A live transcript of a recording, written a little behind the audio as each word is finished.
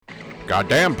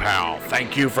Goddamn, pal.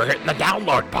 Thank you for hitting the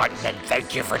download button, and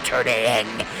thank you for tuning in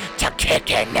to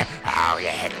Kicking Out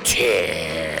at 2.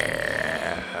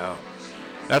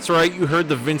 That's right, you heard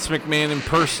the Vince McMahon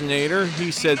impersonator. He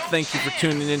said, thank you for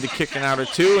tuning in to Kicking Out at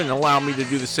 2, and allow me to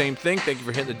do the same thing. Thank you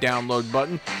for hitting the download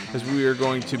button, as we are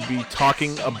going to be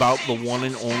talking about the one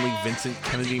and only Vincent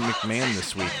Kennedy McMahon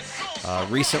this week.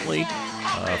 Recently,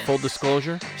 full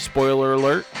disclosure, spoiler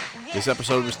alert, this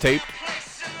episode was taped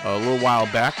a little while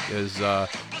back as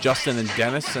Justin and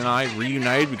Dennis and I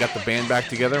reunited. We got the band back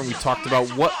together and we talked about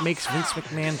what makes Vince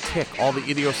McMahon tick, all the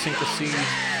idiosyncrasies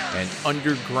and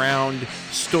underground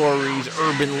stories,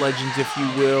 urban legends, if you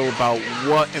will, about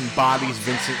what embodies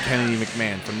Vincent Kennedy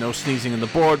McMahon. From no sneezing in the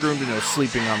boardroom to no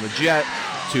sleeping on the jet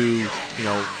to,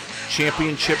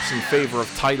 championships in favor of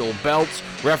title belts,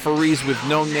 referees with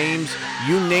no names,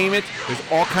 you name it. There's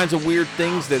all kinds of weird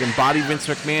things that embody Vince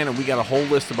McMahon, and we got a whole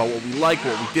list about what we like,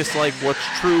 what we dislike, what's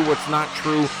true, what's not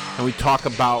true, and we talk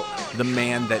about the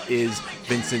man that is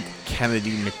Vincent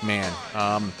Kennedy McMahon.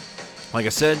 Like I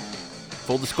said,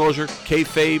 full disclosure,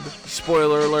 kayfabe,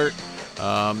 spoiler alert,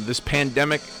 this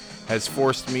pandemic has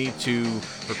forced me to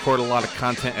record a lot of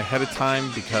content ahead of time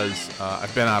because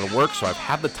I've been out of work, so I've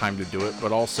had the time to do it,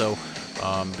 but also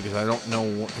because I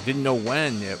didn't know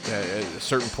when at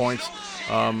certain points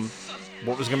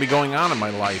what was going to be going on in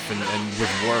my life and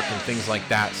with work and things like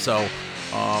that. So,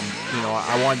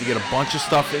 I wanted to get a bunch of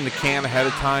stuff in the can ahead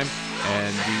of time,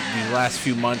 and the last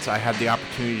few months I had the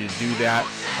opportunity to do that,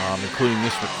 including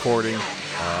this recording.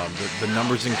 The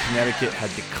numbers in Connecticut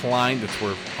had declined. That's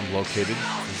where I'm located,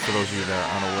 for those of you that are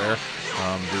unaware.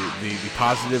 The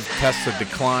positive tests have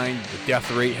declined. The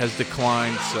death rate has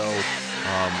declined. So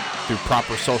through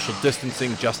proper social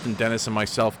distancing, Justin, Dennis, and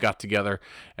myself got together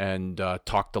and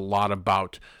talked a lot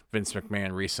about Vince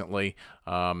McMahon recently.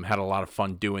 Had a lot of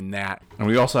fun doing that. And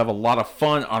we also have a lot of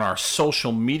fun on our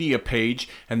social media page,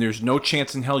 and there's no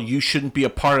chance in hell you shouldn't be a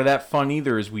part of that fun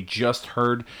either, as we just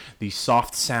heard the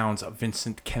soft sounds of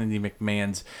Vincent Kennedy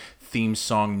McMahon's theme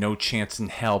song, No Chance in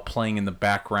Hell, playing in the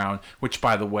background, which,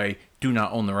 by the way, do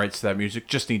not own the rights to that music.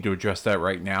 Just need to address that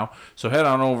right now. So head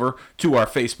on over to our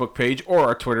Facebook page or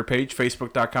our Twitter page,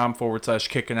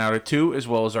 facebook.com/kickingout2, as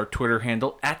well as our Twitter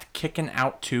handle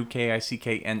 @kickingout2,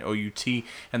 KICKNOUT,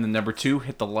 and the number 2.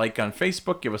 Hit the like on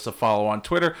Facebook. Give us a follow on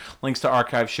Twitter. Links to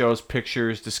archive shows,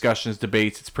 pictures, discussions,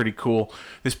 debates. It's pretty cool.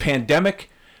 This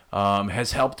pandemic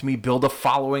has helped me build a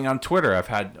following on Twitter. I've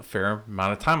had a fair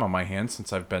amount of time on my hands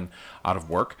since I've been out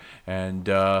of work, and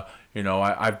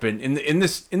I've been in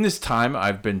this time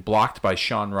I've been blocked by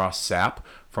Sean Ross Sapp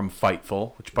from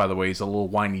Fightful, which, by the way, is a little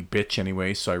whiny bitch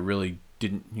anyway. So I really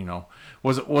didn't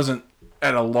wasn't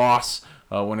at a loss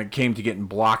when it came to getting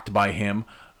blocked by him.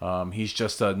 He's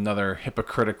just another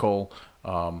hypocritical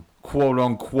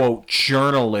quote-unquote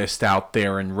journalist out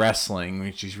there in wrestling,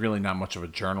 which he's really not much of a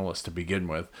journalist to begin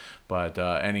with. But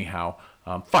anyhow,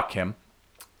 fuck him.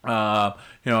 It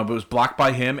was blocked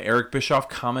by him. Eric Bischoff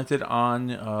commented on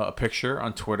a picture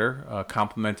on Twitter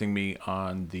complimenting me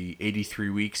on the 83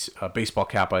 weeks baseball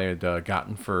cap I had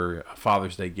gotten for a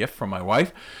Father's Day gift from my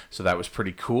wife. So that was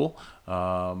pretty cool.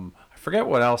 I forget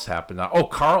what else happened.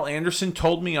 Carl Anderson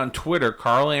told me on Twitter,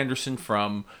 Carl Anderson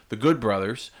from the Good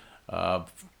Brothers,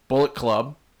 Bullet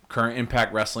Club, current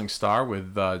Impact Wrestling star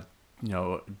with, the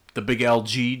big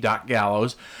LG, Doc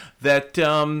Gallows, that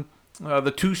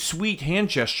the Too Sweet hand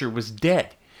gesture was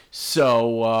dead.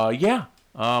 So,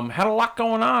 had a lot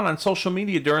going on social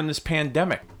media during this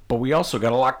pandemic. But we also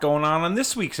got a lot going on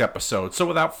this week's episode. So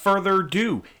without further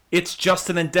ado, it's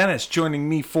Justin and Dennis joining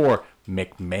me for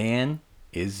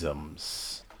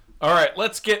McMahon-isms. All right,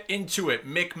 let's get into it.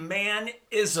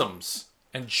 McMahon-isms.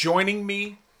 And joining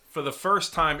me for the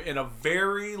first time in a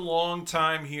very long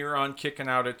time here on Kicking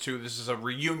Out at 2. This is a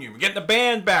reunion. We're getting the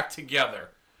band back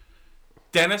together.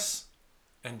 Dennis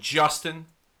and Justin,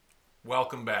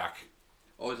 welcome back.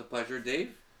 Always a pleasure,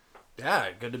 Dave. Yeah,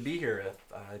 good to be here.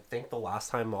 I think the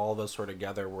last time all of us were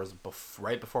together was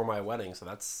right before my wedding, so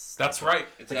that's right.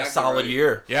 It's like a solid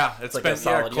year. Yeah, it's been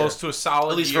close to a solid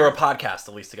year. At least for a podcast,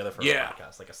 a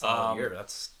podcast. Like a solid year.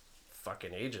 That's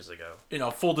fucking ages ago.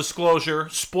 Full disclosure,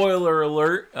 spoiler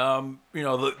alert,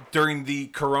 during the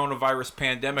coronavirus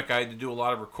pandemic, I had to do a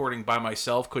lot of recording by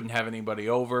myself, couldn't have anybody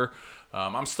over.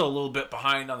 I'm still a little bit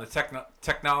behind on the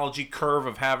technology curve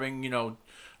of having,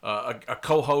 a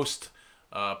co-host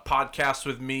podcast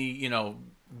with me,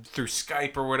 through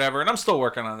Skype or whatever. And I'm still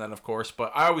working on that, of course,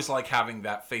 but I always like having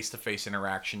that face-to-face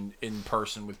interaction in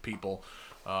person with people.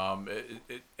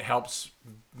 It helps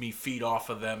me feed off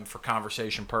of them for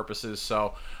conversation purposes.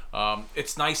 So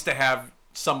it's nice to have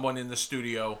someone in the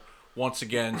studio once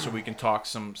again so we can talk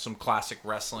some classic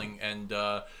wrestling. And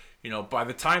by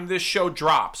the time this show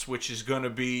drops, which is going to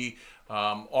be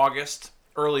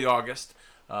early August,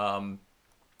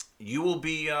 you will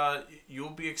be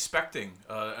expecting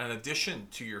an addition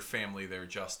to your family there,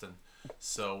 Justin.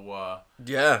 So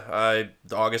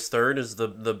August 3rd is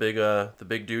the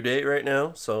big due date right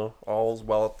now. So all's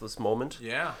well at this moment.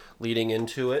 Yeah, leading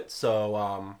into it. So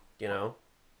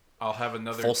I'll have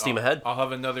another full steam ahead. I'll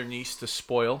have another niece to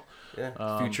spoil.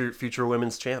 Yeah, future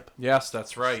women's champ. Yes,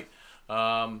 that's right.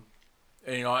 And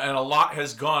a lot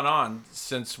has gone on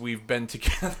since we've been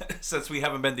together, since we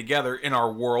haven't been together in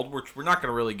our world, which we're not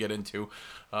going to really get into,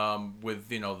 with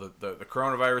the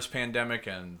coronavirus pandemic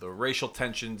and the racial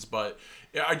tensions. But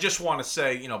I just want to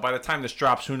say, by the time this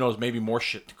drops, who knows, maybe more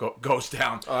shit goes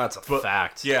down. Oh, that's a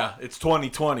fact. Yeah, it's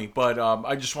 2020. But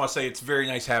I just want to say it's very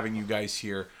nice having you guys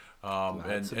here.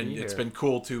 And it's been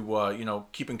cool to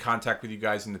keep in contact with you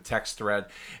guys in the text thread,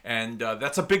 and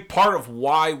that's a big part of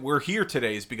why we're here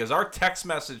today, is because our text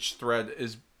message thread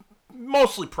is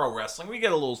mostly pro wrestling. We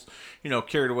get a little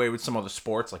carried away with some other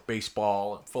sports like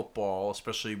baseball and football,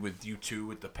 especially with you two,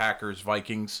 with the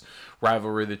Packers-Vikings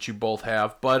rivalry that you both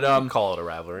have. But call it a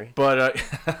rivalry. But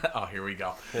oh, here we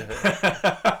go.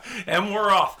 And we're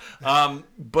off.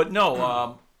 But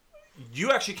no,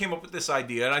 you actually came up with this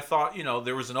idea, and I thought,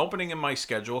 there was an opening in my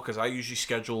schedule, because I usually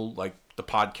schedule like the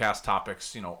podcast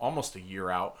topics, almost a year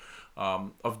out,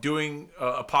 of doing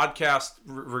a podcast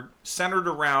centered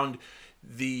around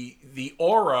the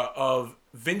aura of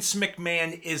Vince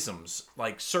McMahon isms,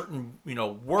 like certain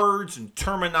words and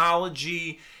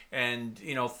terminology and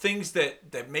things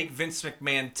that make Vince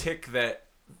McMahon tick, that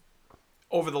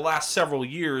over the last several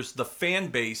years the fan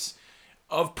base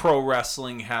of pro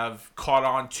wrestling have caught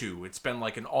on to. It's been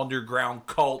like an underground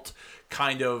cult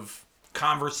kind of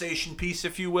conversation piece,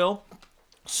 if you will.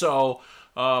 So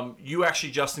you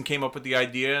actually, Justin, came up with the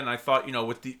idea, and I thought,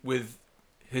 with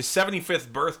his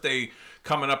 75th birthday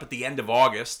coming up at the end of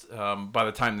August, by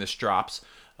the time this drops,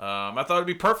 I thought it'd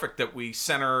be perfect that we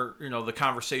center, the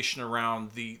conversation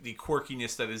around the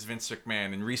quirkiness that is Vince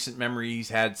McMahon. In recent memory, he's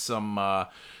had some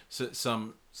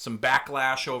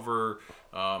backlash over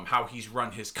how he's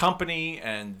run his company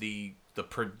and the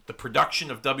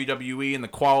production of WWE and the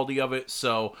quality of it.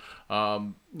 So,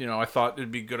 I thought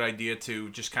it'd be a good idea to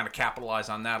just kind of capitalize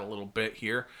on that a little bit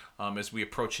here as we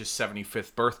approach his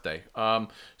 75th birthday.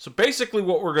 So basically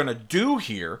what we're going to do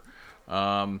here,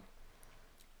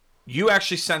 you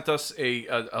actually sent us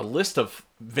a list of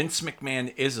Vince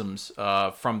McMahon isms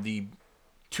from a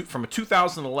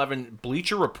 2011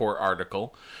 Bleacher Report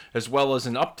article, as well as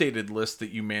an updated list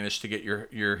that you managed to get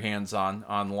your hands on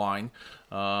online.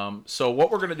 So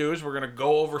what we're going to do is we're going to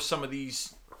go over some of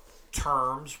these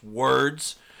terms,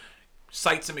 words,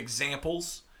 cite some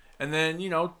examples, and then,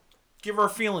 give our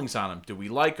feelings on them. Do we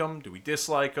like them? Do we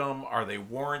dislike them? Are they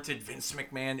warranted Vince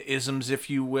McMahon isms, if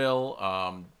you will?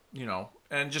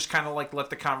 And just kind of like let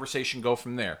the conversation go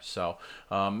from there. So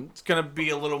it's going to be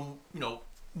a little,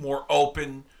 more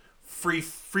open,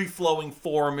 free-flowing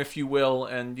forum, if you will,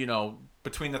 and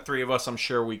between the three of us, I'm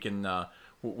sure we can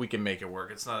make it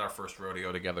work. It's not our first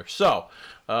rodeo together. So,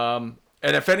 and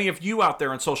if any of you out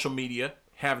there on social media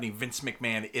have any Vince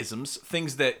McMahon isms,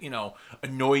 things that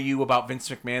annoy you about Vince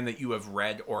McMahon that you have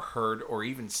read or heard or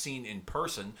even seen in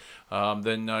person,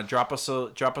 then drop us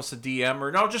a DM,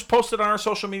 or no, just post it on our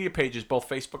social media pages, both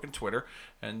Facebook and Twitter,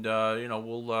 and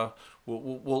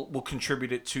we'll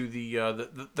contribute it to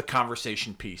the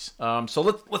conversation piece.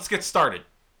 So let's get started.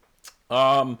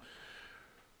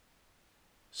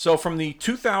 So from the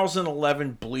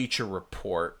 2011 Bleacher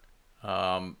Report,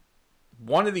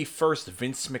 one of the first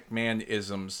Vince McMahon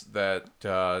isms that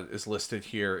is listed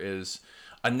here is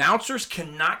announcers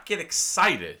cannot get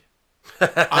excited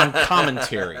on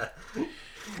commentary.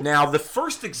 Now, the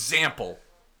first example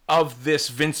of this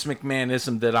Vince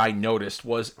McMahon-ism that I noticed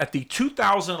was at the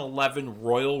 2011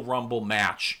 Royal Rumble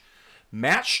match.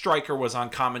 Matt Striker was on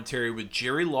commentary with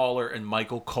Jerry Lawler and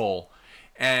Michael Cole.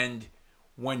 And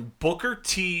when Booker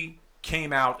T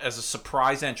came out as a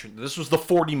surprise entrant, this was the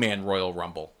 40-man Royal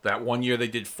Rumble. That one year they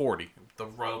did 40. The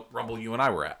Royal Rumble you and I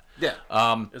were at. Yeah,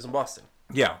 it was in Boston.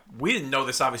 Yeah, we didn't know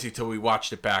this obviously until we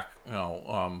watched it back,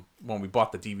 when we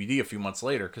bought the DVD a few months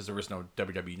later, because there was no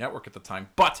WWE Network at the time.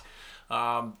 But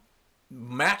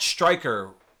Matt Striker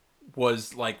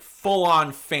was like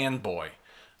full-on fanboy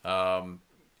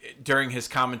during his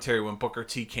commentary when Booker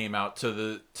T came out, to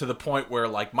the point where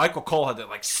like Michael Cole had to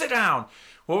like sit down.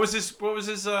 What was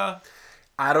his? I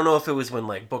don't know if it was when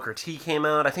like Booker T came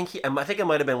out. I think it might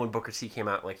have been when Booker T came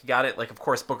out. Like he got it. Like of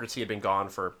course Booker T had been gone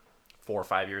for 4 or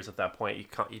 5 years at that point.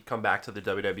 He'd come back to the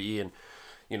WWE, and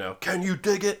can you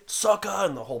dig it, sucker?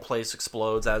 And the whole place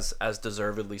explodes as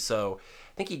deservedly so.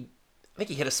 I think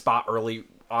he hit a spot early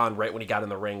on, right when he got in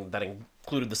the ring, that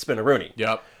included the Spinneroonie.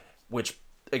 Yep. Which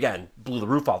again blew the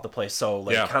roof off the place. So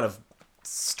kind of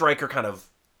Stryker kind of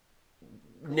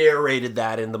narrated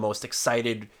that in the most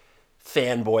excited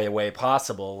fanboy way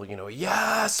possible.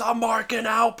 Yes, I'm marking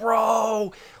out,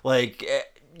 bro.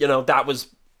 That was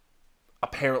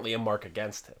apparently a mark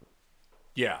against him.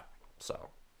 Yeah. So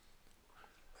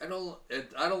I don't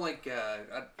like.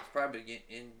 I'd probably get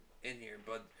in here,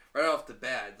 but right off the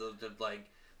bat,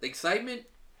 the excitement.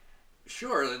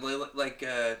 Sure, we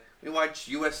watch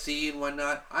UFC and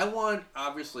whatnot. I want,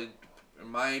 obviously, in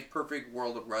my perfect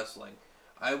world of wrestling,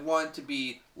 I want to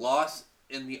be lost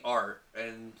in the art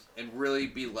and really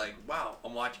be like, wow,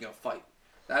 I'm watching a fight.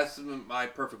 That's my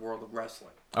perfect world of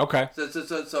wrestling. Okay.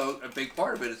 So a big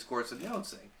part of it is, of course,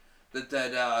 announcing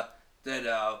that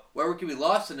where we can be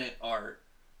lost in it art,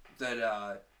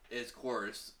 that is, of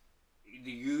course,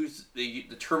 you use the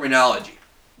terminology.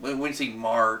 When you see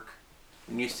mark,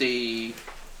 when you see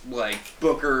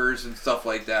bookers and stuff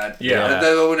like that. Yeah.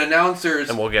 When announcers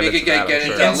and we'll get into that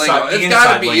lingo, it's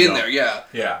got to be lingo. in there. Yeah.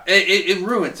 Yeah. It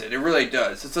ruins it. It really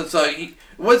does. So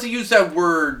once he used that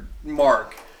word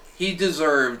mark, he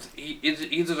deserved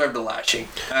a lashing.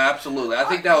 Absolutely. I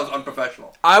think that was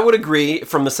unprofessional. I would agree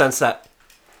from the sense that,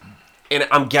 and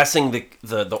I'm guessing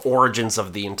the origins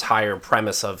of the entire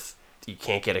premise of you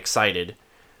can't get excited.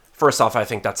 First off, I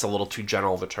think that's a little too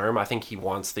general of a term. I think he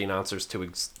wants the announcers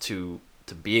to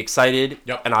be excited,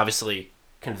 and obviously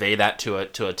convey that to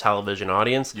a television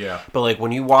audience. Yeah. But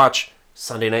when you watch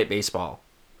Sunday Night Baseball,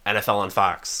 NFL on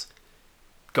Fox,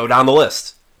 go down the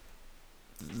list.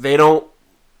 They don't.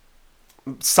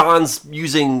 Sans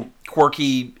using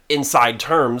quirky inside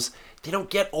terms, they don't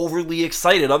get overly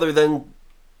excited other than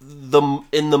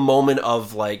in the moment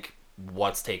of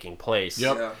what's taking place.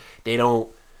 Yep. Yeah.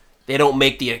 They don't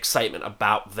make the excitement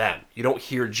about them. You don't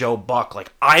hear Joe Buck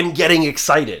I'm getting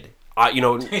excited.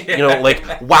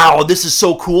 Wow, this is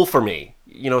so cool for me.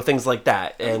 Things like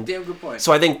that. And damn good point.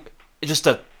 So I think just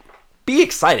to be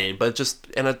excited, but just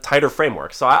in a tighter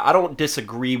framework. So I don't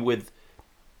disagree with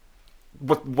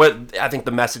what I think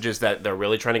the message is that they're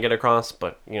really trying to get across.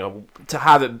 But to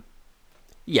have it,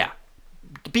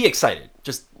 be excited.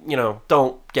 Just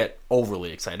don't get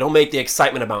overly excited. Don't make the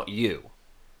excitement about you.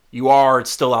 You are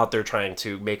still out there trying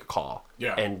to make a call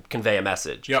and convey a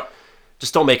message. Yep.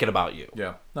 Just don't make it about you.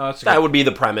 Yeah. No, that would be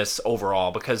the premise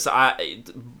overall. Because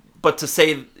but to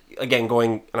say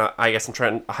again, I guess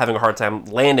I'm having a hard time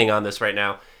landing on this right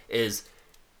now. Is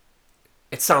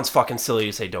it sounds fucking silly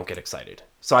to say don't get excited.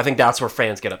 So I think that's where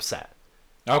fans get upset.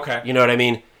 Okay. You know what I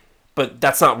mean? But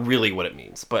that's not really what it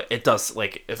means. But it does.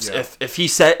 If he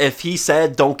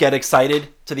said don't get excited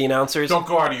to the announcers, don't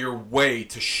go out of your way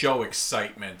to show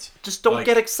excitement. Just don't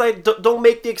get excited. Don't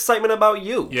make the excitement about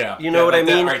you. Yeah. You know what I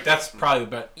mean? Right. That's probably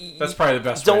the best. That's probably the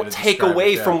best. Don't take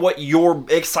away from what you're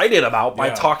excited about by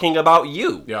talking about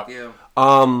you. Yeah.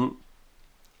 Yeah.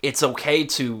 It's okay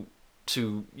to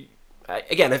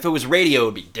again, if it was radio, it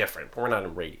would be different. But we're not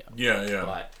in radio. Yeah.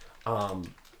 Yeah. But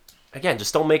again,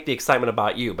 just don't make the excitement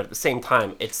about you. But at the same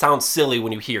time, it sounds silly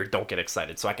when you hear "don't get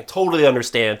excited." So I can totally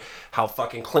understand how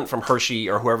fucking Clint from Hershey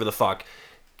or whoever the fuck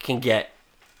can get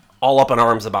all up in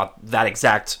arms about that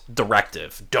exact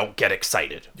directive. Don't get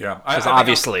excited. Yeah. Because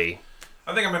obviously,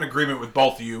 I think I'm in agreement with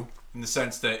both of you in the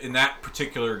sense that in that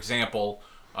particular example,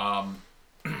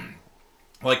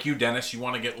 like you, Dennis, you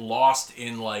want to get lost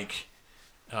in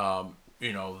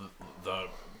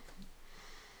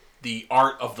the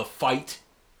art of the fight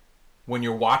when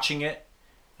you're watching it.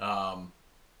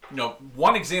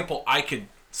 One example I could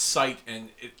cite,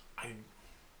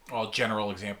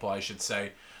 general example I should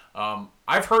say.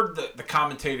 I've heard the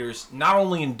commentators not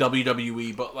only in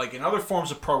WWE but in other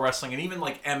forms of pro wrestling and even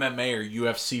MMA or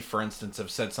UFC, for instance, have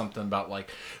said something about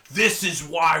this is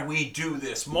why we do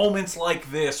this, moments like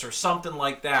this or something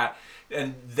like that.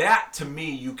 And that to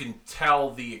me, you can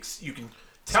tell the excitement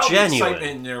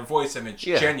in their voice and it's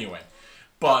genuine.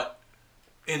 But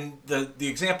in the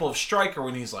example of Stryker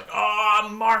when he's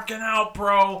I'm marking out,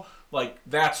 bro,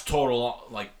 that's total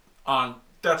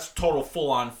that's total full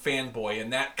on fanboy,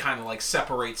 and that kind of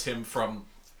separates him from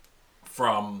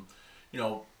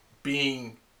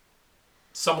being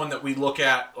someone that we look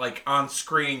at on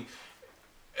screen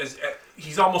as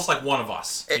he's almost like one of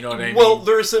us. You know what I mean? Well,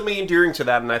 there's something endearing to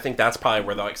that, and I think that's probably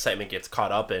where the excitement gets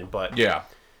caught up in. But yeah,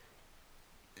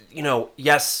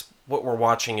 yes, what we're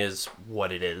watching is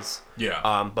what it is.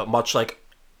 Yeah. But much like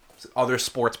other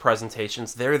sports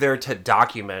presentations, they're there to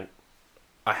document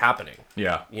a happening.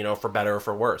 Yeah. You know, for better or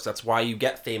for worse. That's why you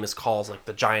get famous calls like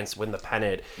the Giants win the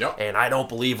pennant. Yep. And I don't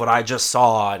believe what I just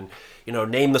saw. And, you know,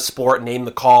 name the sport, name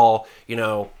the call. You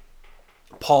know,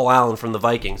 Paul Allen from the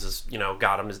Vikings is, you know,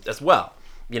 got him as well.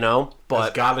 You know,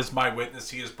 but God is my witness,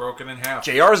 he is broken in half.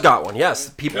 JR's got one.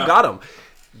 Yes, people got him.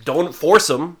 Don't force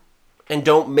him, and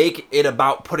don't make it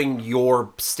about putting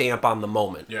your stamp on the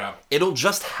moment. Yeah. It'll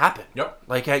just happen. Yep.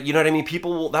 Like, you know what I mean?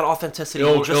 People will, that authenticity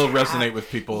It'll will just resonate with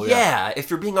people. Yeah. If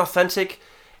you're being authentic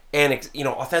and, you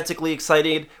know, authentically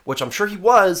excited, which I'm sure he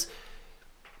was,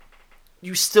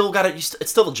 you still got to, it's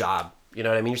still a job. You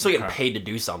know what I mean? You're still getting paid to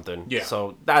do something. Yeah.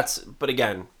 So but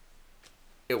again,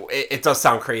 it does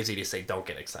sound crazy to say don't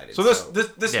get excited. So this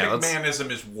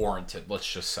McMahonism is warranted, let's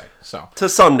just say. So to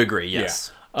some degree,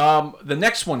 yes. Yeah. The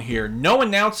next one here, no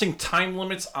announcing time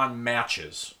limits on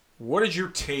matches. What is your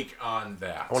take on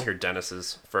that? I want to hear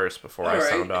Dennis's first before I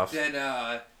sound off. Then,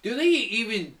 do they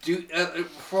even do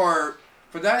for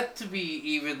that to be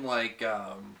even like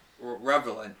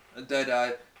relevant?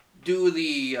 That do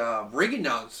the ring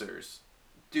announcers,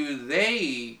 do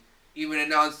they even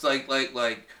announce like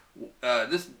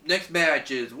this next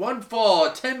match is one fall,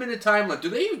 10-minute time limit? Do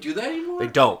they even do that anymore? They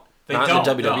don't. They Not don't.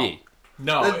 in the WWE.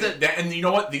 No. And you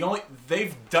know what?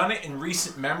 They've done it in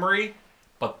recent memory,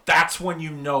 but that's when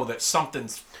you know that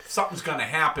something's going to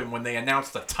happen when they announce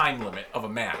the time limit of a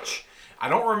match. I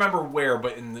don't remember where,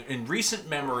 but in recent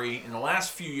memory, in the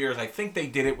last few years, I think they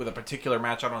did it with a particular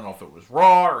match. I don't know if it was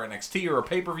Raw or NXT or a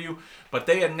pay-per-view, but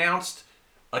they announced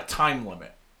a time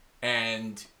limit.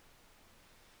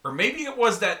 Or maybe it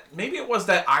was that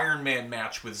Iron Man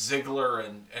match with Ziggler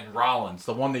and Rollins,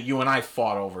 the one that you and I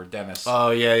fought over, Dennis.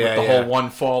 Oh yeah, with the whole one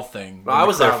fall thing. Well, I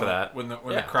was there for that. When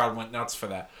the crowd went nuts for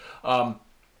that.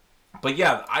 But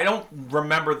yeah, I don't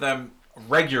remember them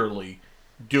regularly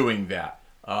doing that.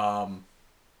 AEW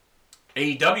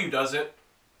does it.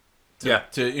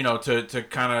 To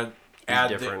kind of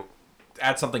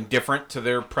add something different to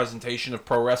their presentation of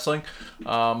pro wrestling.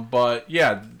 But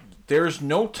yeah. There's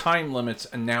no time limits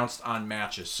announced on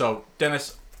matches. So,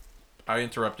 Dennis, I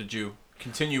interrupted you.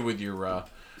 Continue with your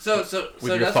So that's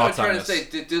what I'm trying to say.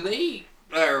 Do they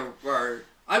or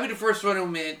I'll be the first one to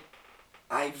admit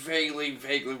I vaguely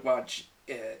watch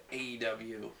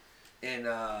AEW, and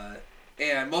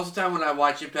most of the time when I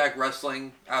watch Impact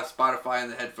Wrestling on Spotify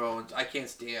and the headphones, I can't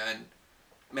stand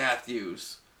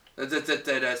Matthews.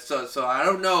 So I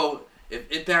don't know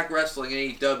if Impact Wrestling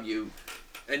and AEW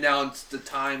announced the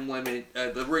time limit,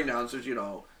 the ring announcers,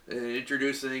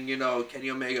 introducing, Kenny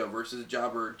Omega versus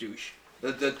Jobber Douche.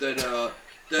 But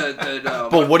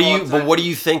what do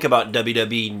you think about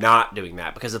WWE not doing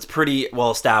that? Because it's pretty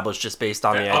well established just based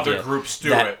on that the idea other groups do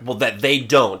that, it. Well, that they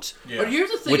don't. Yeah. But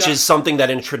here's the thing, which is something that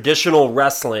in traditional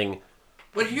wrestling,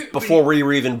 before we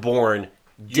were even born,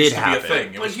 did happen.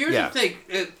 Thing. But here's the thing.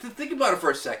 Think about it for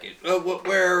a second.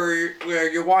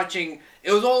 Where you're watching,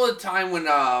 it was all the time when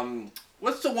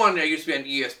what's the one that used to be on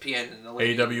ESPN in the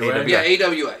late AWA? Yeah,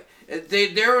 AWA.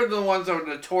 They were the ones that were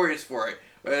notorious for it.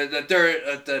 That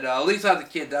at least as a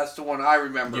kid, that's the one I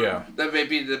remember. Yeah. That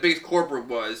maybe the biggest corporate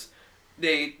was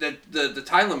the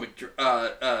time limit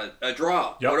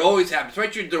draw. Yep. Would always happen,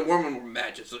 especially the women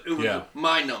matches. So it was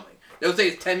mind numbing. They'll say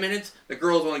it's 10 minutes. The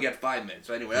girls only get 5 minutes.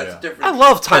 So anyway, that's different. I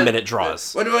love minute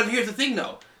draws. But here's the thing,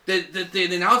 though.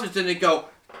 The announcers didn't go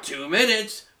 2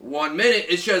 minutes. 1 minute,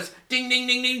 it's just ding, ding,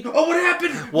 ding, ding. Oh, what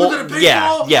happened? Well, was it a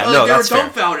baseball? no, they that's were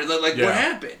dumbfounded. fair. What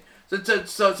happened?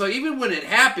 So even when it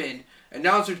happened,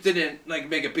 announcers didn't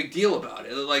make a big deal about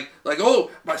it. Oh,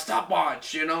 my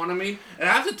stopwatch. You know what I mean? And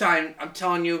half the time, I'm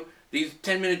telling you, these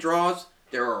 10-minute draws,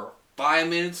 there were 5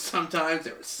 minutes sometimes.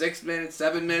 There were 6 minutes,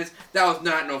 7 minutes. That was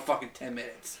not no fucking 10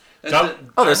 minutes.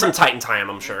 There's some Titan time,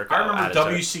 I'm sure. I remember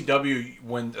WCW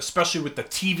when, especially with the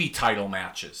TV title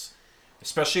matches.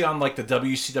 Especially on the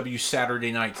WCW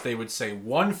Saturday nights, they would say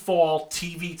 1 fall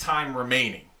TV time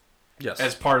remaining. Yes.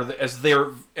 As part of as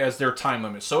their time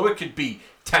limit. So it could be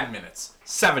 10 minutes,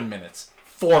 7 minutes,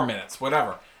 4 minutes,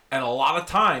 whatever. And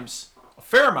a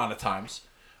fair amount of times,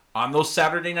 on those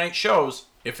Saturday night shows,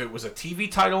 if it was a TV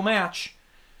title match,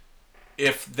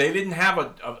 if they didn't have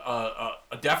a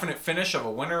definite finish of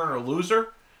a winner or a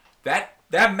loser, that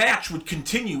match would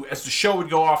continue as the show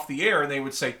would go off the air, and they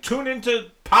would say, tune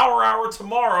into Power Hour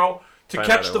tomorrow to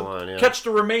catch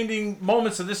the remaining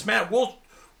moments of this match.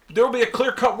 There will be a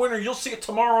clear-cut winner. You'll see it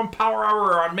tomorrow on Power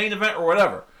Hour or on Main Event or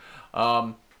whatever.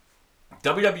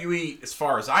 WWE, as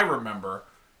far as I remember,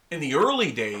 in the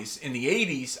early days, in the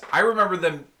 80s, I remember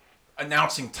them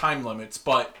announcing time limits,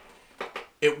 but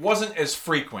it wasn't as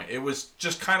frequent. It was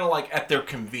just kind of at their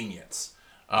convenience.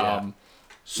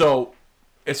 So...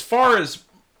 as far as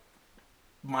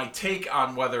my take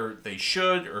on whether they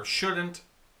should or shouldn't,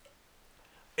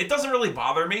 it doesn't really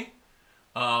bother me.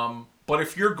 But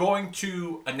if you're going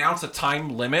to announce a time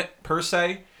limit, per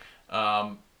se,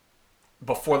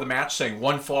 before the match, saying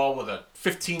one fall with a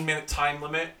 15-minute time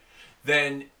limit,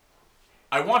 then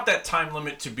I want that time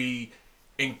limit to be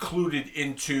included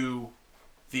into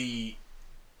the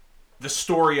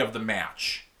story of the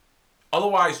match.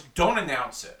 Otherwise, don't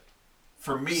announce it.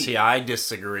 For me, See, I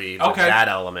disagree with that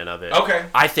element of it. Okay.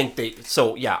 I think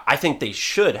they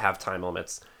should have time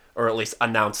limits, or at least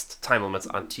announced time limits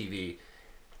on TV.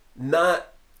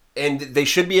 And they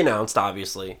should be announced,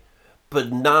 obviously,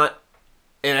 but not.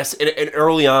 And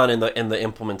early on in the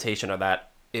implementation of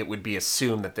that, it would be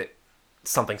assumed that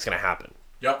something's going to happen.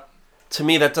 Yep. To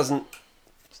me, that doesn't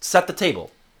set the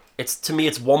table. To me,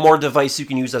 it's one more device you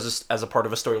can use as a part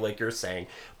of a story, like you're saying.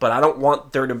 But I don't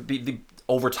want there to be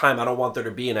over time. I don't want there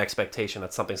to be an expectation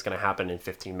that something's going to happen in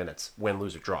 15 minutes, win,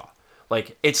 lose, or draw.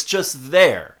 Like, it's just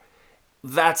there.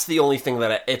 That's the only thing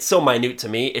it's so minute to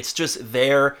me. It's just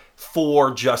there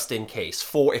for just in case.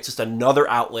 It's just another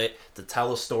outlet to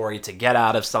tell a story, to get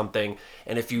out of something.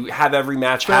 And if you have every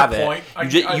match Fair have point.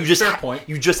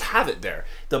 you just have it there.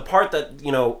 The part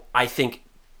that, I think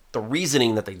the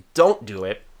reasoning that they don't do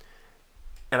it,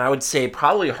 and I would say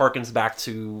probably harkens back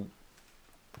to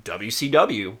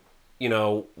WCW.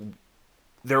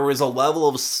 There was a level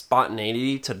of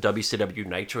spontaneity to WCW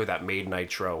Nitro that made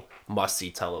Nitro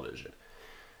must-see television.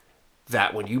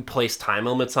 That when you place time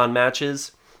limits on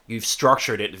matches, you've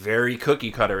structured it very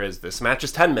cookie cutter as this match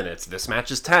is 10 minutes, this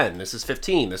match is 10, this is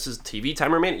 15, this is TV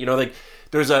timer minute.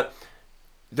 There's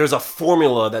a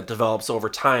formula that develops over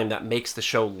time that makes the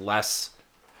show less.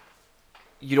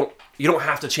 You don't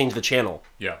have to change the channel.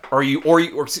 Yeah.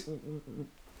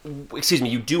 Excuse me,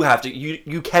 you do have to.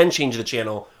 You can change the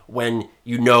channel when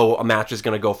you know a match is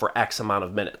going to go for X amount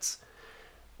of minutes.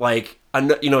 To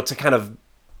kind of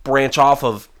branch off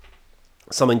of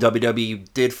something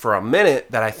WWE did for a minute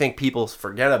that I think people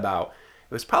forget about.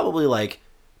 It was probably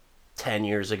 10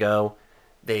 years ago.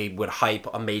 They would hype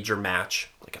a major match,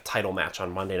 like a title match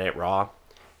on Monday Night Raw,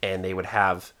 and they would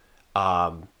have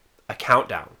a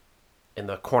countdown in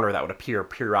the corner that would appear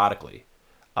periodically.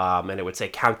 And it would say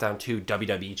countdown to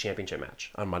WWE Championship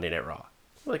match on Monday Night Raw.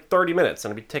 30 minutes,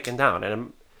 and it'd be ticking down.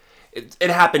 And it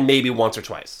happened maybe once or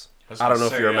twice. I don't know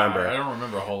if you remember. I don't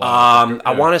remember a whole lot.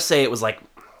 I want to say it was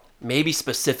maybe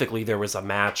specifically there was a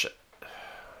match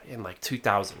in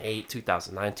 2008,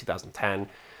 2009, 2010.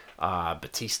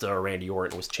 Batista or Randy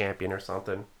Orton was champion or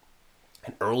something.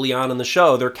 And early on in the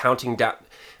show, they're counting down.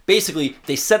 Basically,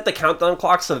 they set the countdown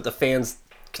clock so that the fans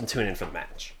can tune in for the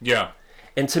match. Yeah.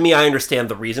 And to me, I understand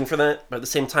the reason for that, but at the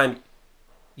same time,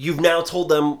 you've now told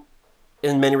them,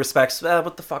 in many respects,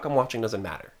 what the fuck I'm watching doesn't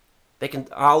matter. They can,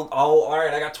 all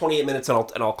right, I got 28 minutes and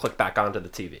I'll click back onto the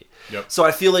TV. Yep. So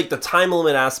I feel like the time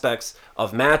limit aspects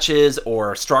of matches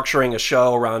or structuring a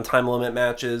show around time limit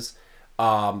matches,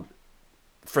 for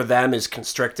them is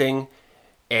constricting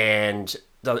and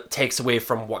takes away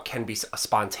from what can be a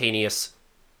spontaneous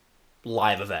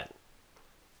live event.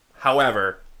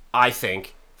 However, I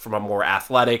think from a more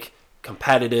athletic,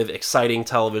 competitive, exciting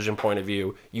television point of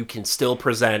view, you can still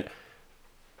present.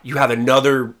 You have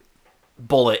another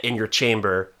bullet in your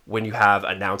chamber when you have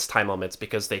announced time limits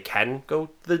because they can go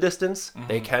the distance,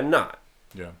 they cannot.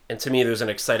 Yeah. And to me, there's an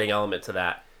exciting element to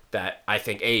that I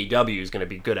think AEW is going to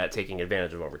be good at taking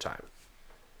advantage of over time.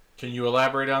 Can you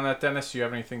elaborate on that, Dennis? Do you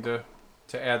have anything to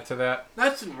add to that?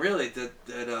 That's really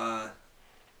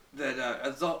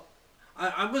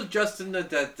I'm with Justin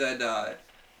that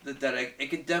I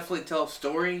can definitely tell a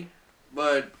story,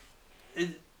 but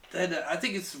I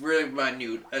think it's really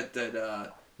minute.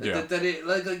 That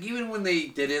it, even when they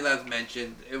did it, as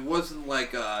mentioned, it wasn't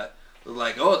like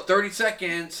 30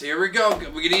 seconds. Here we go.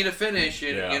 We need to finish.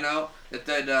 And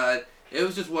it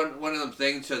was just one of them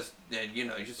things. Just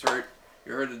you just heard.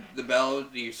 You heard the bell,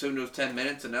 you assumed it was 10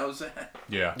 minutes, and that was it.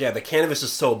 Yeah. Yeah, the canvas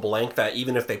is so blank that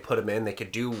even if they put them in, they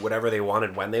could do whatever they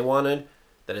wanted when they wanted,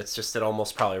 that it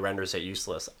almost probably renders it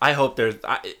useless. I hope there's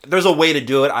a way to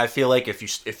do it. I feel like if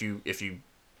you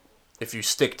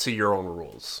stick to your own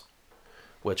rules,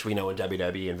 which we know in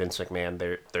WWE and Vince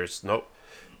McMahon, there's no...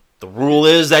 The rule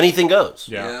is anything goes.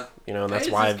 Yeah. And that's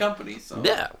it's why... his company, so...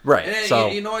 Yeah, right. And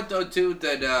so you know what, though, too?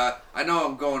 That I know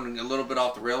I'm going a little bit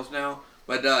off the rails now,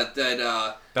 but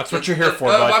that's what you're here for,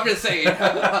 bud. I'm just saying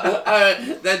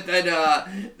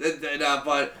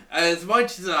but as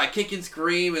much as I kick and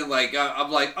scream and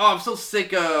I'm so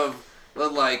sick of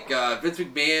like Vince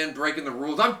McMahon breaking the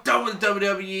rules. I'm done with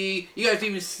WWE. You guys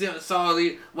even saw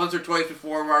it once or twice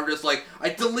before where I'm just like, I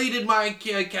deleted my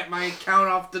account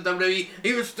off the WWE.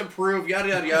 Here's to prove yada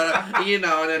yada yada. You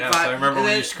know, and then Yes, I remember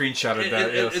when you screenshotted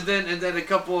that. Yes. And then a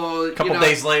couple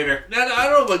Days later. I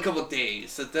don't know about a couple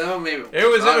days. Maybe It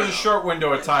was a short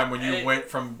window of time when you went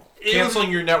from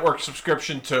canceling your network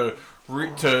subscription to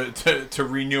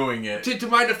renewing it. To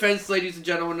my defense, ladies and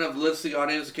gentlemen of listening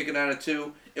audience, kicking out of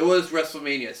 2, it was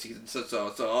WrestleMania season, so I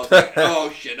was like, oh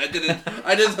shit, I did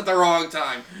this at the wrong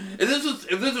time. If this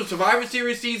was Survivor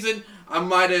Series season, I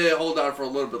might have hold out for a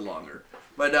little bit longer.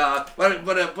 But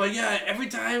yeah, every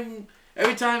time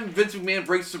Vince McMahon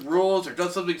breaks the rules or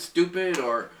does something stupid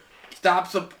or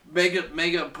stops a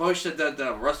mega push that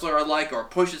the wrestler I like or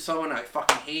pushes someone I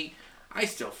fucking hate, I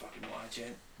still fucking watch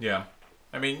it. Yeah.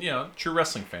 I mean, true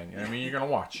wrestling fan. I mean, you're gonna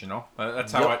watch.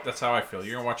 That's how I feel.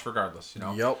 You're gonna watch regardless.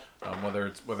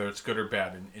 Whether it's good or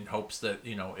bad, in hopes that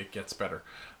it gets better.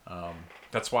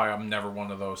 That's why I'm never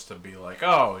one of those to be like,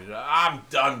 oh, I'm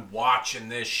done watching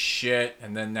this shit,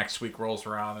 and then next week rolls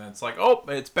around and it's like, oh,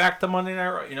 it's back to Monday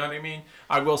Night. You know what I mean?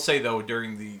 I will say though,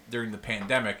 during the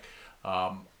pandemic,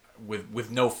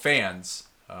 with no fans,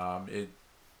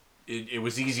 it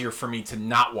was easier for me to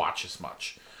not watch as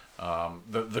much.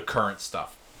 The current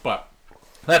stuff, but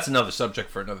that's another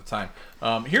subject for another time.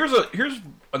 Here's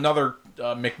another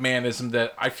McMahonism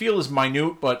that I feel is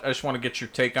minute, but I just want to get your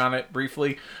take on it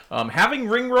briefly. Having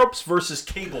ring ropes versus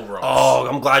cable ropes. Oh,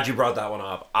 I'm glad you brought that one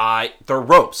up. They're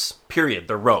ropes. Period.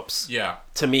 They're ropes. Yeah.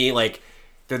 To me, like,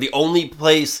 they're the only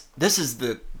place. This is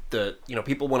the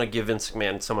people want to give Vince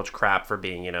McMahon so much crap for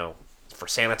being for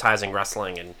sanitizing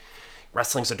wrestling, and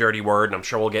wrestling's a dirty word, and I'm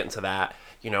sure we'll get into that.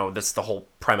 That's the whole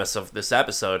premise of this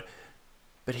episode.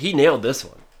 But he nailed this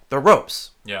one. The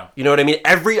ropes. Yeah. You know what I mean?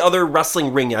 Every other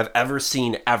wrestling ring I've ever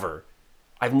seen,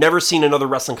 I've never seen another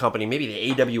wrestling company, maybe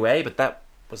the AWA, but that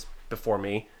was before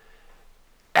me.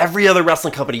 Every other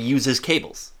wrestling company uses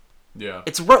cables. Yeah.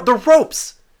 They're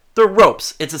ropes. They're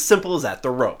ropes. It's as simple as that.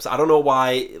 They're ropes. I don't know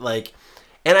why,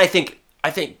 and I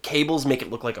think cables make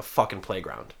it look like a fucking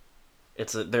playground.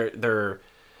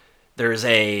 There's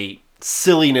a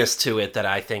silliness to it that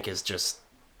I think is just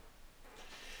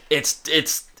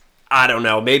it's I don't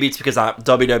know, maybe it's because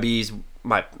WWE's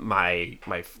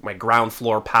my ground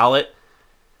floor palette,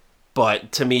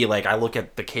 but to me, I look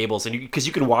at the cables, and because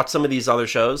you can watch some of these other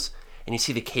shows and you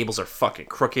see the cables are fucking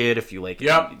crooked if you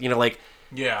Yep.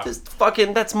 Yeah, just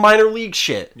fucking, that's minor league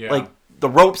shit. Yeah. The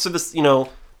ropes are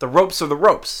the ropes are the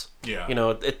ropes. Yeah.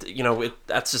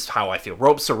 That's just how I feel.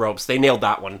 Ropes are ropes. They nailed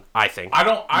that one, I think. I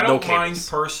don't No mind cables.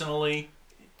 personally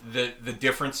the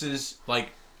differences. Like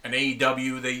an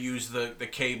AEW, they use the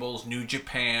cables. New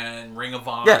Japan, Ring of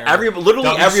Honor. Yeah, literally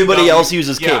WCW, everybody else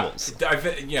uses cables.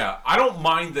 I don't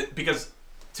mind that, because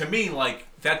to me,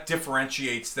 that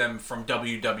differentiates them from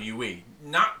WWE.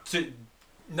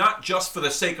 Not just for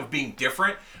the sake of being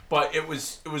different, but it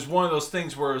was one of those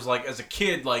things where it was as a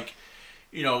kid, WWF,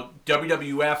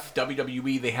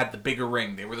 WWE, they had the bigger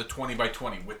ring. They were the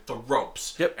 20x20 with the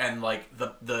ropes. Yep. And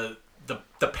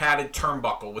the padded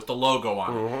turnbuckle with the logo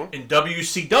on it. In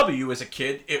WCW, as a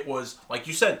kid, it was, like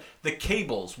you said, the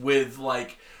cables with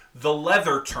the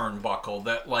leather turnbuckle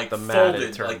that the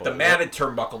folded, matted the matted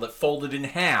turnbuckle that folded in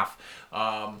half.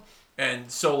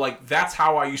 And so that's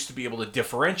how I used to be able to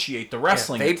differentiate the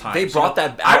wrestling. At times. They brought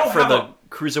that out for the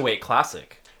Cruiserweight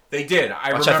Classic. They did. Which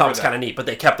remember I thought was that. kind of neat, but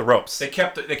they kept the ropes. They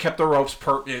kept the ropes.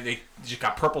 They just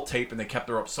got purple tape and they kept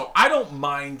the ropes. So I don't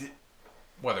mind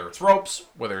whether it's ropes,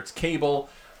 whether it's cable.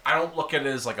 I don't look at it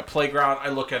as a playground. I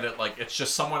look at it like it's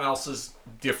just someone else's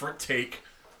different take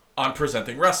on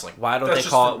presenting wrestling. Why don't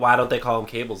they call them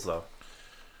cables though?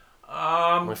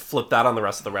 We flip that on the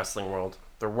rest of the wrestling world.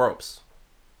 They're ropes.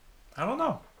 I don't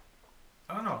know.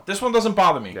 This one doesn't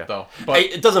bother me though. But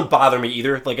it doesn't bother me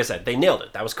either. Like I said, they nailed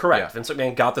it. That was correct. Yeah. Vince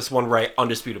McMahon got this one right,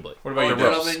 undisputably. What about you,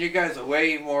 gentlemen? You guys are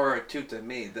way more acute than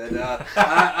me. That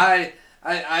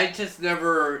I just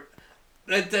never.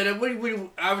 That we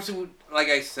obviously, like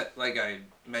I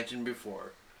mentioned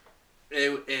before,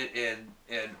 that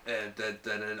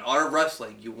in art of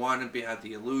wrestling, you want to have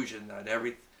the illusion that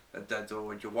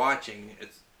what you're watching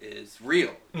is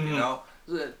real. Mm-hmm. You know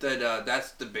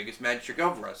that's the biggest magic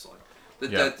of wrestling.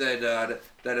 That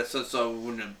it's so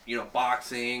when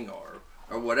boxing or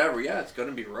whatever. Yeah, it's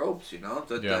gonna be ropes.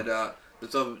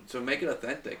 So make it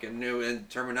authentic and new in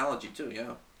terminology too.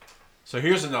 Yeah. So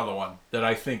here's another one that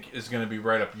I think is going to be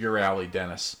right up your alley,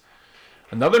 Dennis.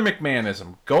 Another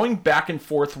McMahonism, going back and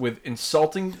forth with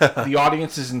insulting the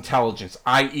audience's intelligence,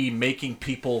 i.e. making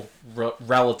people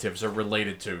relatives or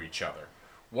related to each other.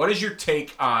 What is your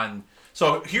take on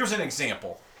So here's an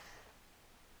example.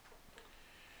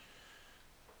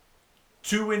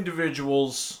 Two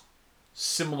individuals,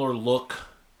 similar look,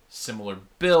 similar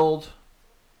build,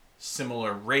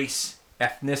 similar race,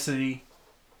 ethnicity.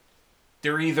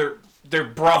 They're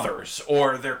brothers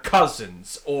or they're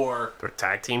cousins or They're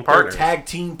tag team they're partners. tag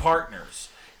team partners.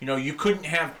 You know, you couldn't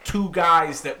have two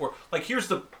guys that were like here's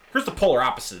the polar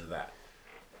opposite of that.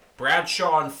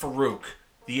 Bradshaw and Farouk,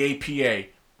 the APA,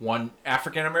 one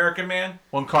African American man,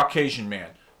 one Caucasian man.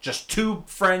 Just two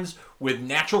friends with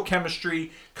natural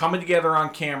chemistry coming together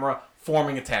on camera,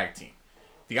 forming a tag team.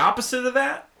 The opposite of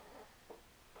that,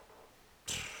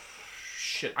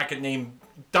 shit, I could name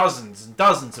dozens and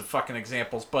dozens of fucking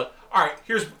examples, but all right,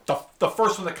 here's the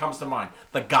first one that comes to mind.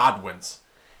 The Godwins.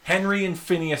 Henry and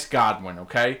Phineas Godwin,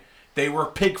 okay? They were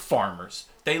pig farmers.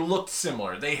 They looked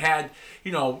similar. They had,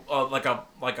 you know, like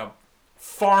a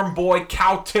farm boy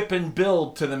cow tipping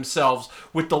build to themselves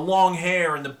with the long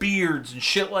hair and the beards and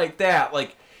shit like that.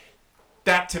 Like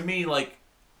that to me, like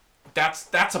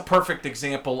that's a perfect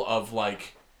example of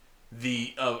like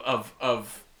the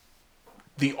of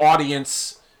the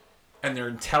audience and their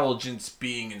intelligence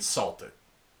being insulted.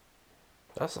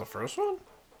 That's the first one?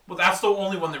 Well, that's the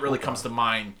only one that really comes to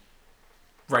mind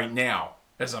right now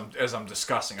as I'm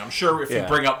discussing. I'm sure if you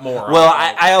bring up more. Well,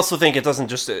 I also think it doesn't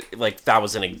just like that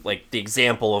was like the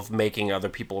example of making other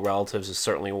people relatives is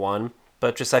certainly one,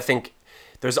 but just I think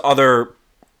there's other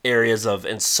areas of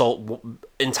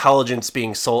intelligence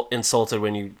being insulted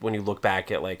when you look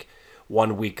back at like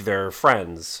 1 week they're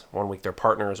friends, 1 week they're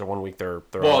partners, or 1 week they're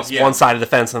on one side of the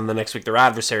fence, and then the next week they're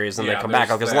adversaries, and they come back.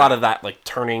 Like, there's a lot of that, like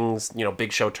turnings, you know,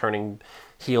 Big Show turning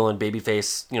heel and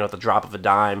babyface, you know, at the drop of a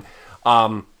dime.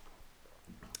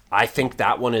 I think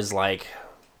that one is like,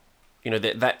 you know,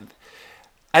 that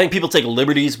I think people take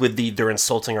liberties with they're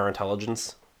insulting our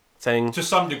intelligence thing to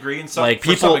some degree, in some like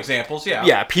for some examples,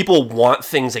 yeah, people want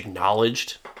things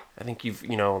acknowledged. I think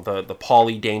the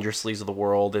Paulie Dangerously's of the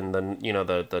world and the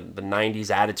 90s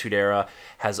Attitude Era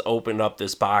has opened up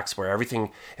this box where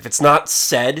everything, if it's not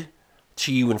said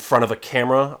to you in front of a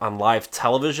camera on live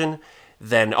television,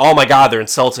 then, oh my God, they're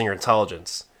insulting your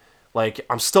intelligence. Like,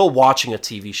 I'm still watching a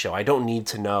TV show. I don't need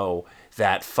to know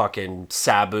that fucking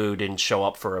Sabu didn't show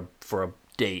up for a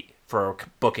date, for a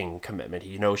booking commitment.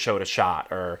 He showed a shot,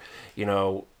 or,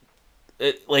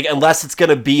 like, unless it's going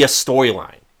to be a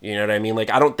storyline. You know what I mean?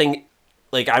 Like, I don't think...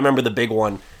 Like, I remember the big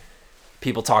one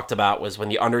people talked about was when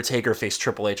The Undertaker faced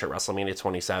Triple H at WrestleMania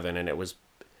 27, and it was...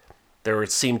 There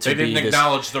seemed to be They didn't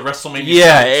acknowledge the WrestleMania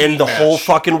 17 and the match. whole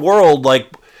fucking world,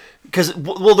 like... Because,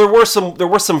 well, there was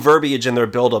some verbiage in their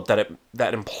build-up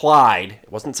that implied...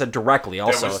 It wasn't said directly,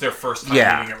 also. That was their first time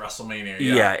meeting at WrestleMania.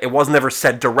 Yeah, it was never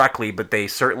said directly, but they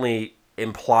certainly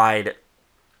implied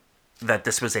that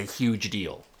this was a huge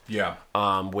deal. Yeah.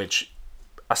 Which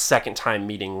a second-time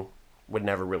meeting would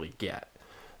never really get.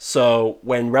 So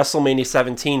when WrestleMania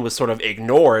 17 was sort of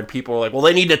ignored, people were like, well,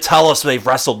 they need to tell us they've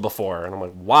wrestled before. And I'm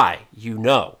like, why? You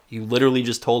literally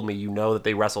just told me that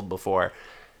they wrestled before.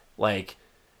 Like,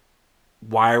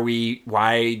 why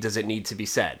does it need to be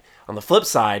said? On the flip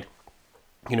side,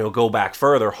 go back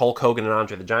further, Hulk Hogan and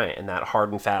Andre the Giant, and that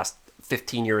hard and fast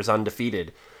 15 years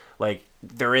undefeated. Like,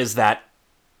 there is that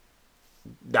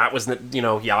was,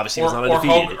 he obviously was not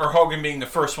undefeated. Or Hogan being the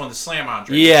first one to slam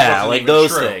Andre. Yeah, like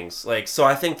those things. Like, so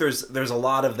I think there's a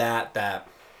lot of that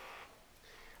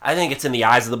I think it's in the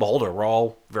eyes of the beholder. We're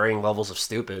all varying levels of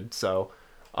stupid. So,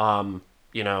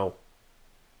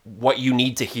 what you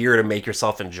need to hear to make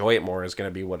yourself enjoy it more is going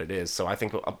to be what it is. So I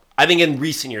think in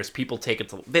recent years people take it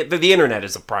to the internet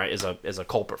is a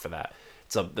culprit for that.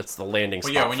 It's the landing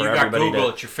spot. Well, yeah, when for you got everybody Google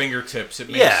at your fingertips,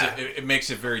 it makes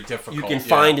it very difficult. You can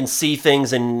find and see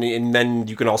things, and then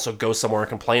you can also go somewhere and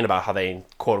complain about how they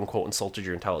quote unquote insulted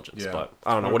your intelligence. Yeah. But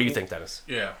I don't know. What do you think, Dennis?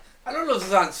 Yeah. I don't know if this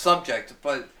is on subject,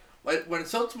 but what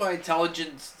insults my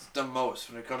intelligence the most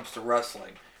when it comes to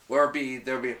wrestling, there'll be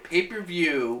a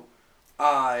pay-per-view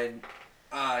on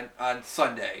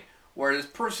Sunday where this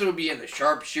person will be in the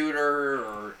sharpshooter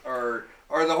or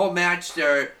the whole match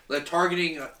they're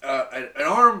targeting an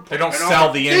arm. They don't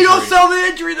sell the injury. They don't sell the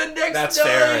injury the next That's day.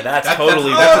 fair. That's that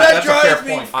That drives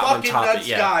me point. fucking nuts,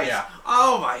 guys. Yeah.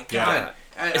 Oh my god.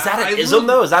 Yeah. Is that an ism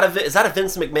though? Is that a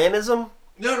Vince McMahon-ism?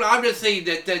 No, I'm just saying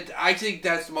that I think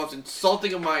that's the most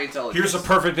insulting of my intelligence. Here's a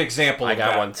perfect example. I of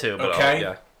got that, one too. But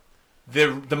okay.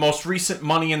 The most recent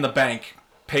Money in the Bank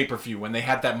pay-per-view when they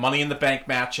had that Money in the Bank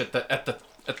match at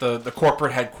the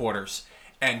corporate headquarters,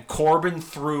 and Corbin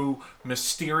threw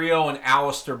Mysterio and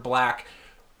Aleister Black.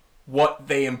 What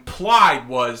they implied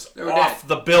was off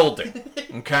the building,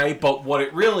 okay? But what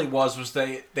it really was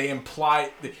they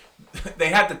implied they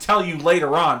had to tell you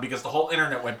later on because the whole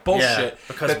internet went bullshit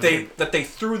because that they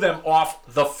threw them off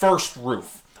the first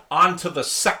roof onto the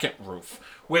second roof.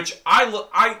 Which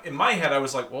I in my head I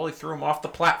was like, well, he threw him off the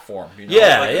platform. You know?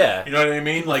 Yeah. You know what I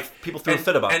mean? Like People threw a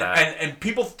fit about that. and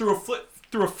people threw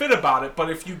a fit about it. But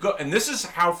if you go, and this is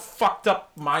how fucked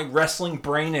up my wrestling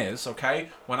brain is. Okay,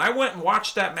 when I went and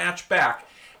watched that match back.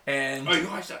 And you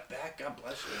watched that back? God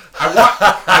bless you.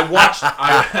 I watched.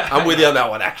 I'm with you on that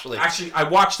one, actually. Actually, I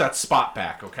watched that spot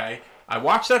back. Okay, I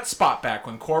watched that spot back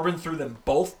when Corbin threw them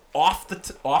both off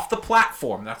the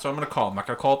platform. That's what I'm gonna call it. I'm not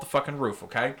gonna call it the fucking roof.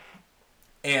 Okay,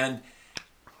 and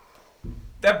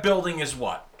that building is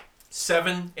what,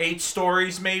 7, 8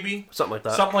 stories, maybe Something like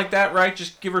that. Something like that, right?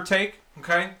 Just give or take.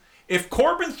 Okay, if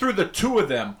Corbin threw the two of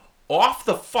them off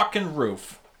the fucking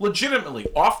roof, legitimately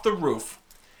off the roof,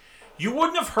 you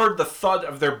wouldn't have heard the thud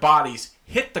of their bodies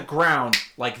hit the ground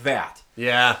like that.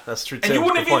 Yeah, that's true too. And you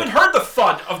wouldn't have even heard the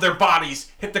thud of their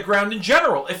bodies hit the ground in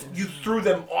general if you threw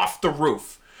them off the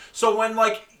roof. So when,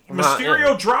 like,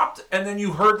 Mysterio dropped and then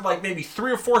you heard, like, maybe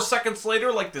 3 or 4 seconds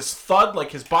later, like, this thud,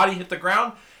 like, his body hit the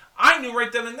ground, I knew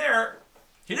right then and there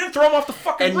he didn't throw him off the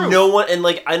fucking roof. And no one, and,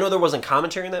 like, I know there wasn't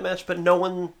commentary in that match, but no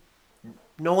one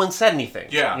said anything.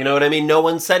 Yeah. You know what I mean? No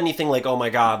one said anything like, oh my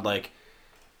god, like,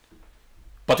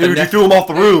 But dude, you threw him off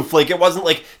the roof. Like, it wasn't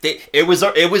like it was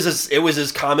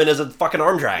as common as a fucking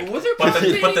arm drag. Was there But but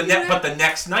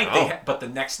the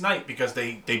next night because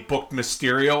they booked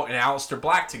Mysterio and Aleister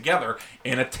Black together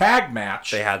in a tag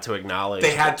match. They had to acknowledge.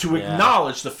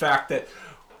 Acknowledge the fact that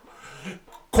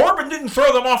Corbin didn't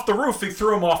throw them off the roof. He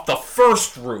threw them off the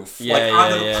first roof.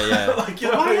 Yeah. Like, you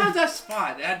know why what I mean? not that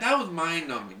spot? That was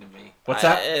mind-numbing to me. What's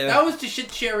that? That was the shit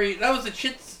cherry. That was the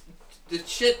shit.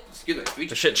 Excuse me.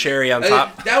 The shit cherry on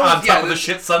top. That was On top of the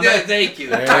shit sundae? Yeah, thank you.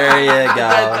 There you go.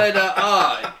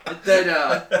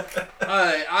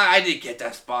 I didn't get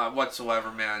that spot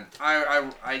whatsoever, man.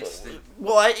 I just didn't.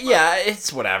 Well,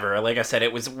 it's whatever. Like I said,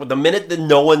 it was the minute that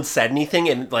no one said anything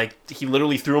and like he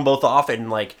literally threw them both off and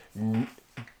like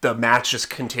the match just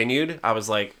continued. I was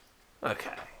like,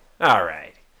 okay, all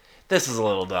right, this is a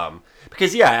little dumb.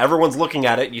 Because everyone's looking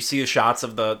at it. You see the shots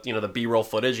of the the B-roll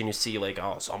footage, and you see like,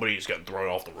 oh, somebody's getting thrown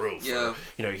off the roof. Yeah.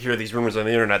 Or, you hear these rumors on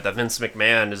the internet that Vince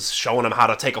McMahon is showing him how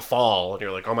to take a fall, and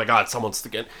you're like, oh my god, someone's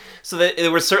getting. So that it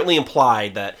was certainly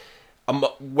implied that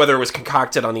whether it was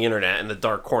concocted on the internet in the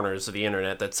dark corners of the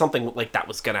internet that something like that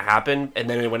was going to happen, and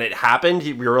then when it happened,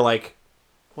 we were like,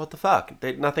 what the fuck?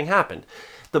 Nothing happened.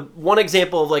 The one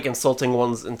example of like insulting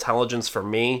one's intelligence for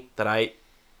me that I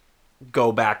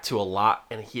go back to a lot,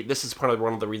 and this is probably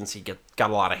one of the reasons he got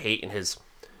a lot of hate in his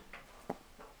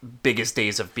biggest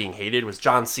days of being hated, was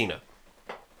John Cena.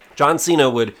 John Cena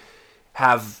would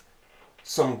have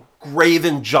some grave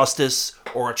injustice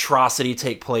or atrocity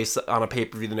take place on a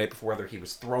pay-per-view the night before, whether he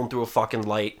was thrown through a fucking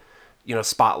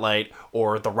spotlight,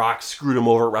 or The Rock screwed him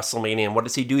over at WrestleMania, and what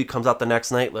does he do? He comes out the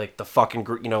next night like the fucking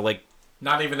like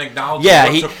not even acknowledging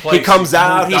what took place. He comes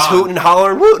out, he's hooting,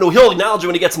 hollering, woo. No, he'll acknowledge it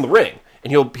when he gets in the ring.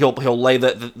 And he'll lay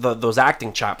those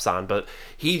acting chops on, but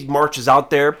he marches out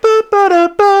there,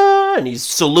 and he's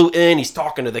saluting, he's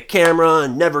talking to the camera,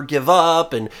 and never give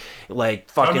up, and like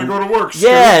fucking. I'm gonna go to work.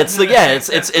 Yeah, it's the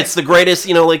greatest.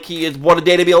 What a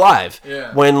day to be alive.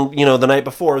 Yeah. When the night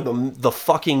before the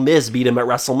fucking Miz beat him at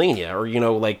WrestleMania, or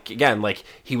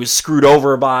he was screwed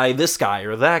over by this guy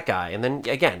or that guy, and then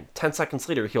again 10 seconds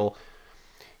later he'll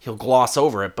gloss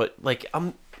over it, but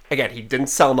Again, he didn't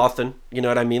sell nothing, you know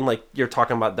what I mean? Like you're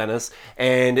talking about Dennis,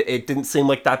 and it didn't seem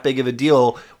like that big of a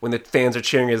deal when the fans are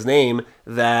cheering his name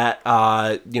that,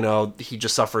 he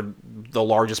just suffered the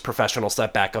largest professional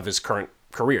setback of his current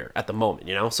career at the moment,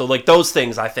 So like those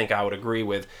things I think I would agree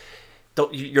with.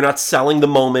 You're not selling the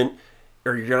moment,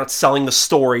 or you're not selling the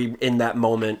story in that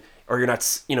moment, or you're not,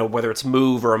 whether it's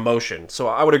move or emotion. So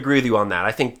I would agree with you on that.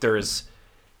 I think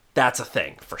that's a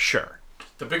thing for sure.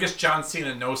 The biggest John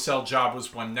Cena no-sell job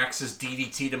was when Nexus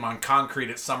DDT'd him on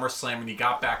concrete at SummerSlam, and he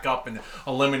got back up and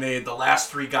eliminated the last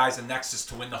 3 guys in Nexus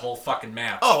to win the whole fucking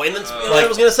match. Oh, and then I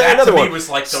was going to say that another to one. Me was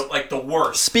like the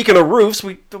worst. Speaking of roofs,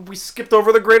 we skipped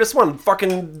over the greatest one.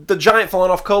 Fucking the Giant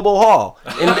falling off Cobo Hall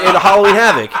in Halloween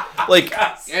Havoc. Like,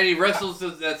 and he wrestles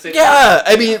that same. Yeah,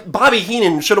 I mean, Bobby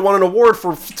Heenan should have won an award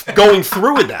for going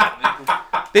through with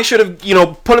that. They should have,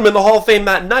 put him in the Hall of Fame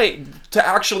that night to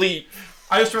actually.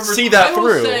 I just remember see that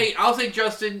through. I'll say,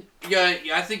 Justin. Yeah,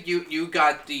 I think you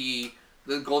got the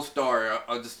gold star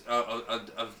of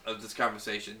this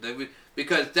conversation.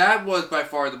 Because that was by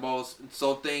far the most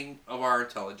insulting of our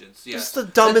intelligence. Yes. It's the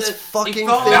dumbest He fucking fell thing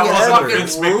off the That ever. wasn't fucking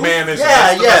Vince roof. McMahonism.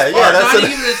 Yeah, That's the best part. that's Not a-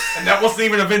 even this. And that wasn't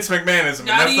even a Vince McMahonism, and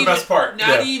that's the best part.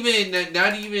 Not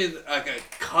even like a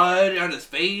cut on his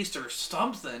face or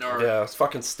something. Or Yeah, it's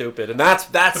fucking stupid, and that's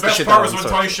The the best shit part that was when I'm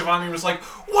Tony Schiavone was like,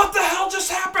 "What the hell just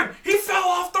happened? He fell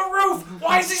off the roof.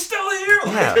 Why is he still here?"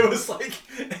 Like, Yeah. it was like,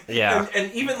 Yeah.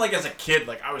 And even like as a kid,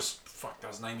 like that was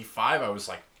 95. I was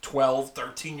like 12,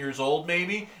 13 years old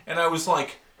maybe, and I was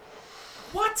like,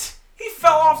 "What? He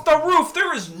fell off the roof?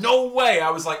 There is no way."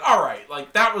 I was like, "All right,"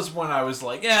 like that was when I was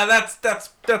like, "Yeah,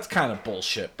 that's kind of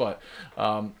bullshit." But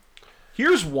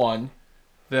here's one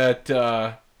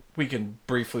that we can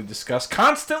briefly discuss,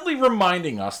 constantly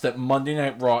reminding us that Monday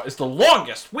Night Raw is the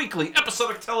longest weekly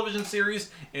episodic television series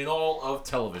in all of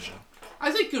television.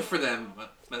 I think good for them.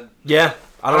 Yeah,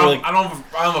 I don't really. I don't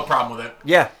have a problem with it.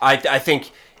 Yeah, I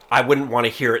think I wouldn't want to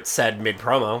hear it said mid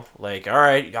promo. Like, all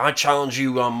right, I challenge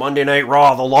you on Monday Night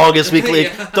Raw, the longest weekly.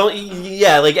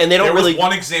 Yeah. Like, and they don't There was really.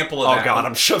 one example of Oh that. God,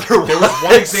 I'm sure there was. There was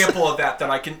one example of that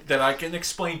I can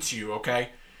explain to you. Okay,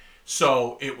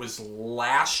 so it was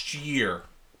last year,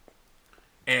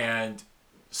 and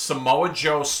Samoa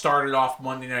Joe started off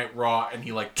Monday Night Raw, and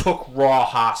he like took Raw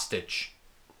hostage,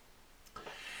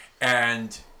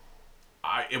 and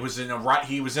he was in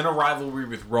a rivalry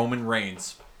with Roman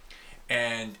Reigns,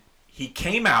 and he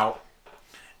came out,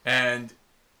 and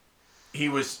he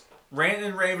was ranting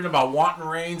and raving about wanting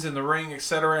Reigns in the ring,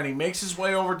 etc. And he makes his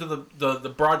way over to the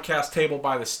broadcast table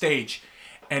by the stage,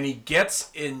 and he gets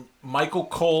in Michael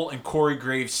Cole and Corey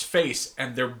Graves' face,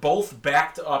 and they're both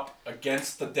backed up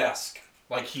against the desk.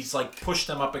 Like he's like pushed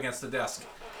them up against the desk.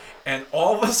 And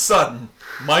all of a sudden,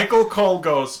 Michael Cole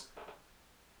goes,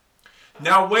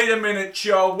 "Now wait a minute,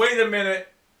 Joe, wait a minute.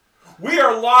 We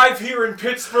are live here in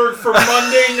Pittsburgh for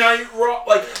Monday Night Raw."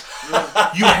 Like,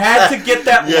 you had to get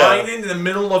that line in the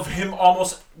middle of him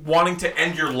almost wanting to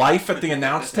end your life at the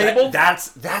announce table.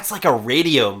 That's like a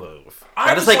radio move. I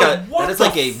That is was like like, what that is the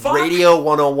like a fuck? radio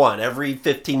 101. Every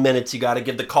 15 minutes, you got to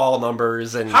give the call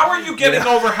numbers and. How are you getting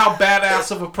over how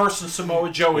badass of a person Samoa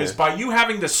Joe is by you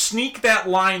having to sneak that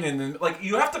line in? And, like,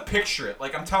 you have to picture it.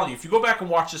 Like, I'm telling you, if you go back and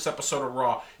watch this episode of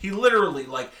Raw, he literally,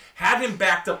 like, had him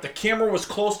backed up. The camera was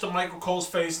close to Michael Cole's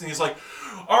face, and he's like,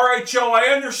 "All right, Joe, I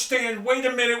understand. Wait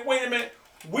a minute.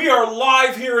 We are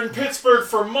live here in Pittsburgh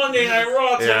for Monday Night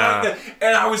Raw tonight." Yeah.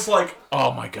 And I was like,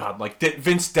 oh my God. Like,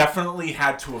 Vince definitely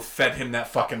had to have fed him that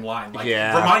fucking line. Like,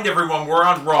 Yeah. remind everyone we're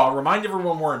on Raw. Remind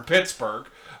everyone we're in Pittsburgh.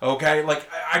 Okay? Like,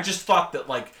 I just thought that,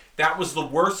 like, that was the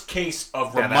worst case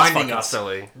of Yeah, that's reminding fucking us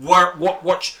silly.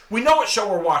 we know what show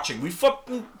we're watching. We put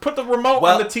the remote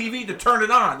on the TV to turn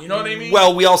it on. You know what I mean?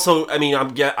 Well, we also, I mean,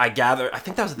 I gather, I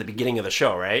think that was at the beginning of the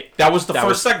show, right? that was the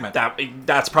first segment.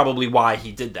 That's probably why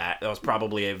he did that. That was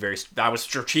probably that was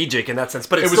strategic in that sense.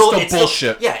 But It was it's still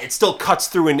bullshit. Yeah, it still cuts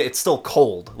through and it's still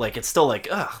cold. Like, it's still like,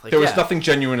 ugh. Like, There was yeah. nothing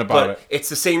genuine about But it. it's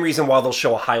the same reason why they'll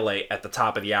show a highlight at the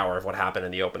top of the hour of what happened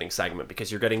in the opening segment,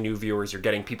 because you're getting new viewers, you're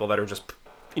getting people that are just,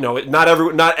 you know, not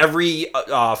every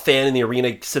fan in the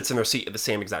arena sits in their seat at the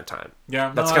same exact time.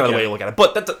 Yeah, that's no, kind I of the get way it. you look at it.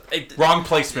 But that's Wrong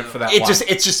placement for that it.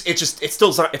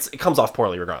 line. It comes off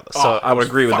poorly regardless. So Oh, I would it was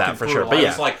agree with that fucking for brutal. sure. But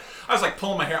yeah, I was like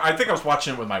pulling my hair. I think I was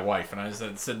watching it with my wife, and I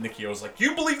said Nikki, I was like,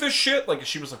 "You believe this shit?" Like,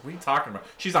 she was like, "What are you talking about?"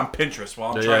 She's on Pinterest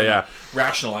while I'm trying to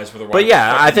rationalize with her. but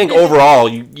yeah, I think overall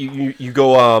you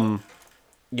go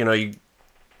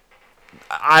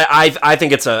I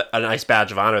think it's a nice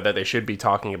badge of honor that they should be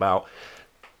talking about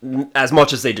as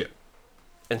much as they do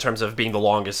in terms of being the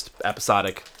longest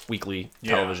episodic weekly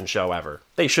television show ever.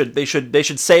 They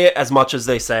should say it as much as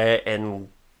they say it and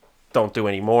don't do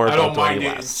any more. I don't do mind any it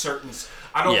in less. certain.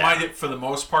 I don't Yeah. mind it for the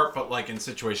most part, but like in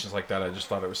situations like that, I just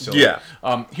thought it was silly. Yeah.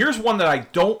 Here's one that I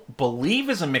don't believe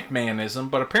is a McMahonism,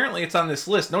 but apparently it's on this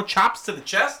list. No chops to the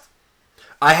chest.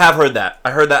 I have heard that.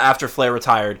 I heard that after Flair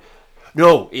retired.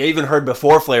 No, I even heard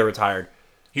before Flair retired.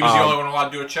 He was the only one allowed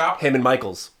to do a chop. Him and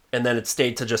Michaels, and then it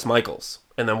stayed to just Michaels.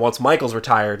 And then once Michaels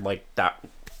retired, like that,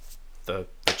 the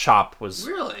chop was.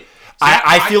 Really?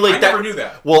 I feel like I that. never knew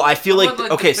that. Well, I feel like about,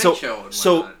 like, okay, the so Big Show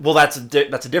and whatnot?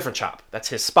 that's a different chop. That's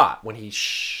his spot when he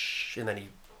and then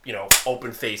he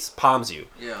open face palms you.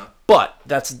 Yeah. But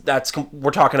that's we're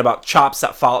talking about chops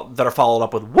that are followed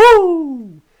up with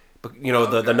woo, but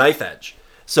the knife edge.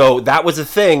 So that was a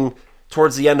thing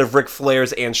towards the end of Ric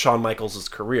Flair's and Shawn Michaels'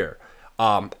 career.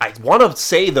 I want to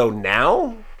say though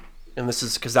now, and this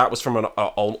is because that was from an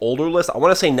older list. I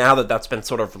want to say now that that's been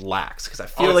sort of lax because I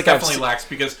feel It's like definitely lax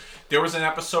because there was an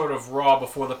episode of Raw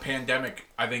before the pandemic.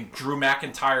 I think Drew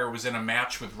McIntyre was in a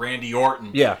match with Randy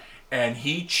Orton. Yeah. And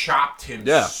he chopped him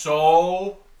Yeah.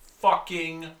 so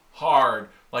fucking hard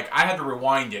Like I had to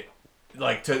rewind it,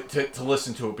 like to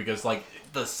listen to it because like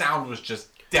the sound was just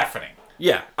deafening.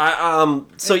 Yeah.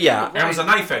 So yeah. And it was a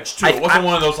knife edge too. It wasn't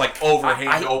one of those like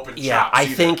overhand open yeah,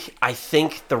 chops. I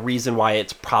think the reason why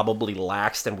it's probably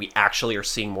laxed and we actually are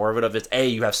seeing more of it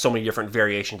is you have so many different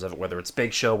variations of it, whether it's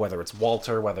Big Show, whether it's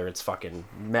Walter, whether it's fucking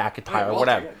McIntyre, or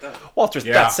whatever. Walter's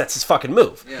that's his fucking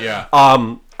move. Yeah.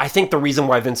 I think the reason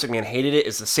why Vince McMahon hated it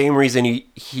is the same reason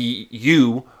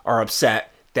you are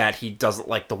upset that he doesn't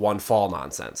like the one fall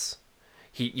nonsense.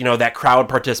 That crowd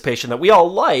participation that we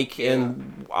all like,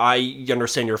 and I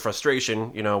understand your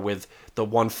frustration, with the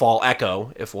one fall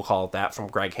echo, if we'll call it that, from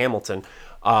Greg Hamilton.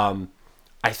 I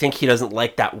think he doesn't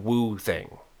like that woo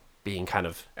thing being kind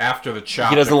of after the chop.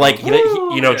 He doesn't like,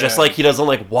 just like he doesn't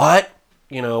like what,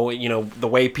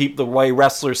 the way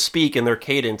wrestlers speak and their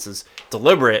cadence is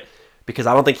deliberate, because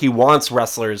I don't think he wants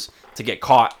wrestlers to get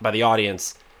caught by the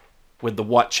audience with the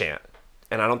what chant,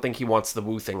 and I don't think he wants the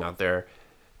woo thing out there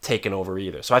taken over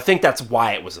either. So I think that's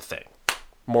why it was a thing,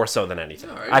 more so than anything.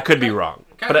 Right. I could be wrong,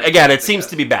 but again, it seems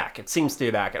to be back. It seems to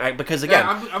be back, and because again,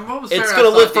 I'm almost it's going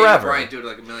to live forever. Bryan do it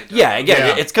like a million times. Yeah,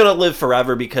 again, it's going to live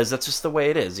forever because that's just the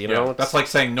way it is. That's like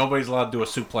saying nobody's allowed to do a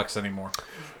suplex anymore.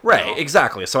 Right,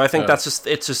 exactly. So I think it's just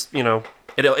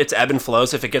it's ebb and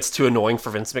flows. If it gets too annoying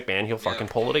for Vince McMahon, he'll fucking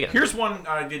pull it again. Here's one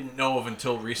I didn't know of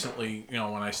until recently.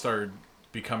 When I started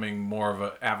becoming more of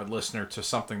an avid listener to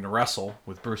Something to Wrestle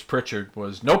with Bruce Pritchard,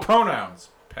 was no pronouns,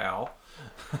 pal.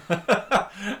 That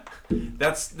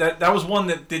was one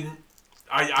that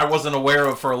I wasn't aware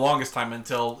of for the longest time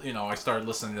until I started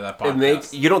listening to that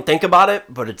podcast. You don't think about it,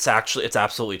 but it's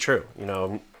absolutely true.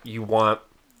 You want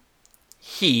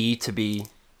he to be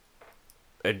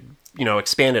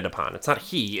expanded upon. It's not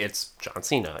he, it's John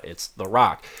Cena, it's The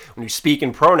Rock. When you speak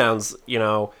in pronouns,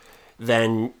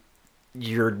 then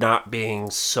you're not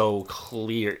being so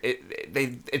clear.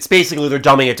 It's basically they're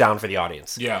dumbing it down for the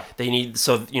audience. Yeah. They need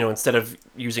instead of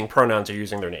using pronouns, they're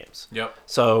using their names. Yep.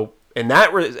 So in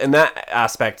that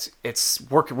aspect,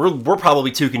 we're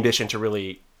probably too conditioned to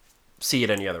really see it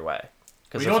any other way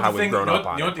because of how we've grown up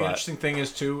on it. You know what the interesting thing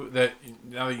is too, that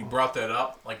now that you brought that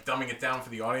up, like dumbing it down for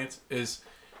the audience, is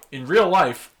in real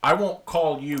life I won't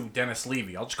call you Dennis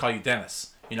Levy. I'll just call you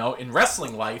Dennis. In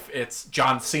wrestling life, it's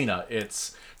John Cena.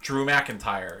 It's Drew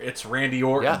McIntyre, it's Randy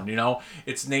Orton,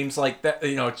 it's names like that,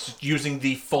 it's using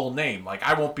the full name. Like,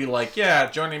 I won't be like,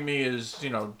 joining me is,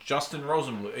 Justin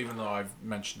Rosenbluth, even though I've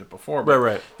mentioned it before. But,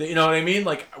 right. You know what I mean?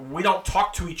 Like, we don't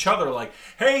talk to each other like,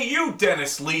 hey, you,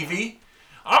 Dennis Levy,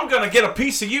 I'm going to get a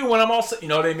piece of you when I'm all set. You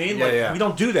know what I mean? We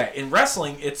don't do that. In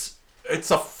wrestling, it's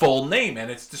a full name, and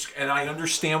it's just, and I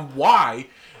understand why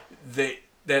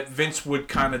that Vince would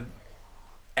kind of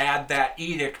add that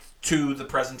edict to the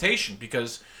presentation,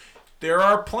 because there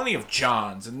are plenty of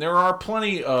Johns and there are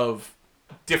plenty of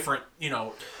different,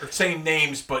 or same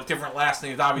names but different last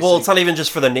names, obviously. Well, it's not even just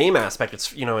for the name aspect.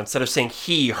 It's, instead of saying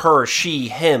he, her, she,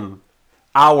 him,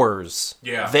 ours,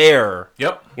 their.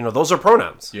 Yep. Those are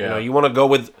pronouns. Yeah. You want to go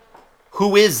with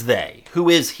who is they, who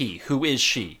is he, who is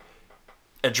she.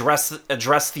 Address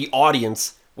the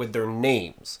audience with their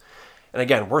names. And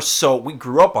again, we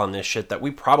grew up on this shit that we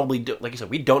probably do, like you said,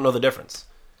 we don't know the difference.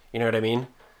 You know what I mean?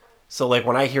 So, like,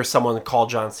 when I hear someone call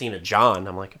John Cena John,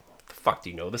 I'm like, the fuck, do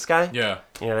you know this guy? Yeah.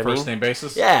 You know what I mean? First name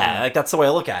basis? Yeah, like, that's the way I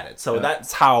look at it. So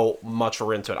that's how much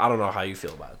we're into it. I don't know how you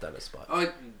feel about it, Dennis, but... I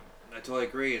totally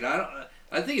agree. And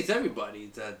I think it's everybody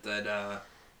that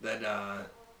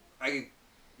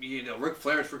Ric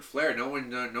Flair is Ric Flair. No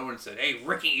one said, hey,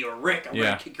 Ricky or Rick, I'm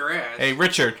going to kick your ass. Hey,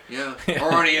 Richard. Yeah.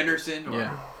 Or Arnie Anderson. Or,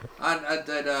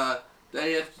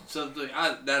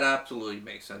 that absolutely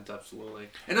makes sense, absolutely,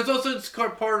 and it's also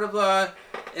part of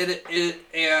and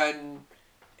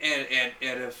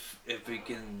if we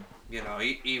can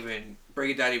even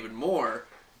break it down even more,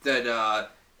 that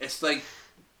it's like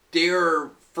their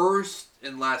first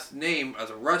and last name as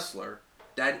a wrestler,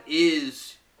 that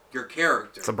is your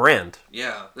character. It's a brand.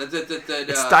 Yeah,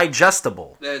 it's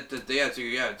digestible. So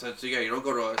you don't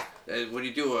go to when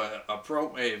you do a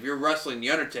pro. If you're wrestling the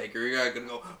Undertaker, you're gonna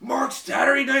go, Mark,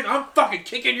 Saturday night, I'm fucking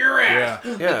kicking your ass.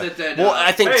 Yeah. Well,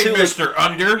 I think hey, too, Mr.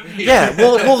 Under. Yeah.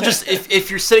 Well, just if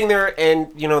you're sitting there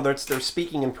and they're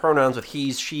speaking in pronouns with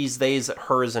he's, she's, they's,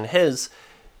 hers, and his,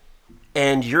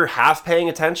 and you're half paying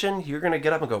attention, you're going to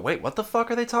get up and go, wait, what the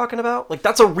fuck are they talking about? Like,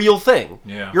 that's a real thing.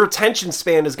 Yeah. Your attention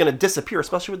span is going to disappear,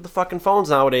 especially with the fucking phones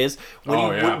nowadays.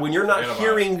 When you're not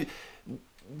hearing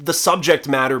the subject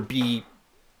matter be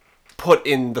put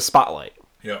in the spotlight.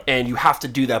 Yeah. And you have to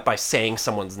do that by saying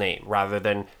someone's name rather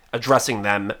than addressing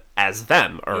them as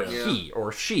them or he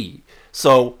or she.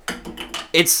 So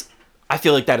I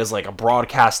feel like that is like a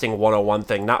broadcasting 101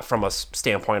 thing, not from a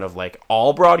standpoint of like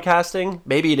all broadcasting.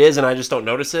 Maybe it is, and I just don't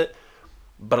notice it.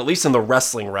 But at least in the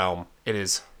wrestling realm, it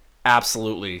is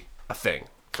absolutely a thing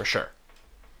for sure,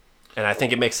 and I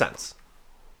think it makes sense.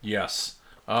 Yes.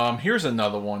 Here's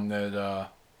another one that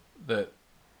let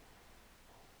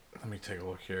me take a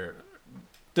look here.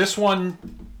 This one,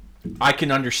 I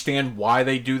can understand why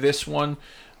they do this one.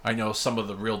 I know some of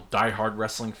the real diehard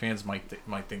wrestling fans might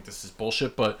think this is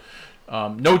bullshit, but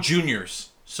no juniors.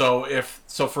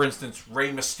 So for instance,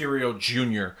 Rey Mysterio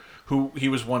Jr., who he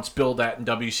was once billed at in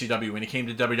WCW, when he came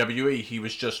to WWE, he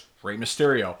was just Rey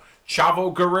Mysterio.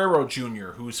 Chavo Guerrero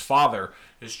Jr., whose father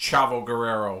is Chavo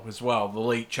Guerrero as well, the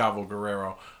late Chavo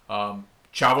Guerrero.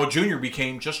 Chavo Jr.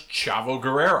 became just Chavo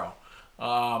Guerrero.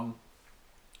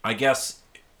 I guess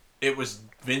it was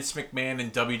Vince McMahon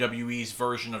and WWE's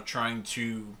version of trying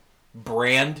to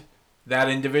brand that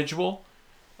individual.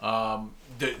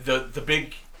 The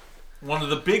big one of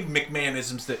the big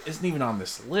McMahonisms that isn't even on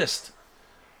this list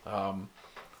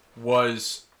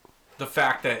was the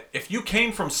fact that if you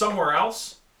came from somewhere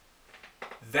else,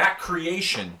 that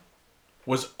creation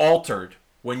was altered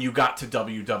when you got to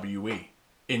WWE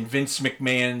in Vince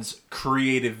McMahon's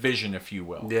creative vision, if you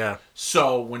will. Yeah.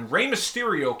 So when Rey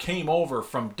Mysterio came over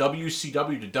from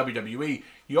WCW to WWE,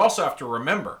 you also have to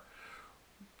remember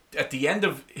at the end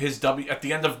of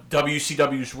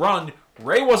WCW's run,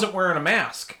 Rey wasn't wearing a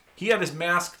mask. He had his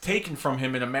mask taken from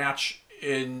him in a match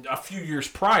in a few years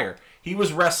prior. He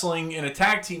was wrestling in a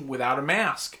tag team without a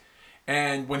mask.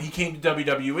 And when he came to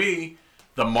WWE,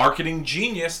 the marketing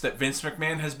genius that Vince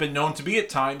McMahon has been known to be at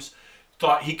times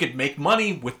thought he could make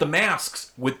money with the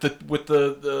masks, with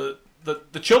the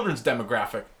children's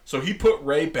demographic. So he put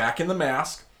Rey back in the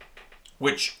mask,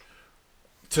 which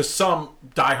to some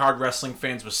diehard wrestling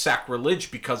fans was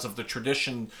sacrilege because of the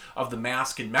tradition of the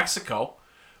mask in Mexico.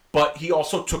 But he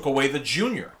also took away the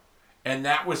junior. And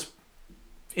that was,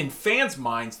 in fans'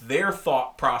 minds, their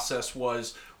thought process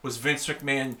was Vince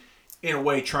McMahon, in a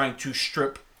way, trying to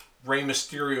strip Rey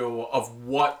Mysterio of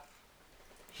what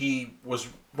he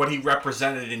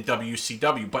represented in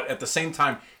WCW. But at the same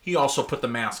time, he also put the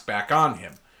mask back on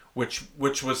him, which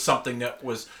was something that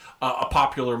was a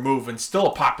popular move and still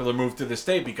a popular move to this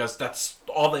day because that's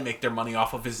all they make their money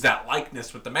off of is that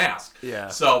likeness with the mask. Yeah.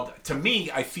 So to me,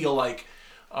 I feel like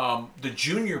the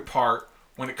junior part,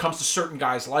 when it comes to certain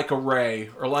guys like a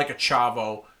Rey or like a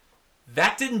Chavo,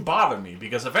 that didn't bother me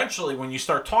because eventually when you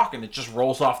start talking, it just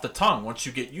rolls off the tongue once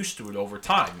you get used to it over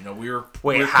time. You know,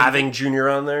 we're having Junior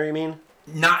on there, you mean?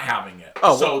 not having it.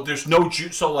 Oh, so well, there's no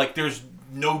there's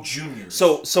no juniors.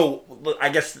 So I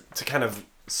guess to kind of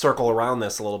circle around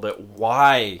this a little bit,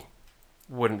 why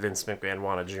wouldn't Vince McMahon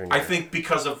want a junior? I think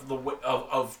because of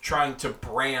of trying to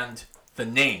brand the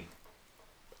name.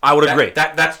 I would agree.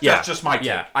 That's just my take.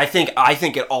 Yeah, I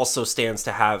think it also stands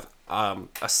to have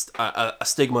a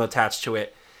stigma attached to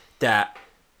it that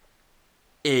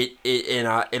it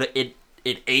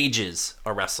ages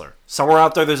a wrestler. Somewhere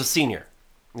out there's a senior.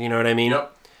 You know what I mean?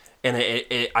 Yep. And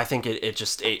I think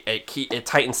it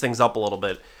tightens things up a little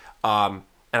bit. And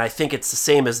I think it's the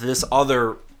same as this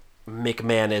other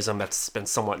McMahonism that's been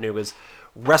somewhat new is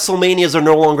WrestleManias are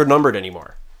no longer numbered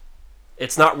anymore.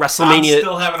 It's not WrestleMania. I'm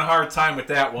still having a hard time with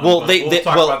that one. Well, we'll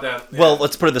talk about that. Yeah. Well,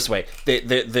 let's put it this way: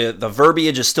 the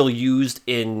verbiage is still used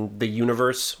in the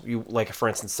universe. You like, for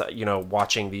instance,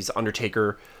 watching these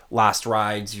Undertaker last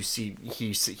rides, you see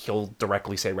he'll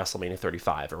directly say WrestleMania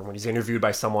 35, or when he's interviewed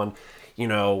by someone,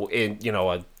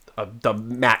 the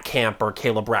Matt Camp or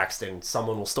Caleb Braxton,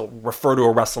 someone will still refer to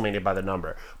a WrestleMania by the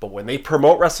number. But when they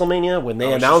promote WrestleMania, when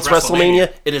they announce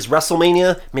WrestleMania, it is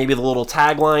WrestleMania. Maybe the little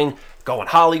tagline, Going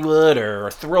Hollywood or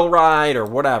Thrill Ride or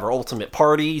whatever, Ultimate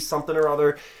Party, something or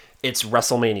other. It's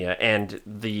WrestleMania. And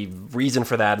the reason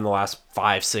for that in the last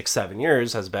 5, 6, 7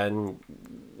 years has been,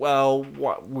 and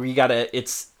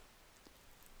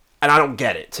I don't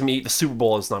get it. To me, the Super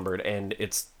Bowl is numbered, and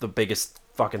it's the biggest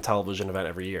fucking television event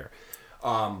every year.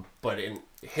 But in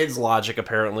his logic,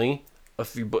 apparently,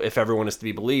 if everyone is to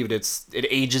be believed, it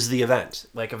ages the event.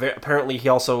 Like, apparently he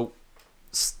also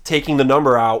taking the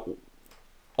number out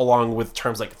along with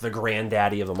terms like the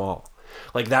granddaddy of them all.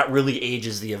 Like, that really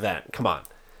ages the event. Come on.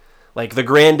 Like, the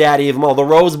granddaddy of them all. The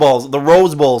Rose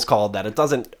Bowl's called that. It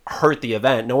doesn't hurt the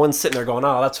event. No one's sitting there going,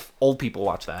 oh, that's old people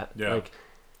watch that. Yeah. Like,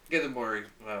 get more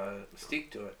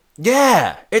mystique to it.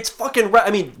 Yeah, it's fucking.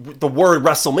 The word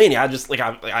WrestleMania. I just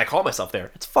I call myself there.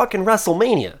 It's fucking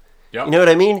WrestleMania. Yep. You know what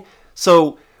I mean?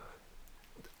 So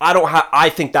I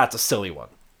think that's a silly one.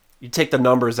 You take the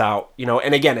numbers out,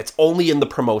 and again, it's only in the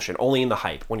promotion, only in the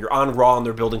hype. When you're on Raw and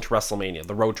they're building to WrestleMania,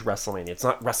 the road to WrestleMania, it's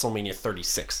not WrestleMania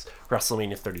 36,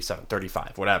 WrestleMania 37,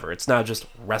 35, whatever. It's not just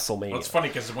WrestleMania. Well, it's funny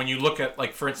because when you look at,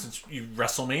 like, for instance,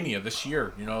 WrestleMania this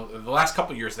year, the last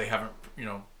couple of years they haven't,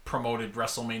 promoted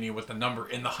WrestleMania with the number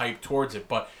in the hype towards it.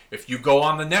 But if you go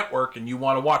on the network and you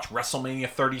want to watch WrestleMania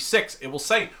 36, it will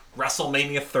say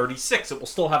WrestleMania 36. It will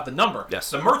still have the number.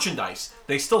 Yes. The merchandise,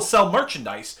 they still sell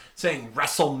merchandise saying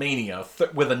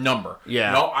WrestleMania with a number.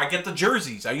 Yeah. I get the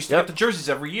jerseys. I used to get the jerseys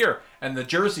every year, and the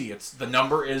jersey, the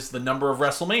number is the number of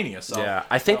WrestleMania. So yeah,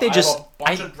 I think they I just have a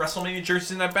bunch of WrestleMania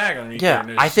jerseys in that bag underneath. yeah,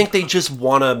 there, I think they just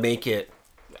want to make it.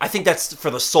 I think that's for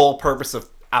the sole purpose of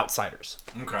outsiders.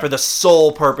 Okay. For the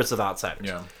sole purpose of outsiders.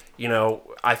 Yeah.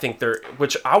 I think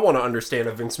which I want to understand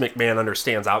if Vince McMahon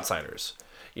understands outsiders.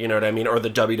 You know what I mean? Or the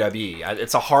WWE.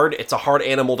 It's a hard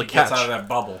animal to catch. Gets out of that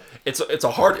bubble. It's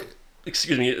a hard.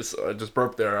 Excuse me. I just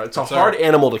burped there. It's a hard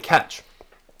animal to catch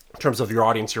in terms of your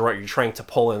audience. You're trying to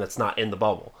pull in that's not in the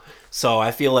bubble. So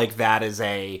I feel like that is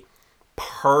a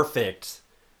perfect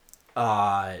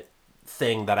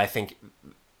thing that I think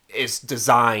is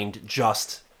designed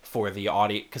just for the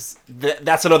audience, because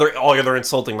that's all other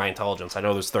insulting my intelligence. I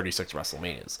know there's 36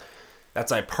 WrestleManias.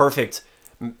 That's a perfect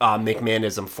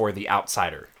McMahonism for the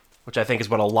outsider, which I think is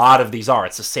what a lot of these are.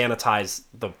 It's to sanitize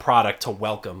the product to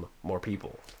welcome more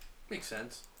people. Makes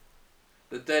sense.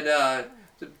 But then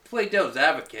to play devil's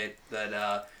advocate,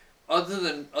 that other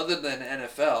than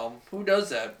NFL, who does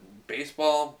that?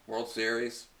 Baseball, World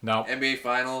Series, No. NBA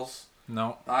Finals,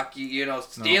 No. hockey,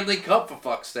 Stanley Cup, for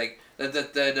fuck's sake.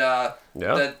 That they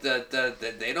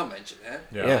don't mention that.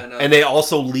 Yeah, and they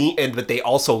also lean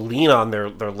on their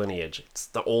lineage. It's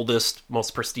the oldest,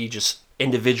 most prestigious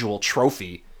individual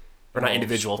trophy, or not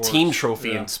individual sports. team trophy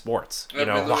Yeah. in sports. I mean,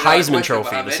 The Heisman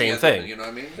Trophy, the same thing. You know what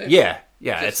I mean? Yeah.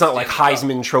 It's not like Stanley Cup.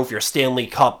 Heisman Trophy or Stanley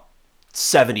Cup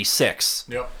 76.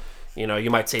 Yep. You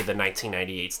might say the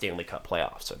 1998 Stanley Cup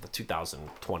playoffs or the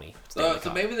 2020 Stanley So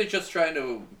Cup. maybe they're just trying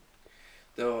to.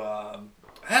 Though I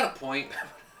had a point.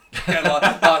 I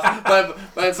lost, but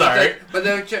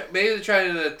maybe they're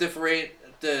trying to differentiate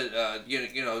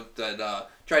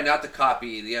try not to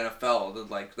copy the NFL.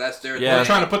 Like that's their thing. They're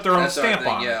trying to put their own That's their stamp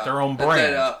thing, on it, yeah. their own But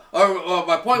brand.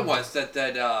 my point was that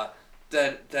I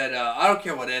don't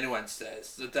care what anyone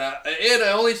says.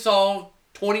 I only saw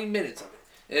 20 minutes of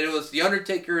it. It was the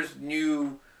Undertaker's the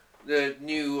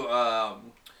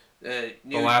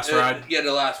Last Ride? Yeah,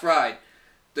 the Last Ride.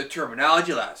 The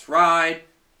terminology, Last Ride,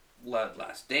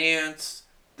 Last Dance.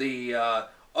 We're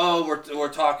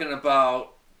talking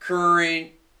about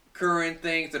current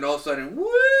things, and all of a sudden,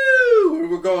 woo!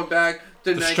 We're going back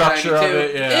to The 1992. structure of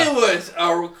it, yeah. It was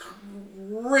a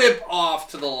rip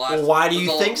off to the last. Well, why do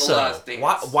you think the so? Last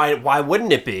Dance. Why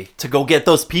wouldn't it be? To go get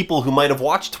those people who might have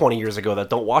watched 20 years ago that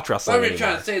don't watch wrestling What I'm anymore.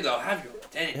 trying to say though, have your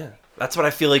identity. Yeah. That's what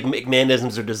I feel like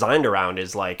McMahonisms are designed around,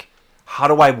 is like, how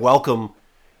do I welcome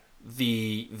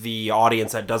the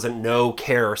audience that doesn't know,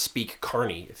 care, or speak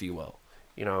Carney, if you will.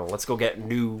 Let's go get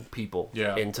new people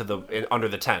under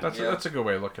the tent. That's a good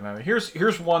way of looking at it.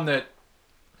 Here's one that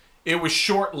it was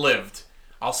short-lived.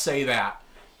 I'll say that.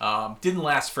 Didn't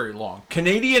last very long.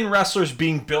 Canadian wrestlers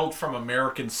being billed from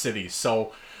American cities.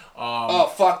 So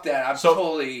fuck that!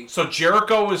 So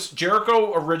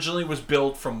Jericho originally was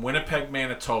billed from Winnipeg,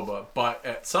 Manitoba, but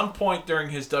at some point during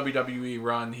his WWE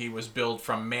run, he was billed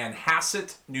from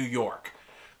Manhasset, New York.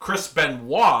 Chris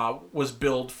Benoit was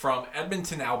billed from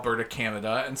Edmonton, Alberta,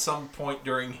 Canada, and some point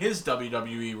during his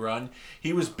WWE run,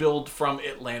 he was billed from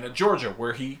Atlanta, Georgia,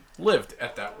 where he lived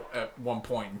at one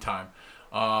point in time.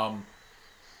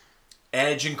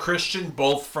 Edge and Christian,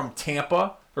 both from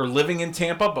Tampa, or living in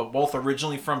Tampa, but both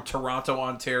originally from Toronto,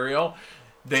 Ontario.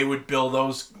 They would bill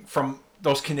those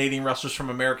Canadian wrestlers from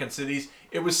American cities.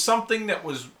 It was something that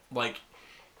was like,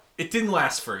 it didn't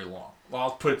last very long. Well,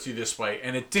 I'll put it to you this way,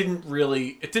 and it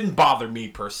didn't bother me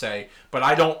per se, but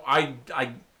I don't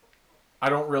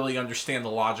really understand the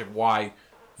logic why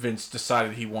Vince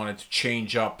decided he wanted to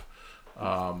change up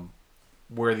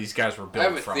where these guys were billed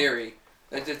from. I have a theory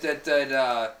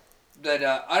that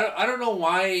I don't know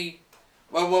why.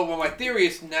 Well, my theory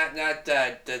is not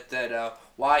that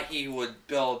why he would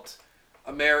build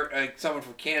someone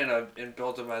from Canada and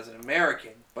build him as an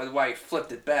American, but why he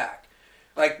flipped it back.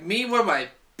 Like me, one of my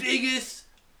biggest.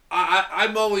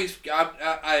 I'm always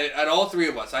at all three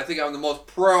of us. I think I'm the most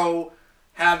pro.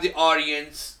 Have the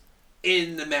audience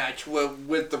in the match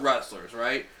with the wrestlers,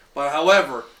 right? But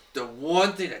however, the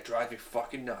one thing that drives me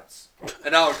fucking nuts,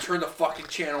 and I'll turn the fucking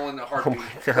channel in a heartbeat.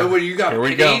 But when you got a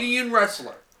Canadian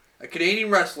wrestler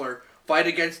fight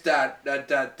against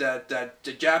the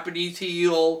Japanese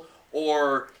heel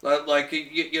or like or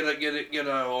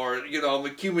I'm a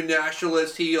Cuban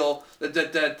nationalist heel.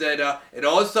 And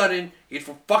all of a sudden he's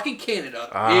from fucking Canada.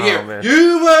 You hear man.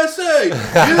 USA,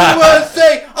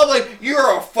 USA. I'm like,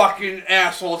 you're a fucking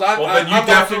asshole. Well, then you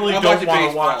definitely don't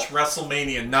want to watch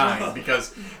WrestleMania 9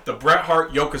 because the Bret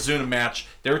Hart Yokozuna match,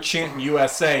 they're chanting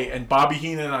USA, and Bobby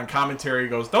Heenan on commentary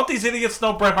goes, "Don't these idiots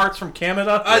know Bret Hart's from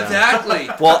Canada?" Exactly.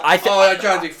 Well, that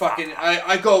drives me fucking.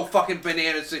 I go fucking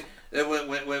bananas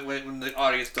when the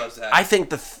audience does that. I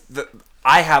think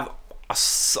I have a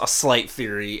slight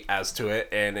theory as to it,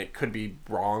 and it could be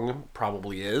wrong.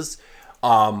 Probably is.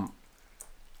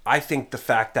 I think the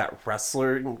fact that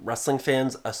wrestling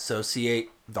fans associate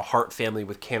the Hart family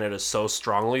with Canada so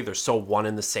strongly, they're so one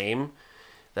and the same,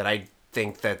 that I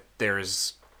think that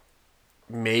there's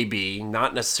maybe,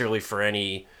 not necessarily for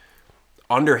any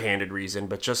underhanded reason,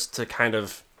 but just to kind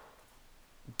of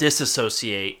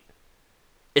disassociate.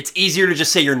 It's easier to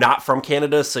just say you're not from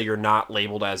Canada, so you're not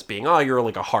labeled as being, oh, you're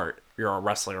like a Hart, you're a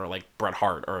wrestler, or like Bret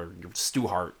Hart, or you're Stu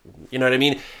Hart. You know what I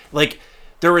mean? Like,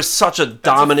 there is such a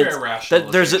dominant.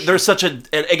 There's such a,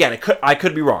 and again, I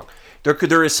could be wrong.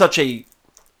 There is such a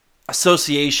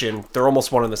association. They're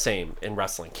almost one and the same in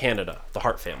wrestling. Canada, the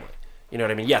Hart family. You know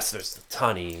what I mean? Yes, there's the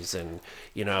Tunnies, and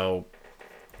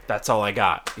that's all I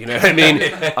got. You know what I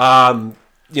mean?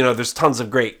 There's tons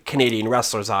of great Canadian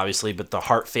wrestlers, obviously, but the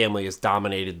Hart family has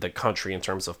dominated the country in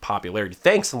terms of popularity,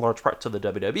 thanks in large part to the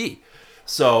WWE.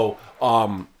 So,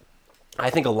 I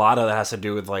think a lot of that has to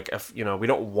do with, like, if, we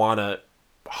don't want to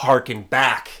harken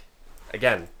back.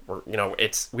 Again, we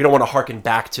don't want to harken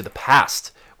back to the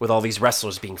past with all these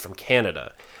wrestlers being from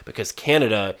Canada, because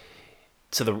Canada,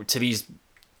 to these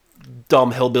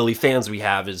dumb hillbilly fans we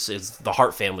have, is the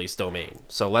Hart family's domain.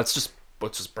 So let's just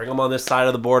bring them on this side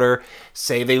of the border,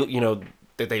 say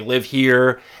that they live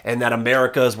here, and that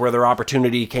America is where their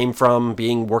opportunity came from,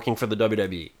 working for the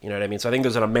WWE. You know what I mean? So I think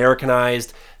there's an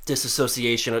Americanized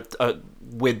disassociation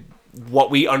with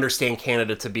what we understand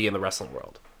Canada to be in the wrestling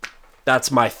world. That's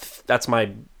my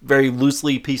very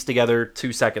loosely pieced together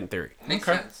 2-second theory. Makes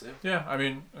sense. Yeah, I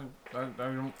mean, I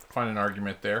don't find an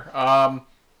argument there.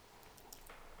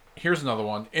 Here's another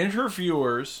one.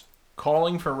 Interviewers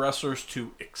calling for wrestlers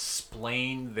to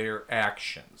explain their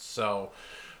actions. So,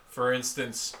 for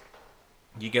instance,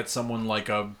 you get someone like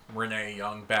a Renee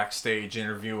Young backstage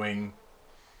interviewing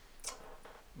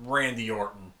Randy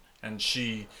Orton, and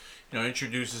she,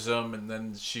 introduces him, and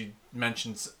then she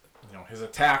mentions, his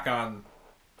attack on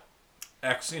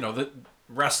X, the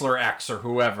wrestler X or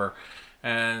whoever,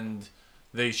 and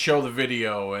they show the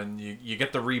video, and you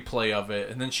get the replay of it,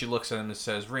 and then she looks at him and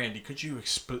says, "Randy, could you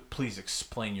please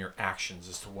explain your actions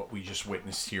as to what we just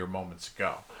witnessed here moments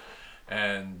ago?"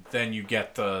 And then you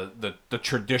get the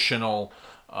traditional,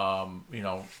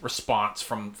 response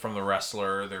from the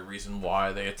wrestler, their reason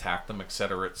why they attacked them,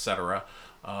 etc., etc.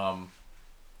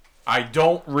 I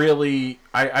don't really,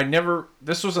 I never,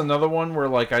 this was another one where,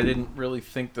 like, I didn't really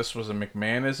think this was a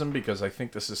McMahonism, because I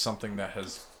think this is something that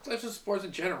has... That's just sports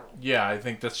in general. Yeah, I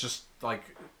think that's just, like,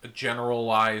 a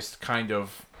generalized kind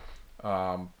of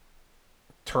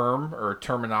term or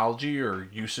terminology or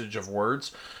usage of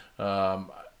words.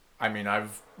 I mean,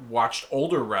 I've watched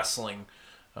older wrestling,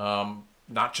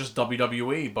 not just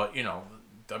WWE, but,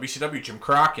 WCW, Jim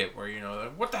Crockett, where,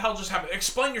 what the hell just happened?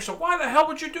 Explain yourself. Why the hell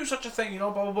would you do such a thing? Blah,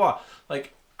 blah, blah.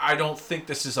 Like, I don't think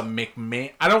this is a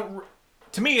McMahon.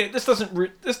 To me, this doesn't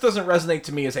resonate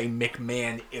to me as a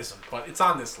McMahonism, but it's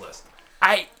on this list.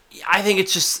 I think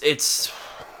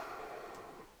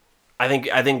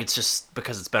I think it's just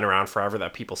because it's been around forever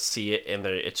that people see it, and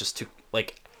it's just too,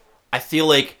 like, I feel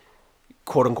like,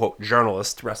 quote unquote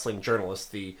wrestling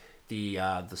journalist, the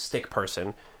stick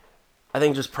person, I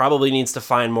think just probably needs to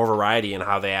find more variety in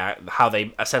how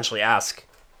they essentially ask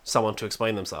someone to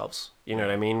explain themselves. You know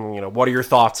what I mean? What are your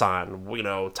thoughts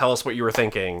on? Tell us what you were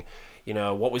thinking.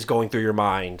 What was going through your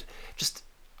mind. Just,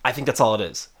 I think that's all it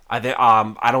is. I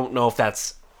don't know if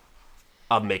that's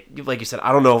like you said.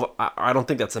 I don't know. I don't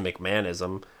think that's a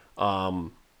McMahonism. I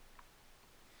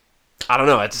don't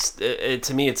know.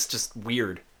 To me, it's just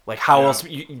weird. Like, how else?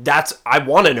 I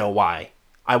want to know why.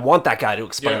 I want that guy to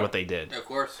explain what they did. Yeah, of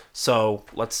course. So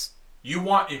let's.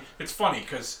 It's funny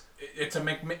because it's a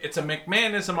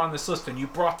McMahonism on this list, and you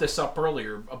brought this up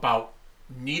earlier about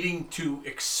needing to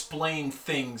explain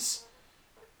things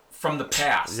from the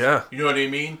past. Yeah. You know what I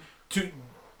mean? To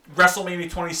WrestleMania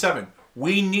 27,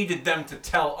 we needed them to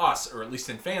tell us, or at least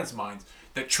in fans' minds,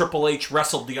 that Triple H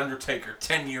wrestled The Undertaker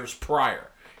 10 years prior.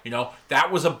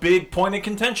 That was a big point of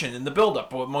contention in the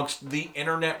build-up amongst the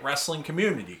internet wrestling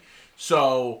community.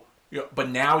 So, but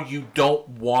now you don't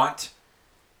want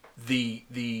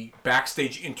the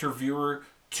backstage interviewer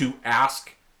to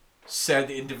ask said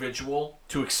individual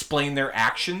to explain their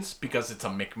actions because it's a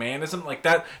McMahonism like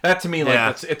that to me like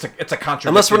Yeah. it's a contradiction.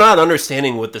 Unless we're not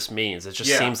understanding what this means, it just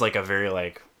Yeah. seems like a very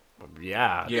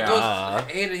Yeah. It goes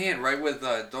hand in hand, right, with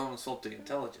don't insult the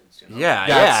intelligence. You know? Yeah,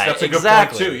 That's a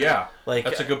exactly. good point too. Yeah, Like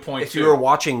that's a good point if too. you were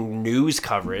watching news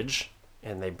coverage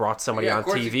and they brought somebody Yeah, on of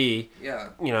course TV, Yeah.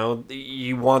 you know,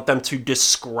 you want them to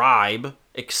describe,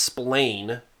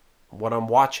 explain what I'm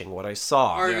watching, what I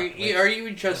saw. Or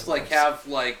you just like have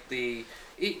like the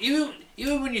even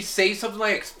when you say something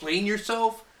like explain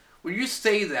yourself, when you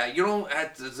say that you don't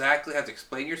exactly have to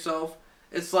explain yourself.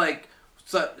 It's like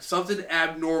something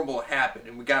abnormal happened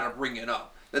and we gotta bring it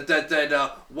up.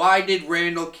 Why did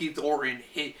Randall Keith Orton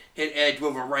hit Edge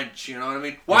with a wrench? You know what I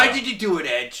mean? Why did you do it,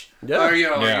 Edge? Yeah. Or,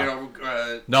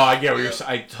 Yeah. No, I get what you're.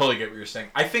 I totally get what you're saying.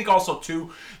 I think also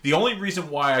too, the only reason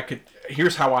why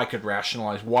here's how I could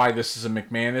rationalize why this is a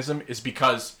McMahonism is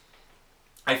because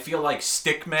I feel like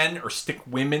stick men or stick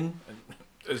women,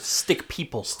 Stick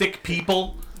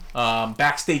people.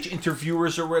 backstage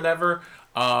interviewers or whatever,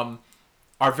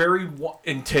 are very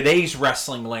in today's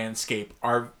wrestling landscape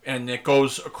and it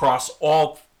goes across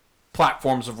all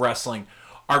platforms of wrestling,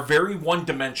 are very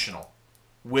one-dimensional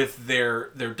with their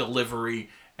delivery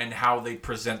and how they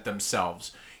present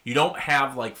themselves. You don't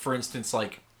have like, for instance,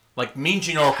 like Mean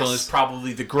Gene Okerlund is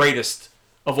probably the greatest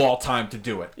of all time to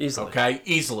do it. Easily. Okay?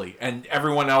 Easily. And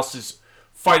everyone else is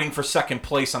fighting for second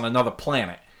place on another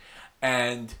planet.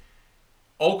 And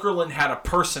Okerlund had a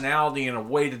personality and a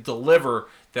way to deliver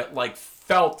that like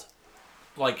felt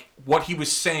like what he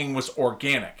was saying was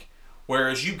organic.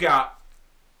 Whereas you got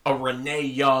a Renee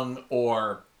Young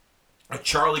or a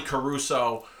Charlie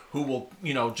Caruso who will,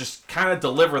 just kind of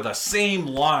deliver the same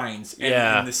lines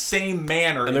in the same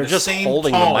manner. And they're in the just same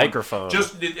holding the tone, microphone.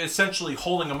 Just essentially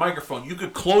holding a microphone. You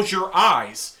could close your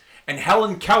eyes and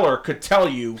Helen Keller could tell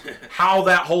you how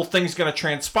that whole thing's going to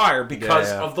transpire because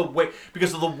of the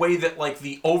way that like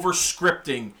the over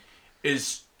scripting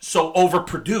is so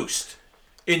overproduced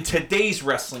in today's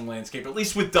wrestling landscape, at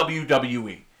least with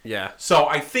WWE. Yeah. So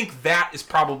I think that is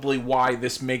probably why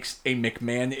this makes a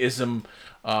McMahonism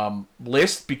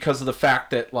list, because of the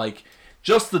fact that like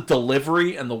just the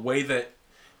delivery and the way that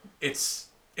it's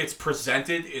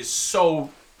presented is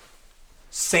so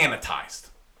sanitized.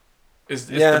 Is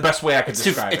the best way I could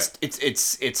describe it.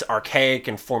 It's archaic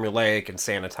and formulaic and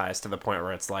sanitized to the point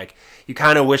where it's like you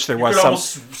kind of wish there was You could some.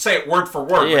 almost say it word for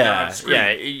word.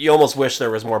 Yeah. You almost wish there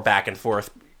was more back and forth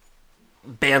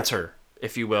banter,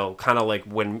 if you will, kind of like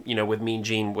when with Mean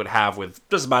Gene would have with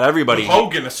just about everybody. With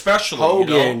Hogan especially.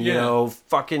 Hogan,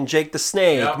 fucking Jake the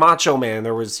Snake, Yep. Macho Man.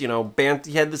 There was he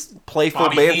had this playful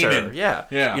Bobby banter. Heenan. Yeah.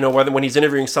 Yeah. Whether when he's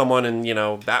interviewing someone and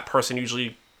that person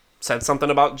usually said something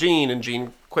about Gene and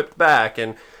Gene quipped back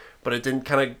but it didn't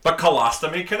kind of. The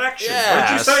colostomy connection. Yes. What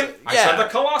did you say? I Yeah. said the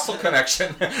colossal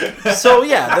connection. So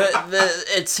yeah,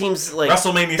 it seems like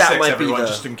WrestleMania that 6, might everyone, be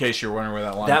just in case you're wondering where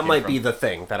that line that came might from. be the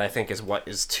thing that I think is what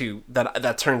is too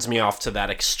that turns me off to that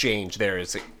exchange. There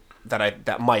is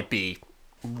that might be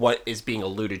what is being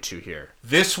alluded to here.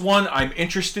 This one, I'm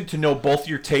interested to know both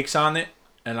your takes on it,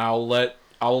 and I'll let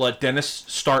Dennis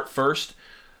start first.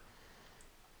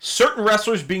 Certain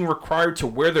wrestlers being required to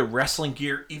wear their wrestling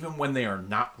gear even when they are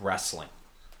not wrestling.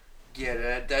 Yeah,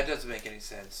 that doesn't make any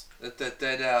sense.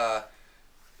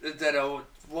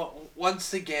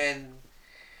 Once again,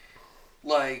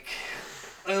 like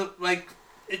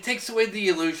it takes away the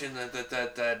illusion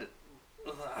that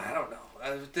I don't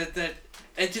know. That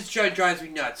it just drives me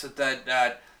nuts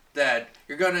that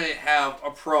you're gonna have a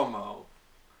promo,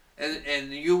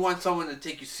 and you want someone to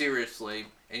take you seriously,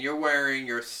 and you're wearing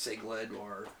your singlet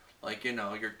or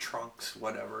your trunks,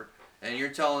 whatever. And you're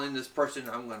telling this person,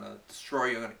 I'm going to destroy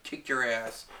you, I'm going to kick your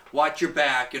ass, watch your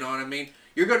back, you know what I mean?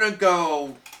 You're going to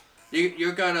go,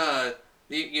 you're going to,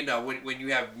 when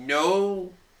you have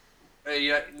no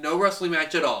wrestling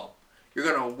match at all, you're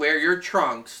going to wear your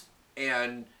trunks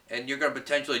and you're going to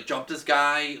potentially jump this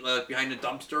guy behind a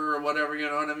dumpster or whatever, you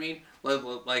know what I mean? With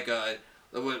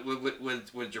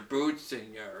your boots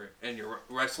and your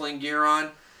wrestling gear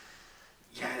on.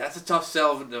 Yeah, that's a tough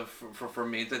sell for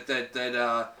me. That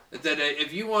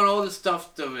if you want all this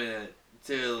stuff to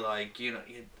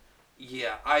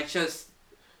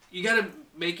you gotta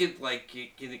make it like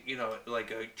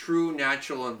like a true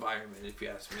natural environment. If you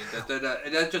ask me,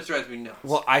 that just drives me nuts.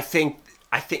 Well, I think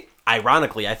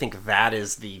ironically, I think that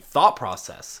is the thought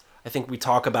process. I think we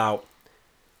talk about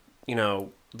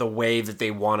the way that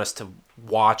they want us to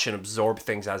watch and absorb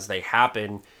things as they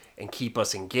happen and keep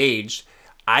us engaged.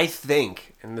 I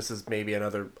think, and this is maybe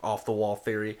another off-the-wall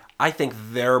theory, I think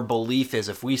their belief is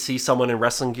if we see someone in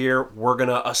wrestling gear, we're going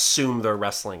to assume they're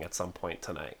wrestling at some point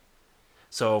tonight.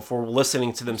 So if we're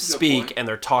listening to them speak and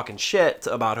they're talking shit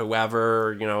about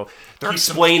whoever, they're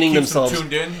explaining themselves. Keeps them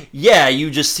tuned in. Yeah,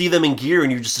 you just see them in gear and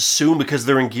you just assume because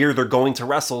they're in gear they're going to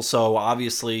wrestle. So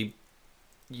obviously,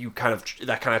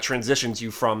 that kind of transitions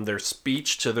you from their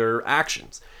speech to their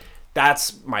actions.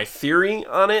 That's my theory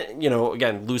on it.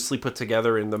 Again, loosely put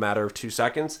together in the matter of 2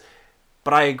 seconds.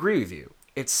 But I agree with you.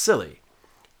 It's silly.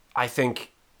 I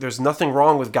think there's nothing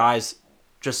wrong with guys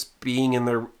just being in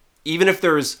their... Even if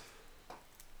they're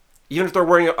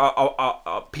wearing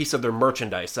a piece of their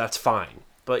merchandise, that's fine.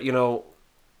 But, to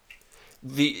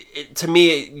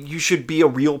me, you should be a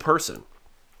real person.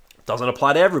 It doesn't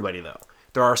apply to everybody, though.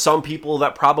 There are some people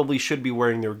that probably should be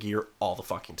wearing their gear all the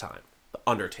fucking time. The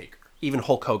Undertaker. Even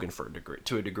Hulk Hogan to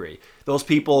a degree. Those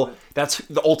people, that's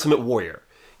the Ultimate Warrior.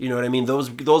 You know what I mean? Those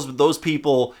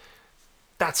people,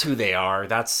 that's who they are.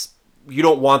 You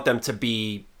don't want them to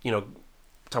be, talk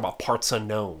about parts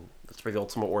unknown. That's where the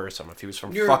Ultimate Warrior is from. If he was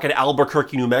from fucking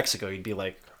Albuquerque, New Mexico, you'd be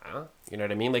like, huh? You know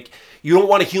what I mean? Like, you don't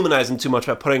want to humanize him too much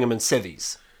by putting him in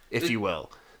civvies, if you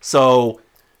will. So,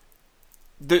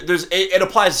 it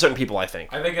applies to certain people, I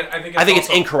think. I think it's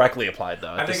incorrectly applied,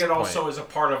 though. I think it also is a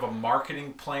part of a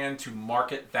marketing plan to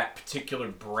market that particular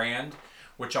brand,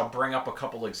 which I'll bring up a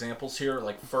couple examples here.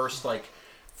 Like, first,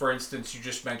 for instance, you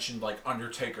just mentioned,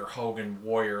 Undertaker, Hogan,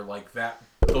 Warrior, like that.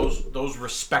 Those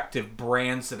respective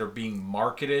brands that are being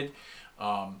marketed,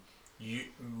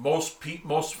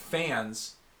 most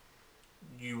fans,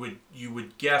 you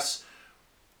would guess,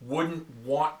 wouldn't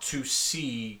want to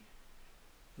see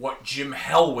what Jim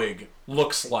Hellwig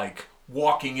looks like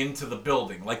walking into the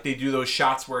building. Like they do those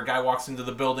shots where a guy walks into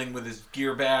the building with his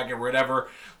gear bag or whatever.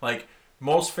 Like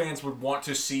most fans would want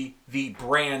to see the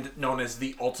brand known as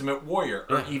the Ultimate Warrior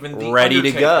or even the Ready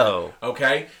Undertaker. To go.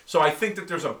 Okay? So I think that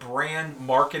there's a brand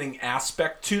marketing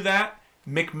aspect to that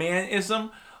McMahonism.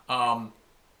 But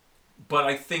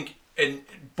I think in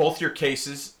both your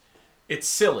cases, it's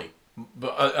silly.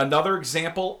 Another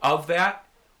example of that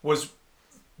was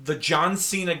the John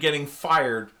Cena getting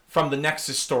fired from the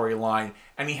Nexus storyline,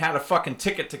 and he had a fucking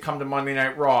ticket to come to Monday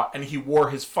Night Raw, and he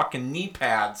wore his fucking knee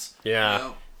pads.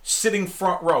 Yeah. Sitting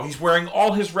front row. He's wearing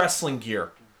all his wrestling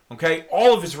gear. Okay?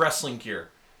 All of his wrestling gear.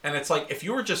 And it's like, if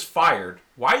you were just fired,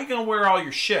 why are you going to wear all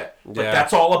your shit? But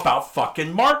that's all about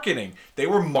fucking marketing. They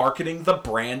were marketing the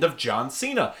brand of John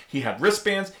Cena. He had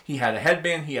wristbands, he had a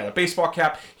headband, he had a baseball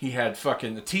cap, he had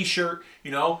fucking a t-shirt,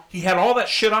 he had all that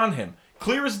shit on him.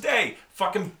 Clear as day,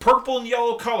 fucking purple and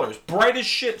yellow colors, bright as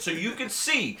shit, so you could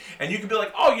see, and you could be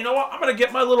like, oh, you know what? I'm gonna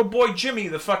get my little boy Jimmy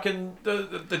the fucking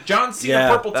the John Cena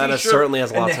purple t-shirt, certainly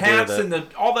has and lots the to do hats with it.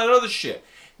 and all that other shit.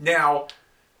 Now,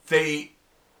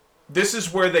 this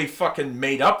is where they fucking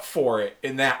made up for it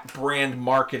in that brand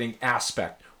marketing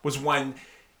aspect. Was when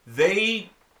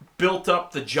they built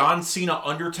up the John Cena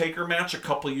Undertaker match a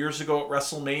couple of years ago at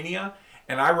WrestleMania.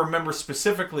 And I remember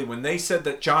specifically when they said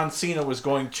that John Cena was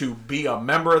going to be a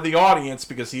member of the audience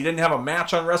because he didn't have a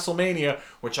match on WrestleMania,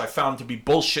 which I found to be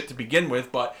bullshit to begin with,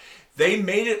 but they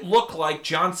made it look like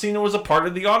John Cena was a part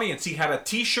of the audience. He had a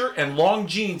t-shirt and long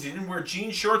jeans. He didn't wear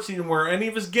jean shorts. He didn't wear any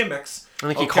of his gimmicks. I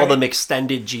think he called them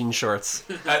extended jean shorts.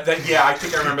 I think I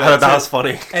remember that. That was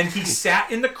funny. And he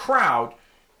sat in the crowd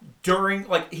during,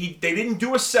 they didn't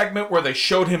do a segment where they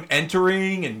showed him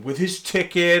entering and with his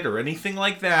ticket or anything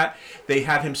like that. They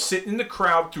had him sit in the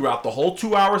crowd throughout the whole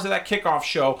 2 hours of that kickoff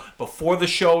show before the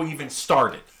show even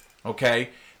started. Okay?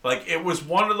 It was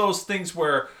one of those things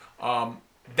where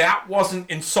that wasn't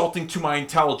insulting to my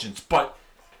intelligence. But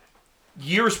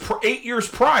 8 years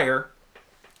prior,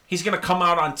 he's going to come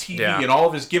out on TV and all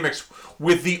of his gimmicks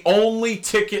with the only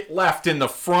ticket left in the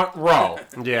front row.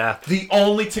 Yeah. The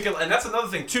only ticket. And that's another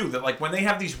thing, too, that, when they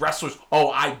have these wrestlers,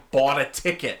 I bought a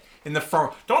ticket in the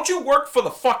front. Don't you work for the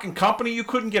fucking company? You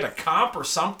couldn't get a comp or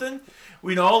something?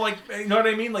 You know what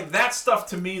I mean? That stuff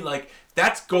to me,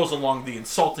 that goes along the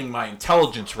insulting my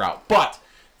intelligence route. But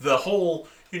the whole,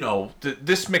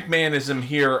 this McMahonism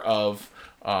here of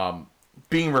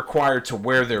being required to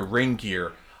wear their ring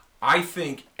gear, I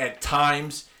think at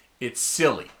times it's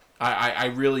silly. I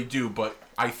really do, but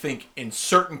I think in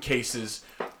certain cases,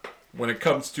 when it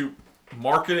comes to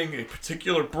marketing a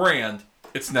particular brand,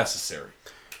 it's necessary.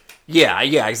 Yeah,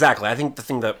 exactly. I think the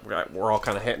thing that we're all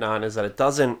kind of hitting on is that it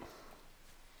doesn't...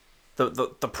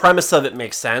 The premise of it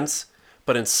makes sense,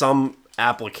 but in some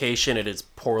application it is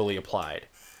poorly applied.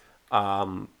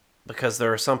 Because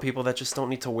there are some people that just don't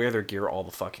need to wear their gear all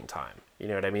the fucking time. You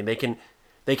know what I mean?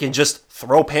 They can just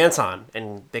throw pants on,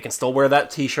 and they can still wear that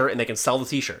T-shirt, and they can sell the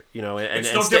T-shirt. You know, and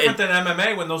it's no different than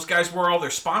MMA when those guys wear all their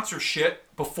sponsor shit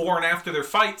before and after their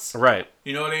fights. Right.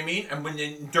 You know what I mean?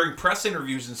 And during press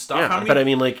interviews and stuff. Yeah, but I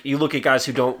mean, like, you look at guys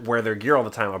who don't wear their gear all the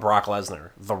time, like Brock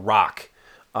Lesnar, The Rock.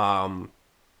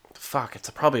 It's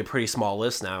probably a pretty small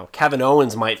list now. Kevin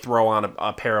Owens might throw on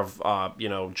a pair of,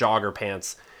 jogger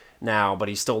pants now, but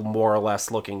he's still more or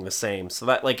less looking the same. So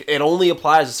that, like, it only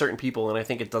applies to certain people, and I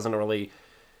think it doesn't really...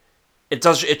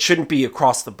 It shouldn't be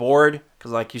across the board,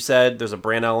 because like you said, there's a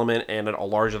brand element and a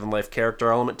larger-than-life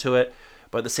character element to it.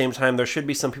 But at the same time, there should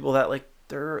be some people that, like,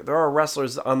 there are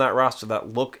wrestlers on that roster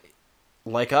that look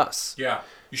like us. Yeah,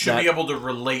 you should be able to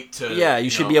relate to... Yeah, you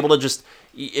should be able to just...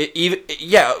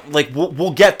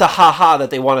 we'll get the haha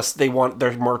that they want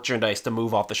their merchandise to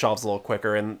move off the shelves a little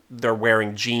quicker, and they're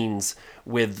wearing jeans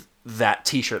with that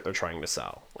T-shirt they're trying to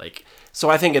sell. Like, so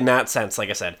I think in that sense, like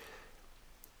I said,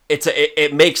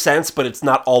 it makes sense, but it's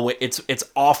not always. It's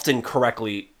often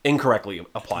incorrectly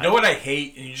applied. You know what I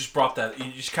hate, and you just brought that. You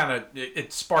just kind of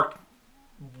it sparked.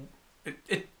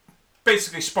 It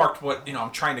basically sparked what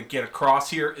I'm trying to get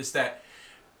across here is that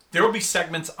there will be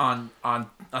segments on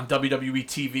WWE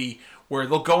TV where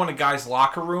they'll go in a guy's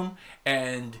locker room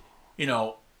and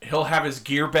he'll have his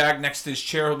gear bag next to his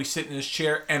chair. He'll be sitting in his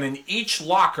chair, and in each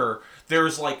locker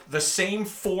there's like the same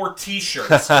 4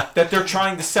 T-shirts that they're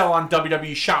trying to sell on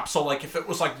WWE Shop. So like if it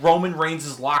was like Roman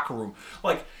Reigns' locker room,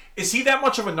 like is he that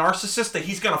much of a narcissist that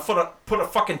he's gonna put a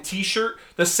fucking T-shirt,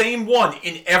 the same one,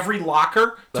 in every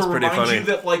locker to remind you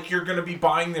that like you're gonna be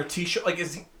buying their T-shirt? Like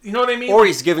is he, you know what I mean? Or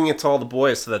he's giving it to all the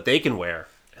boys so that they can wear.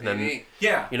 And then,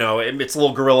 it's a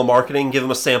little guerrilla marketing. Give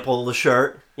them a sample of the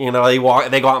shirt. They go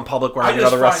out in public wearing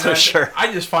another wrestler's shirt.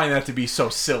 I just find that to be so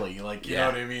silly. Like, you know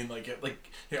what I mean?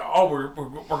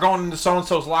 We're going into so and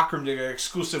so's locker room to get an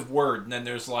exclusive word, and then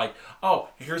there's like, oh,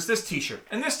 here's this T-shirt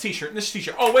and this T-shirt and this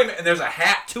T-shirt. Oh, wait a minute, and there's a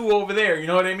hat too over there. You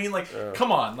know what I mean? Like,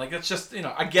 come on, like it's just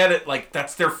I get it. Like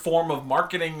that's their form of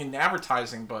marketing and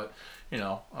advertising, but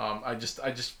I just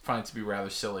find it to be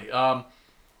rather silly.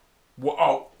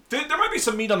 There might be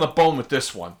some meat on the bone with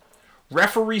this one.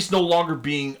 Referees no longer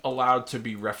being allowed to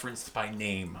be referenced by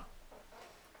name.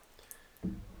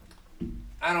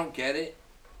 I don't get it.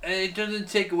 And it doesn't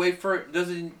take away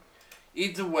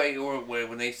either way or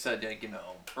when they said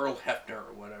Earl Hebner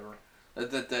or whatever.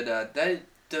 That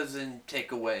doesn't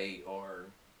take away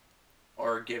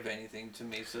or give anything to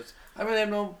me. So I really have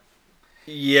no.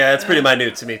 Yeah, it's pretty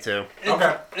minute to me too.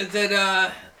 Okay.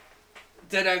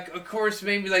 That of course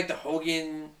maybe like the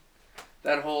Hogan.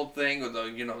 That whole thing with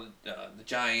the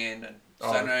Giant and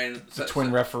the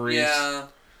twin referees. Yeah,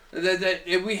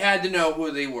 that we had to know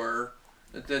who they were.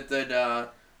 But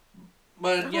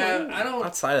yeah, I don't.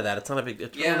 Outside of that, it's really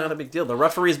not a big deal. The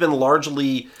referee's been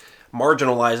largely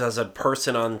marginalized as a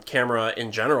person on camera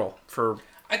in general for.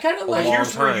 I kind of like.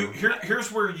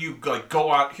 Here's where you like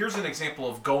go out. Here's an example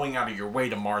of going out of your way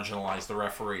to marginalize the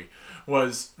referee.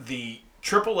 Was the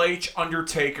Triple H,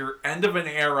 Undertaker, end of an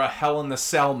era Hell in the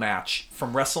Cell match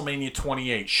from WrestleMania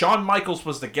 28. Shawn Michaels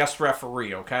was the guest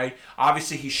referee, okay?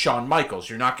 Obviously, he's Shawn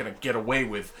Michaels. You're not going to get away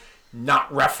with not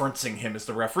referencing him as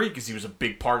the referee because he was a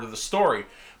big part of the story.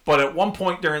 But at one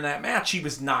point during that match, he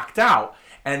was knocked out,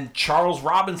 and Charles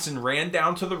Robinson ran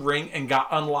down to the ring and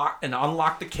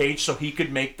unlocked the cage so he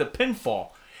could make the pinfall.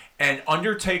 And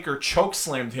Undertaker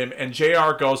chokeslammed him, and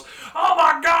JR goes, "Oh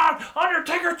my God,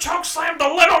 Undertaker chokeslammed the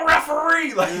little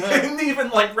referee!" Like, didn't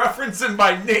even like reference him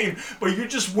by name, but you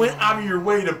just went out of your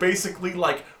way to basically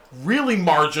like really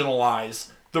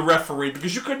marginalize the referee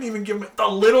because you couldn't even give him the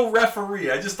little referee.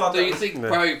 I just thought. So you think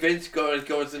probably Vince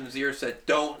goes in his ear and said,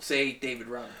 "Don't say David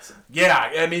Robinson."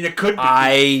 Yeah, I mean it could be.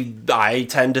 I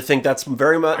tend to think that's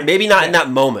very much maybe not in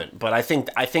that moment, but I think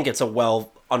it's a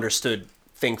well understood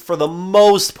thing for the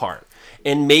most part,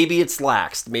 and maybe it's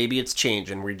laxed, maybe it's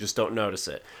changed and we just don't notice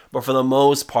it, but for the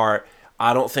most part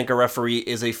I don't think a referee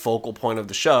is a focal point of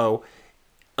the show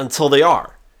until they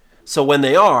are. So when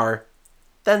they are,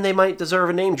 then they might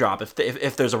deserve a name drop if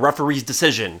there's a referee's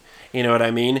decision, you know what I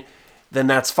mean, then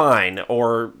that's fine.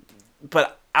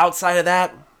 But outside of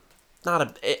that,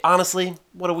 honestly,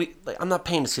 what do we like, I'm not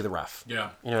paying to see the ref. Yeah.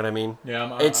 You know what I mean?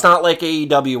 Yeah. It's not like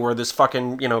AEW where this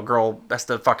fucking, girl has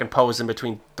to fucking pose in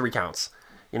between 3 counts.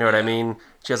 You know what I mean?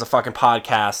 She has a fucking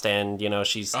podcast and,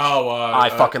 she's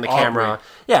fucking the camera. Aubrey.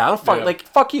 Yeah, I don't fuck, like,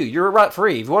 fuck you. You're a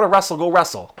referee. If you want to wrestle, go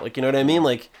wrestle. Like, you know what I mean?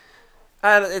 Like,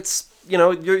 it's,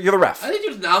 you're the ref. I think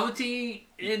there's novelty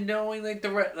in knowing, like,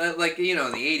 in the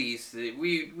 80s,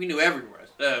 we knew every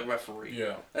referee.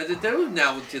 Yeah. There was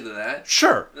novelty to that.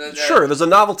 Sure. There's a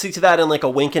novelty to that and like a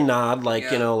wink and nod,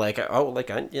 like, you know, like, oh, like,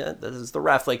 yeah, this is the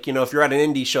ref. Like, you know, if you're at an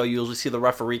indie show, you usually see the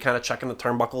referee kind of checking the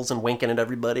turnbuckles and winking at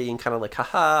everybody and kind of like,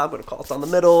 haha, I'm going to call it on the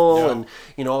middle and,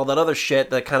 you know, all that other shit,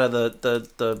 that kind of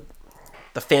the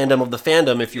fandom of the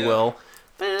fandom, if you will.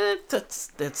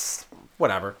 It's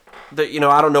whatever. You know,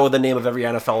 I don't know the name of every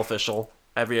NFL official,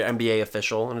 every NBA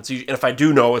official, and if I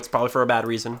do know, it's probably for a bad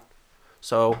reason.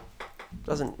 So,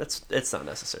 it's not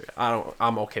necessary.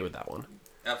 I'm okay with that one.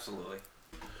 Absolutely.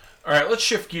 All right, let's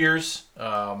shift gears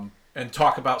and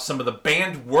talk about some of the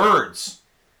banned words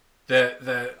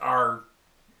that are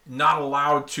not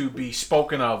allowed to be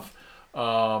spoken of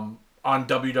on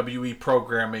WWE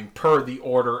programming per the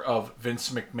order of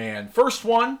Vince McMahon. First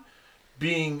one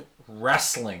being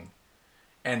wrestling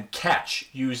and catch,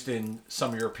 used in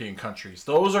some European countries.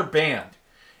 Those are banned.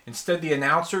 Instead, the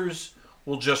announcers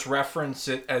will just reference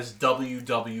it as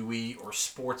WWE or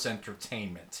sports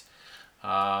entertainment.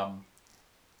 Have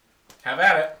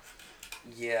at it.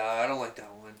 Yeah, I don't like that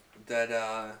one.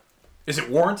 Is it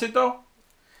warranted, though?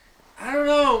 I don't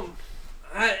know.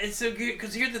 It's so good,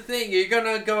 because here's the thing. You're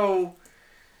going to go...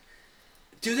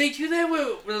 Do they do that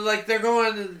with, like, they're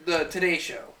going to the Today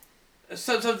Show?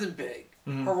 Something big.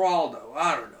 Mm-hmm. Geraldo.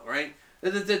 I don't know, right?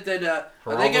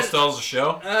 Geraldo still has a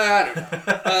show? I don't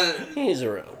know. He's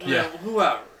around. Yeah.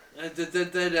 Whoever.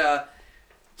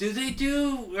 Do they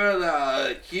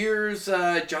do, here's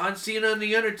John Cena and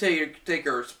The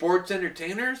Undertaker, sports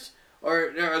entertainers?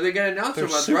 Or are they going to announce them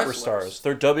as superstars? wrestlers?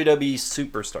 They're WWE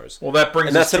superstars. Well, that brings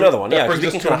and us that's another one. Yeah, brings you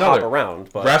us can to kind of another. hop around.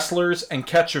 But Wrestlers and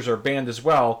catchers are banned as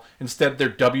well. Instead, they're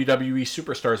WWE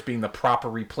superstars being the proper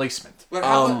replacement. But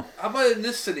how about in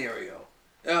this scenario?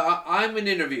 I'm an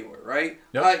interviewer, right?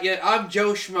 Yep. I'm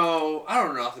Joe Schmo. I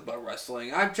don't know nothing about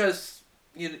wrestling. I'm just,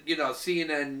 you know,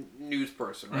 CNN news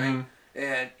person, right?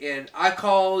 Mm-hmm. And I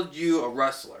called you a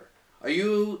wrestler. Are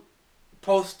you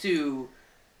supposed to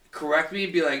correct me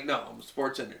and be like, no, I'm a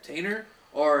sports entertainer?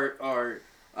 Or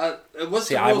what's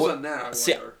the rules on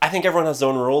that? I think everyone has their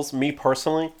own rules. Me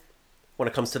personally, when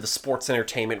it comes to the sports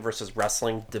entertainment versus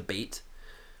wrestling debate,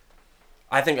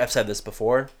 I think I've said this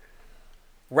before.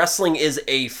 Wrestling is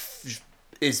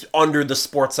under the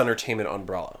sports entertainment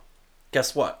umbrella.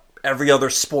 Guess what? Every other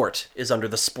sport is under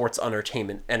the sports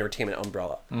entertainment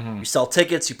umbrella. Mm-hmm. You sell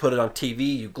tickets, you put it on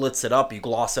TV, you glitz it up, you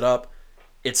gloss it up.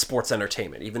 It's sports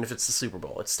entertainment. Even if it's the Super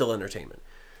Bowl, it's still entertainment.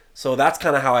 So that's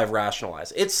kind of how I've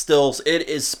rationalized. It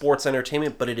is sports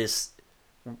entertainment,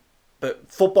 but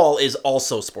football is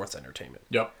also sports entertainment.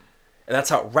 Yep. And that's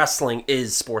how wrestling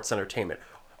is sports entertainment.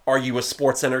 Are you a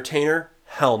sports entertainer?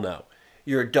 Hell no.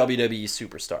 You're a WWE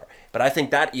superstar. But I think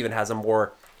that even has a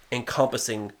more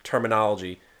encompassing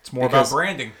terminology. It's more about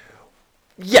branding.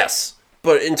 Yes,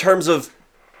 but in terms of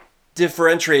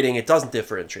differentiating, it doesn't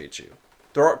differentiate you.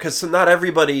 Because not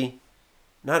everybody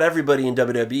in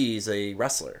WWE is a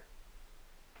wrestler.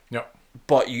 Yep.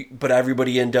 But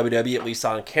everybody in WWE, at least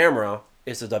on camera,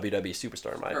 is a WWE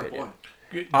superstar, in my opinion.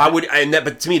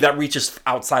 But to me, that reaches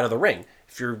outside of the ring.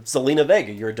 If you're Zelina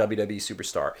Vega, you're a WWE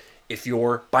superstar. If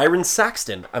you're Byron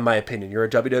Saxton, in my opinion, you're a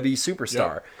WWE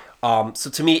superstar. Yep. So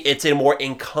to me, it's a more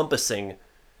encompassing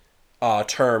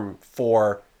term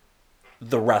for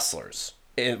the wrestlers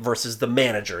versus the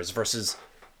managers versus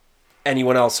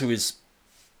anyone else who is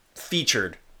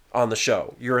featured on the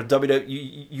show. You're a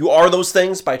WWE. You are those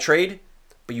things by trade,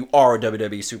 but you are a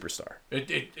WWE superstar.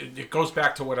 It goes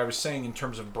back to what I was saying in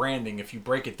terms of branding. If you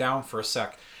break it down for a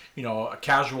sec, you know, a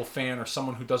casual fan or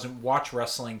someone who doesn't watch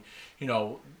wrestling, you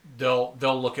know, they'll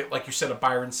look at, like you said, a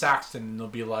Byron Saxton, and they'll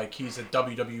be like, he's a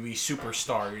WWE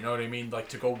superstar. You know what I mean? Like,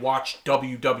 to go watch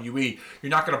WWE, you're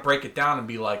not going to break it down and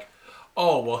be like,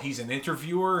 oh, well, he's an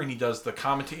interviewer and he does the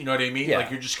commentary. You know what I mean? Yeah.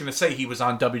 Like, you're just going to say he was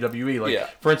on WWE.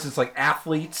 Like, for instance, like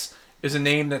athletes is a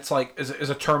name that's like, is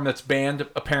a term that's banned,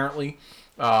 apparently.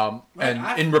 And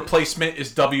in replacement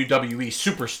is WWE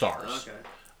superstars.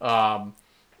 Okay.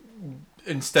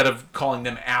 Instead of calling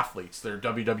them athletes, they're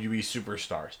WWE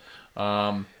superstars.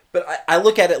 But I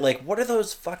look at it like, what are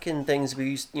those fucking things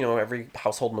we used, you know, every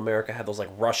household in America had those like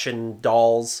Russian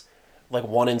dolls, like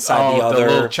one inside the other.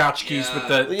 The little tchotchkes with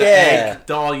the egg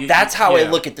doll. That's how I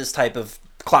look at this type of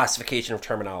classification of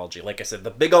terminology. Like I said,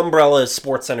 the big umbrella is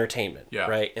sports entertainment,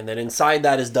 right? And then inside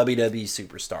that is WWE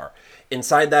superstar.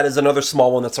 Inside that is another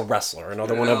small one that's a wrestler,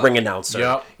 another one a ring announcer.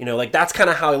 Yep. You know, like that's kind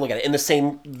of how I look at it. In the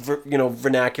same,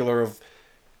 vernacular of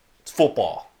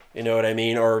football. You know what I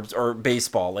mean? Or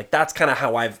baseball. Like, that's kind of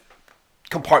how I've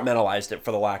compartmentalized it,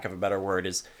 for the lack of a better word,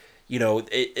 is, you know,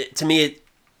 to me,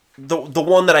 the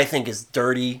one that I think is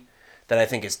dirty, that I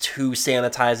think is too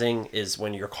sanitizing is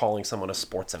when you're calling someone a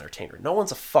sports entertainer. No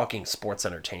one's a fucking sports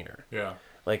entertainer. Yeah.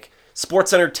 Like,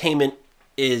 sports entertainment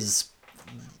is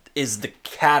the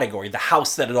category, the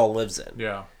house that it all lives in.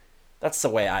 Yeah. That's the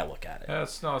way I look at it. Yeah,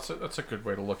 that's a good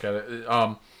way to look at it.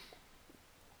 What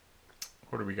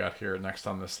do we got here next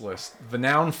on this list? The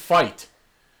noun fight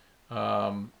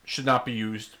should not be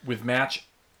used, with match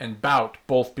and bout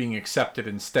both being accepted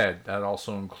instead. That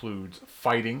also includes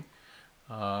fighting.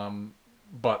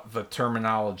 But the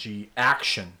terminology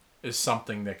action is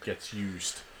something that gets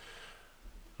used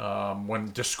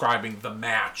when describing the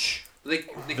match. They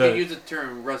can use the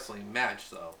term wrestling match,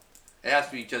 though. It has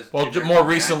to be just. Well, more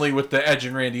recently with the Edge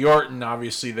and Randy Orton,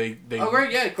 obviously they. Oh right,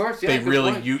 yeah, of course, yeah. They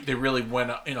really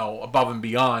went above and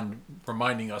beyond,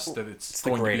 reminding us that it's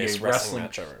going to be a wrestling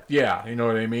match ever. Yeah, you know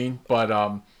what I mean.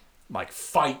 But like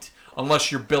fight,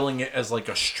 unless you're billing it as like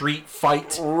a street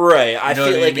fight, right? I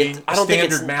feel like I don't think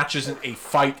standard match isn't a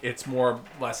fight. It's more or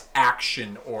less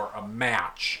action or a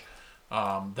match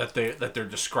that they're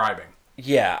describing.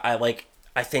 Yeah,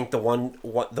 I think the one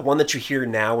that you hear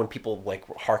now when people like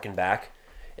harken back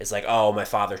is like, oh, my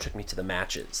father took me to the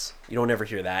matches. You don't ever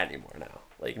hear that anymore now.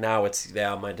 Like now it's,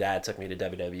 yeah, my dad took me to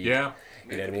WWE. Yeah,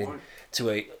 you know what I mean. To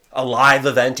a live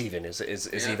event even is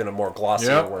even a more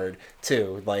glossier word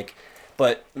too. Like,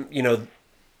 but you know,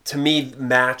 to me,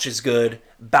 match is good.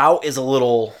 Bout is a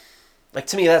little. Like,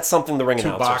 to me, that's something the ring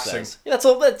announcer says.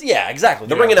 Yeah, exactly.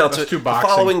 The ring announcer. The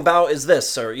following bout is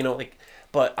this, or you know, like.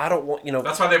 But I don't want, you know.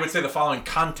 That's why they would say the following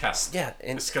contest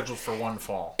is scheduled for one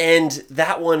fall. And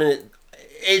that one,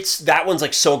 that one's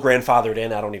like so grandfathered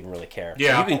in, I don't even really care.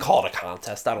 Yeah. You can call it a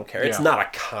contest, I don't care. It's not a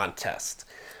contest.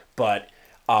 But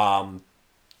I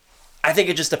think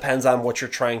it just depends on what you're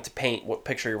trying to paint, what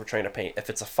picture you're trying to paint. If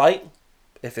it's a fight,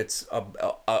 if it's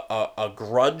a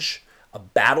grudge, a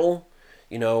battle,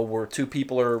 you know, where two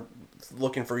people are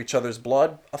looking for each other's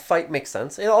blood, a fight makes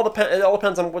sense. It all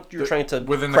depends on what you're trying to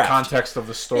within craft. The context of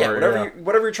the story. Yeah,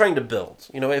 whatever you're trying to build.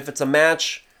 You know, if it's a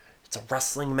match, it's a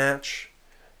wrestling match.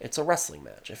 It's a wrestling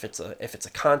match. If it's a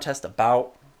contest, a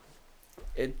bout,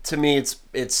 to me it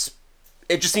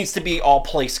just needs to be all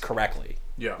placed correctly.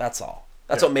 Yeah, that's all.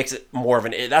 That's what makes it more of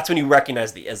an. That's when you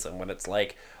recognize the ism, when it's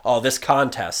like, oh, this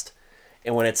contest,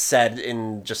 and when it's said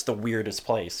in just the weirdest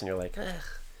place, and you're like,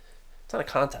 it's not a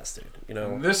contest, dude. You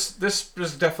know, this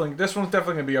one's definitely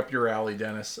gonna be up your alley,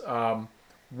 Dennis.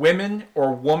 Women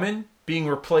or woman being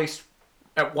replaced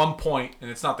at one point,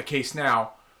 and it's not the case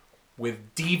now,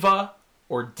 with diva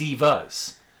or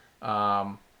divas,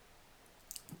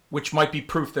 which might be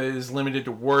proof that it is limited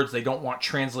to words they don't want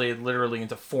translated literally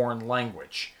into foreign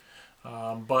language.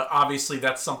 But obviously,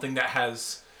 that's something that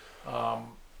has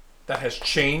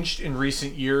changed in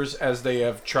recent years as they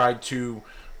have tried to.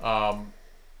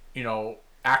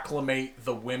 Acclimate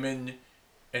the women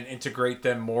and integrate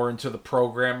them more into the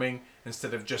programming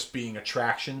instead of just being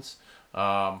attractions.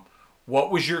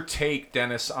 What was your take,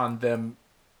 Dennis, on them?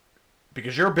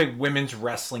 Because you're a big women's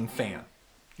wrestling fan.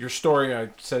 Your story, I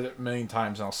said it a million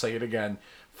times, and I'll say it again.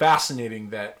 Fascinating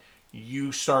that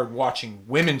you started watching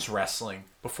women's wrestling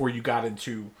before you got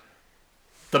into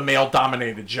the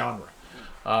male-dominated genre.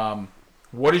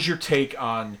 What is your take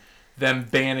on them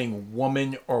banning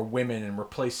woman or women and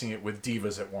replacing it with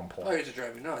divas at one point? Oh, it used to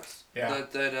drive me nuts. Yeah.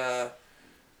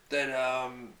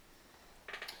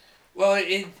 Well,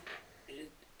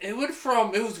 it went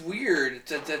from, it was weird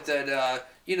that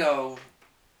you know,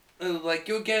 like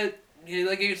you'll get,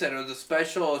 like you said, it was a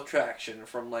special attraction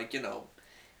from like, you know,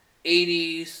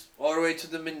 80s all the way to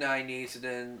the mid 90s, and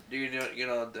then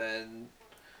then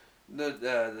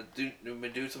the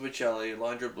Medusa Michelli,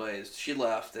 Alundra Blaze, she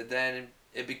left, and then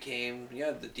it became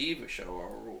the Diva show,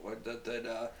 or the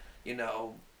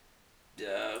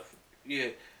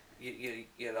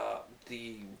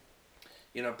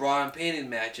bra and panty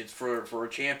matches for a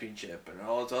championship and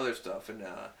all this other stuff. And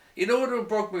you know what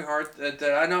broke my heart, that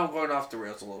I know I'm going off the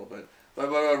rails a little bit, but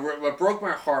what broke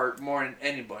my heart more than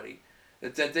anybody,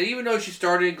 that even though she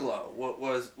started in Glow,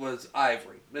 was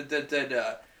Ivory,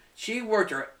 that she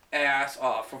worked her ass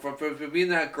off for being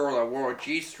that girl that wore a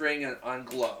G-string on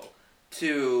Glow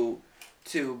to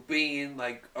being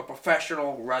like a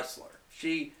professional wrestler.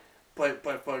 She put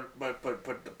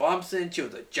the bumps in. She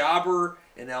was a jobber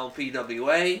in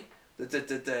LPWA.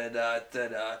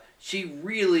 That she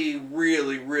really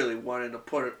wanted to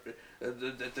put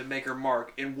to make her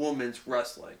mark in women's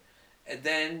wrestling, and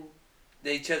then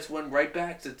they just went right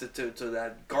back to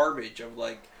that garbage of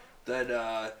like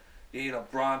that.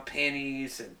 Bra and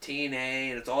panties and TNA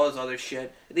and it's all this other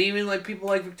shit. And even like people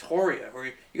like Victoria, where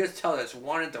you guys tell us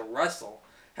wanted to wrestle,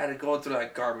 had to go through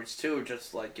that garbage too,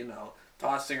 just like,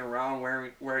 tossing around,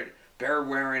 wearing bare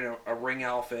wearing a ring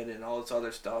outfit and all this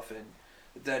other stuff, and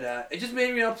that it just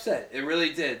made me upset. It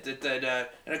really did.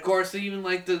 And of course even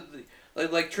like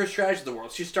like Trish Stratus of the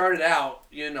world. She started out,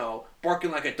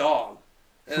 barking like a dog,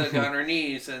 and like on her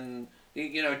knees, and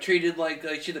treated like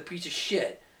she's a piece of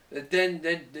shit. Then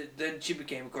she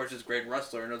became, of course, this great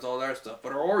wrestler and all that other stuff.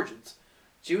 But her origins,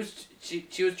 she was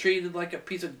treated like a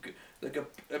piece of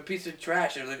a piece of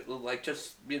trash, or like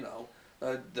just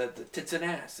the tits and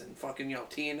ass and fucking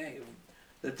TNA.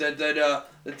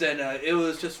 It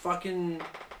was just fucking.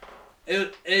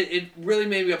 It really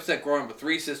made me upset growing up with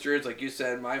three sisters, like you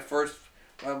said. My first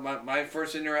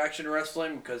interaction in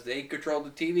wrestling, because they controlled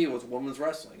the TV, was women's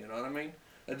wrestling. You know what I mean?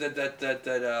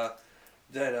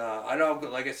 I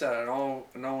don't, like I said, I don't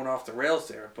went off the rails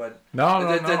there, but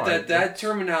that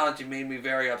terminology made me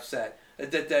very upset.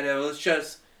 That it was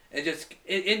just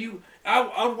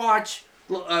I watch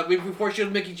before she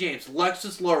was Mickey James,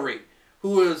 Lexis Lurie,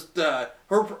 who was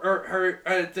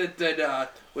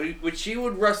when she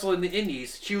would wrestle in the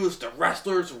Indies, she was the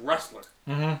wrestler's wrestler.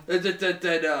 Mm-hmm.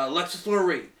 Lexis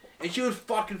Lurie, and she was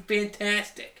fucking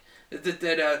fantastic.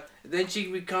 Then she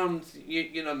becomes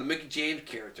the Mickey James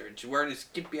character, and she's wearing these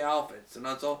skimpy outfits, and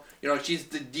that's all. She's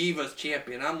the Divas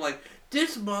champion. I'm like,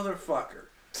 this motherfucker.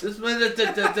 This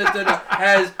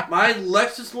has my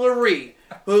Lexis Lurie,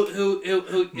 who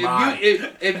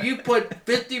if you put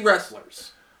 50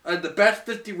 wrestlers, the best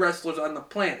 50 wrestlers on the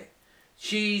planet,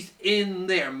 she's in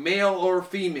there, male or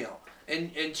female,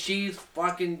 and she's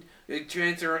fucking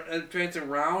trancing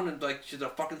around and like she's a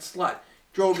fucking slut.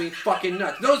 Drove me fucking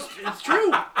nuts. No, it's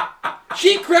true.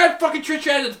 She grabbed fucking Trish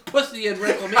Stratus' pussy at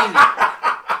WrestleMania.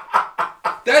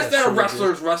 That's not a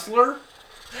wrestler's wrestler.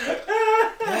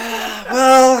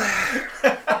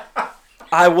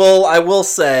 Well, I will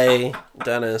say,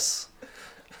 Dennis,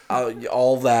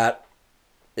 all that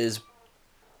is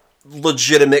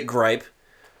legitimate gripe.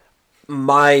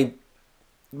 My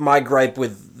gripe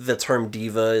with the term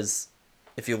diva is,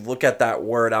 if you look at that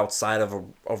word outside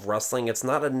of wrestling, it's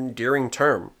not an endearing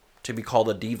term to be called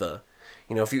a diva.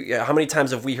 How many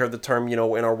times have we heard the term, in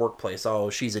our workplace? Oh,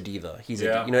 she's a diva. He's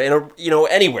a diva.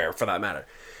 Anywhere for that matter.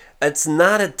 It's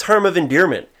not a term of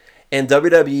endearment. And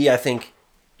WWE, I think,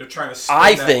 they're trying to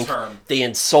spin that term. They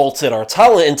insulted our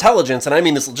intelligence, and I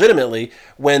mean this legitimately,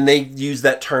 when they use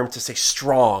that term to say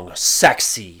strong,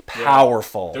 sexy,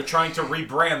 powerful. Yeah. They're trying to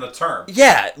rebrand the term.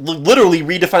 Yeah, literally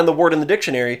redefine the word in the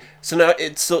dictionary. So now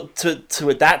it's to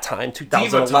at that time,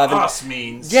 2011. Diva to us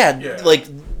means like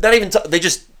not even they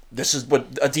just. This is what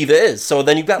a diva is. So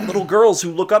then you've got little girls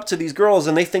who look up to these girls,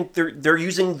 and they think they're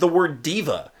using the word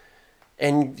diva,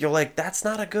 and you're like, that's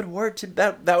not a good word to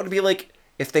that. That would be like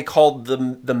if they called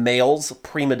the males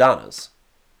prima donnas,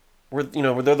 where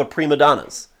they're the prima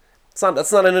donnas.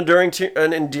 That's not an endearing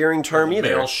term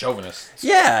either. Male chauvinists.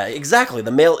 Yeah, exactly.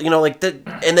 The male,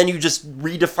 and then you just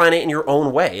redefine it in your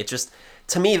own way. It just,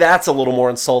 to me, that's a little more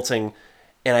insulting.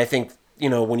 And I think,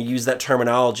 when you use that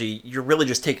terminology, you're really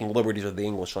just taking liberties with the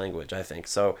English language, I think.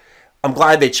 So I'm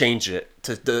glad they changed it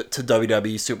to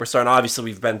WWE Superstar. And obviously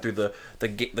we've been through the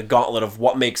gauntlet of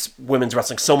what makes women's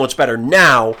wrestling so much better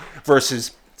now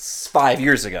versus 5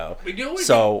 years ago.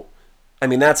 So, I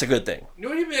mean, that's a good thing.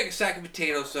 When you make a sack of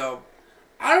potatoes, though,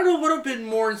 I don't know what would have been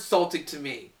more insulting to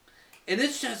me. And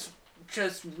this just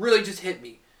really just hit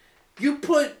me. You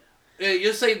put,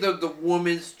 you'll say the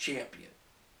women's champion.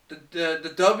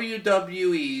 The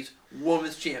WWE's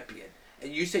women's champion.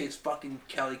 And you say it's fucking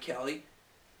Kelly Kelly.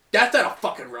 That's not a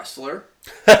fucking wrestler.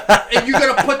 And you're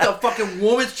going to put the fucking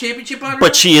women's championship on her?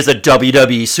 But she is a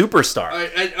WWE superstar.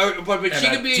 But she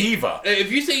could be diva. If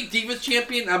you say Diva's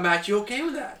champion, I'm actually okay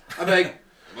with that. I'm like,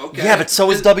 okay. Yeah, but so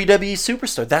is WWE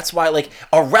Superstar. That's why, like,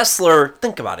 a wrestler,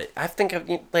 think about it. I think of,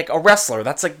 like, a wrestler,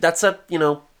 that's a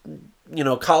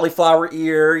cauliflower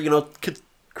ear,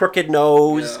 crooked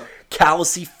nose,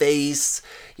 callousy face.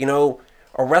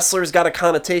 A wrestler's got a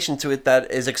connotation to it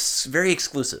that is very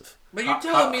exclusive. But you're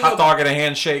telling me hot dog and a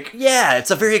handshake. Yeah,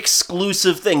 it's a very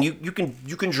exclusive thing. You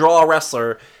can draw a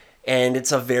wrestler, and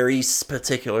it's a very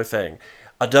particular thing.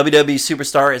 A WWE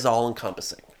Superstar is all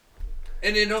encompassing.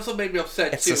 And it also made me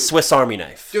upset it's too. It's a Swiss Army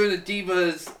knife. During the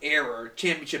Divas era,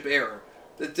 championship era,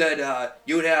 that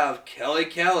you would have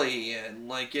Kelly and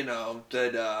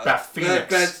Beth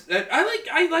Phoenix.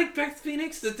 I like Beth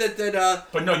Phoenix.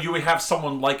 But no, you would have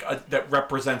someone that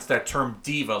represents that term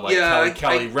diva, like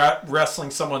Kelly wrestling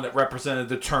someone that represented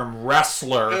the term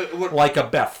wrestler, like a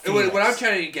Beth Phoenix. What I'm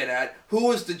trying to get at, who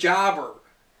was the jobber?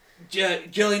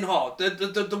 Gyllenhaal,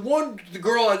 the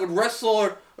girl that would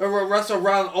wrestle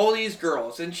around all these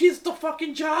girls, and she's the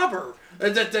fucking jobber.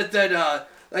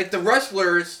 Like the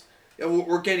wrestlers.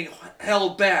 were getting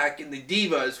held back, and the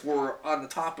divas were on the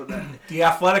top of that. The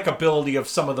athletic ability of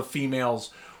some of the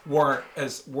females weren't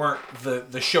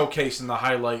the showcase and the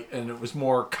highlight, and it was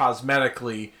more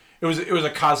cosmetically. It was a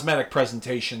cosmetic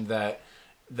presentation that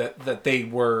they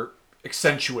were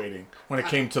accentuating when it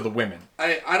came to the women.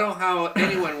 I don't know how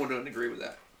anyone wouldn't agree with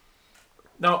that.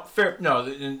 No, fair. No,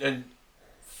 and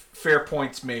fair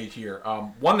points made here.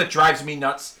 One that drives me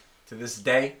nuts to this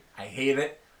day. I hate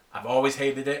it. I've always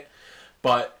hated it,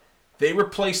 but they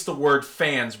replaced the word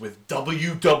fans with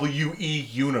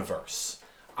WWE Universe.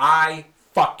 I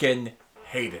fucking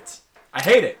hate it. I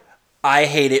hate it. I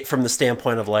hate it from the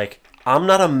standpoint of like, I'm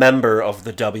not a member of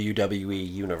the WWE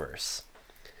Universe.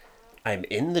 I'm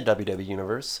in the WWE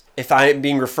Universe. If I'm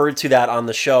being referred to that on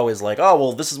the show as like, oh,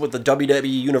 well, this is what the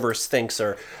WWE Universe thinks,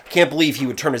 or I can't believe he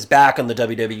would turn his back on the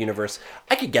WWE Universe,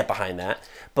 I could get behind that.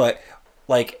 But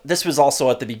like, this was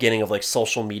also at the beginning of like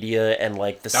social media and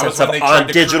like the sense of on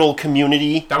digital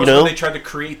community. That was when they tried to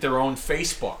create their own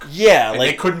Facebook. Yeah, and like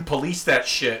they couldn't police that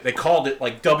shit. They called it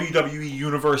like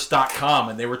WWEUniverse.com,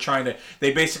 and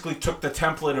they basically took the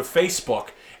template of Facebook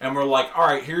and were like, all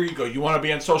right, here you go. You want to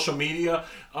be on social media?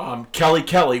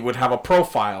 Kelly would have a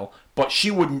profile, but she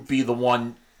wouldn't be the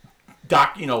one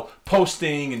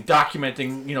posting and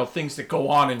documenting, things that go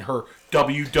on in her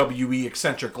WWE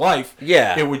eccentric life.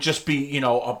 Yeah. It would just be,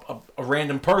 a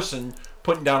random person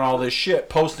putting down all this shit,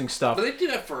 posting stuff. But they do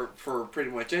that for pretty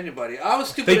much anybody. I was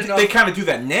stupid enough. They kind of do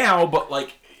that now, but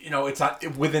it's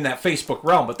not within that Facebook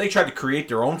realm. But they tried to create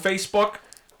their own Facebook,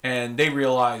 and they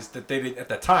realized that they didn't, at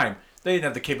that time, they didn't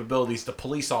have the capabilities to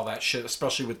police all that shit,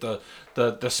 especially with the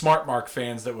Smart Mark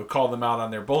fans that would call them out on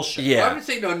their bullshit. Yeah. I would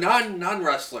say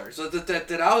non-wrestlers.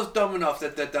 That I was dumb enough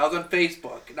that I was on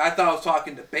Facebook, and I thought I was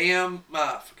talking to Bam.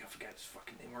 I forgot his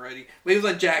fucking name already. But he was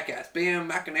on Jackass. Bam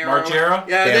McNamara. Margera?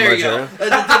 Yeah, Bam there Margera. You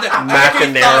go.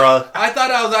 McNamara. I thought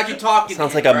I was actually talking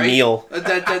Sounds to him, like a right? meal.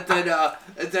 McNamara?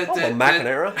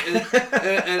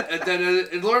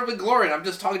 And Lord McGlory, I'm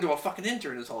just talking to a fucking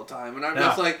intern this whole time, and I'm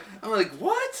like,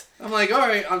 what? I'm like, all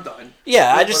right, I'm done.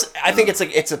 Yeah, I think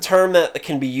it's a term that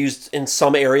can be used in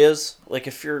some areas. Like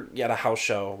if you're at a house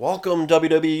show, welcome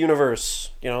WWE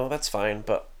Universe, that's fine.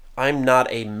 But I'm not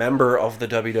a member of the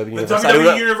WWE Universe. The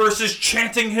WWE Universe is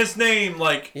chanting his name,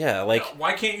 like. Yeah, like.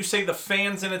 Why can't you say the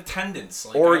fans in attendance?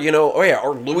 Like, or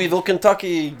or Louisville,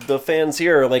 Kentucky, the fans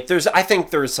here. Like, I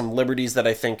think there's some liberties that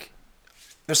I think.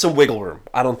 There's some wiggle room.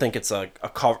 I don't think it's a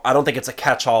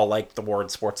catch-all like the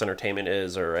word sports entertainment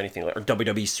is or anything like or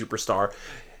WWE superstar.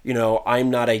 I'm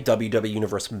not a WWE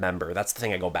Universe member. That's the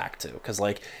thing I go back to because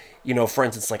for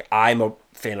instance, I'm a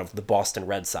fan of the Boston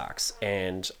Red Sox,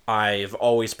 and I've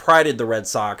always prided the Red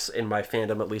Sox in my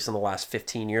fandom, at least in the last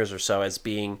 15 years or so, as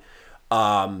being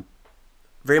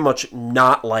very much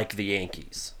not like the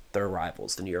Yankees, their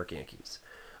rivals, the New York Yankees.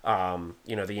 The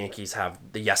Yankees have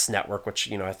the Yes Network,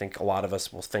 which, I think a lot of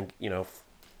us will think,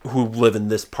 who live in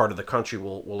this part of the country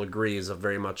will agree is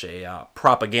very much a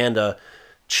propaganda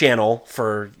channel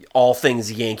for all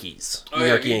things Yankees, New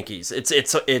York Yankees. It's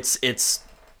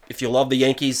if you love the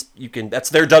Yankees, that's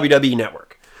their WWE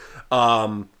network.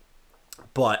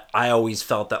 But I always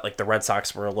felt that the Red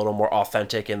Sox were a little more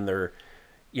authentic in their,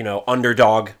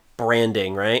 underdog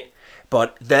branding, right?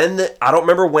 But then I don't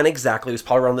remember when exactly. It was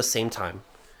probably around the same time.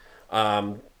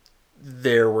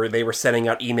 They were sending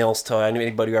out emails to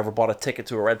anybody who ever bought a ticket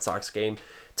to a Red Sox game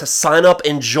to sign up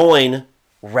and join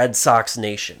Red Sox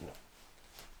Nation.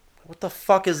 What the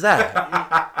fuck is that?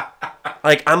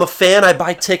 I'm a fan. I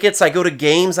buy tickets. I go to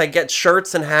games. I get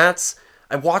shirts and hats.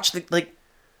 I watch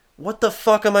what the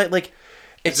fuck am I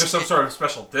Is there some sort of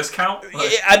special discount?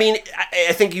 I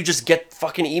think you just get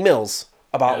fucking emails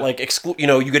about you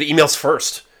get emails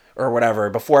first or whatever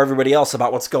before everybody else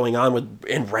about what's going on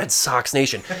in Red Sox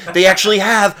Nation. They actually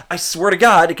have, I swear to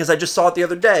God, because I just saw it the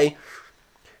other day,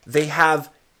 they have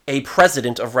a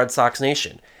president of Red Sox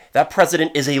Nation. That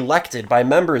president is elected by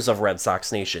members of Red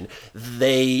Sox Nation.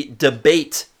 They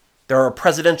debate. There are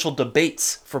presidential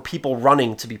debates for people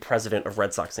running to be president of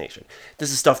Red Sox Nation.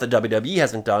 This is stuff that WWE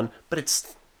hasn't done, but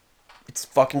it's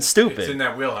fucking stupid. It's in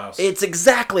that wheelhouse. It's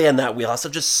exactly in that wheelhouse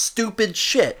of just stupid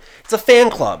shit. It's a fan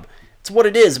club. It's what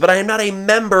it is, but I am not a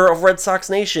member of Red Sox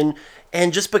Nation,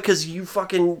 and just because you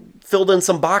fucking filled in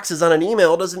some boxes on an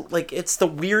email doesn't, it's the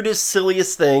weirdest,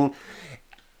 silliest thing.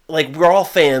 We're all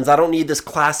fans. I don't need this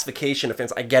classification of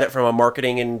fans. I get it from a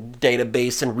marketing and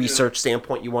database and research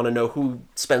standpoint. You want to know who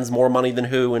spends more money than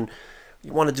who, and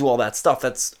you want to do all that stuff.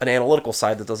 That's an analytical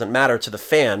side that doesn't matter to the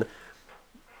fan.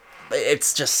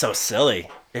 It's just so silly.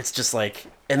 It's just like,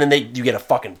 and then you get a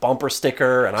fucking bumper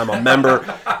sticker, and I'm a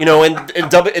member, you know, and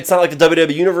it's not like the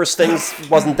WWE Universe things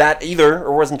wasn't that either,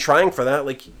 or wasn't trying for that.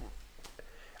 Like,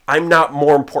 I'm not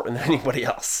more important than anybody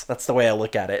else. That's the way I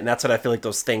look at it, and that's what I feel like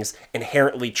those things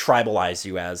inherently tribalize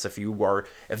you as.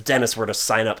 If Dennis were to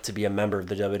sign up to be a member of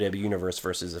the WWE Universe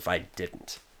versus if I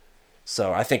didn't.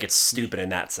 So I think it's stupid in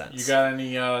that sense. You got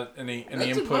any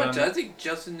input on that? I think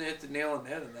Justin hit the nail on the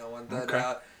head on that one.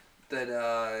 Okay.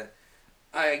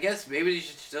 I guess maybe you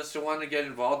just want to get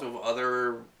involved with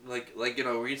other like you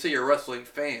know, when you say you're a wrestling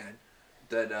fan,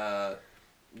 that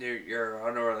you're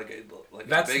under like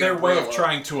that's a big their way umbrella. of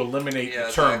trying to eliminate the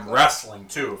term exactly. wrestling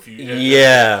too.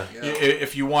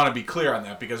 If you want to be clear on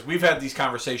that, because we've had these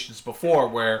conversations before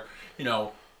where, you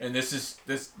know, and this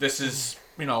is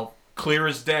you know, clear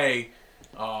as day,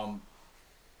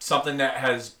 something that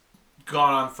has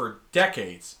gone on for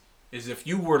decades is if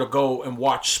you were to go and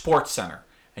watch SportsCenter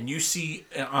and you see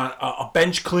a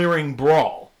bench clearing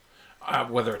brawl,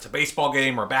 whether it's a baseball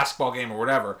game or a basketball game or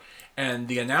whatever, and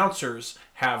the announcers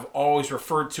have always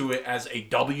referred to it as a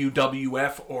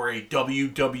WWF or a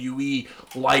WWE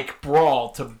like brawl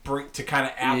to kind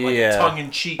of add like a tongue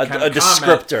in cheek kind of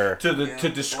descriptor to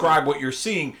describe what you're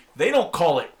seeing. They don't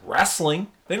call it wrestling.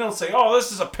 They don't say, "Oh,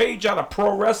 this is a page out of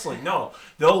pro wrestling." No,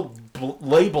 they'll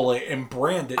label it and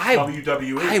brand it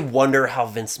WWE. I wonder how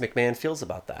Vince McMahon feels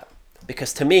about that.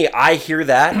 Because to me, I hear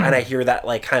that, and I hear that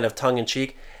like kind of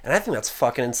tongue-in-cheek, and I think that's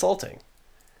fucking insulting.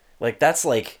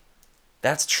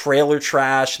 That's trailer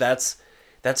trash. That's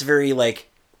very like,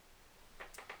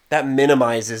 that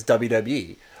minimizes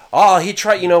WWE. Oh, he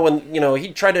tried, he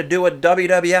tried to do a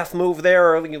WWF move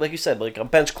there, or like you said, like a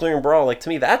bench clearing brawl. Like, to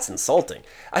me, that's insulting.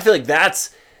 I feel like that's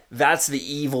the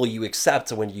evil you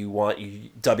accept when you want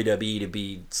WWE to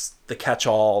be the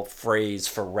catch-all phrase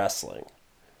for wrestling.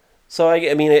 So,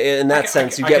 I mean, in that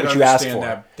sense, you get what you ask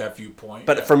for. That viewpoint.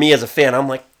 But for me as a fan, I'm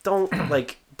like, don't,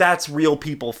 like, that's real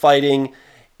people fighting,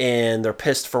 and they're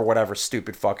pissed for whatever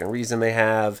stupid fucking reason they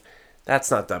have. That's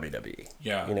not WWE.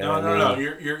 Yeah. You know No.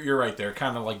 You're right there.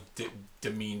 Kind of like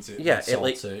demeans it. Yeah. It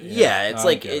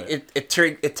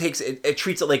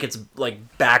treats it like it's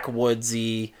like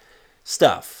backwoodsy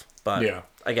stuff. But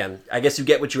again, I guess you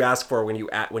get what you ask for when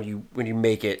you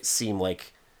make it seem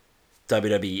like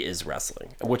WWE is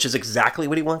wrestling, which is exactly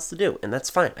what he wants to do, and that's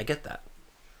fine. I get that.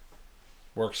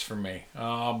 Works for me.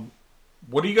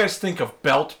 What do you guys think of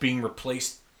belt being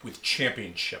replaced with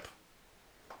championship?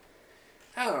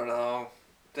 I don't know.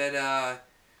 I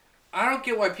don't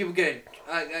get why people get.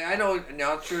 I know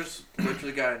announcers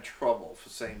literally got in trouble for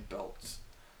saying belts.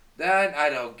 That I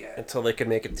don't get. Until they could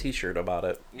make a T-shirt about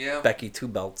it. Yeah. Becky 2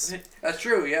 belts. That's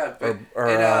true. Yeah.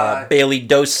 Or Bailey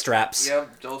Dose straps. Yeah,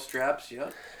 Dose straps. Yeah.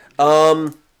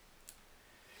 Oh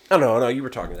no, you were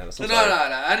talking to us. No.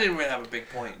 I didn't really have a big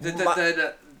point. That's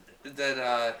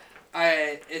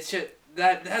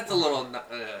a little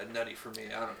nutty for me.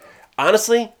 I don't know.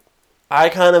 Honestly, I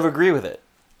kind of agree with it.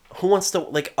 Who wants to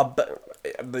like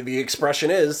the expression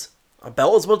is a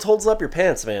belt is what holds up your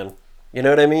pants, man. You know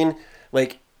what I mean?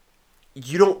 Like,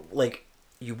 you don't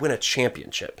you win a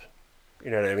championship. You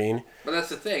know what I mean? But that's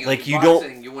the thing. Like, you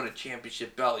boxing, you win a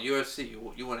championship belt. UFC,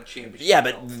 you win a championship. Yeah,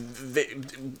 belt. but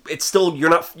it's still you're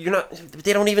not.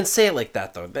 They don't even say it like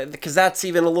that though, because that's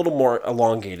even a little more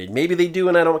elongated. Maybe they do,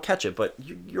 and I don't catch it. But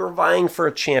you're vying for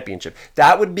a championship.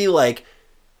 That would be like,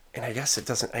 and I guess it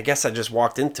doesn't. I guess I just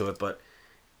walked into it, but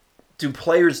do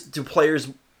players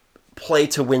play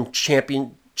to win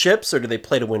championships, or do they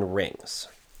play to win rings?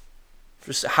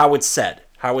 Just how it's said.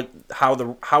 How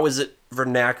is it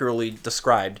vernacularly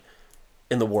described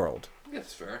in the world?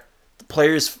 That's fair. The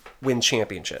players win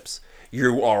championships.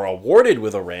 You are awarded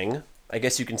with a ring. I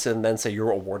guess you can then say you're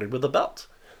awarded with a belt.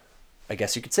 I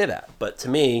guess you could say that. But to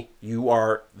me, you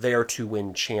are there to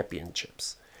win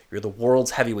championships. You're the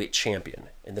world's heavyweight champion,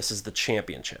 and this is the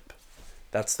championship.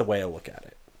 That's the way I look at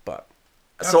it. But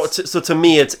so to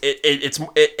me, it's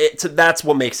that's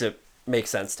what makes it make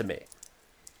sense to me.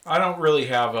 I don't really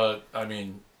have a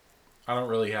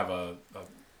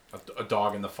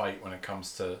dog in the fight when it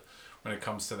comes to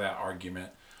that argument.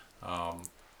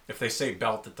 If they say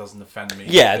belt, it doesn't offend me.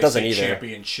 Yeah, if it doesn't say either.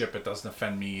 Championship, it doesn't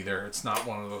offend me either. It's not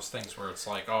one of those things where it's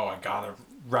like, oh, I gotta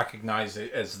recognize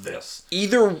it as this.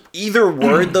 Either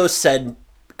word though said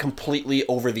completely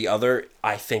over the other,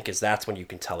 I think that's when you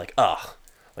can tell like, ugh,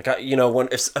 like when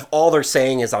if all they're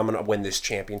saying is I'm gonna win this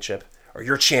championship, or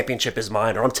your championship is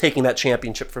mine, or I'm taking that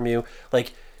championship from you,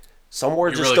 like. Some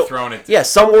words You're just really don't. Throwing it Yeah,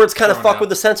 some words kind of fuck out. with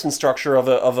the sentence structure of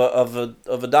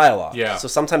a dialogue. Yeah. So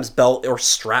sometimes belt or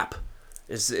strap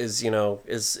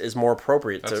is more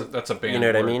appropriate. That's a banned you know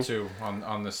what word I mean? too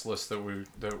on this list that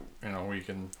we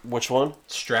can Which one?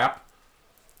 strap.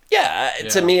 Yeah,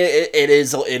 to Yeah. me it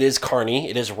is carny.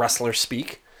 It is wrestler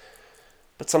speak.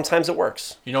 But sometimes it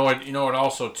works. You know what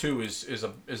also too is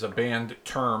a banned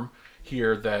term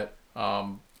here that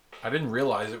I didn't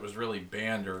realize it was really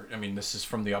banned, or I mean this is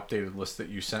from the updated list that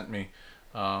you sent me.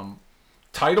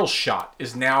 Title shot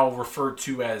is now referred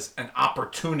to as an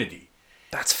opportunity.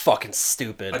 That's fucking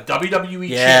stupid. A WWE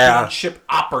Yeah. championship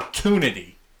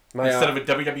opportunity instead of a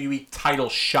WWE title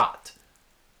shot.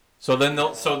 So then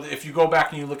so if you go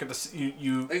back and you look at this,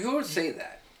 you Like, who would say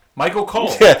that? Michael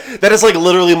Cole. Yeah, that is like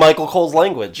literally Michael Cole's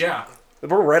language. Yeah.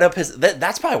 We're right up his.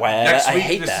 That's probably why I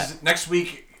hate that. Next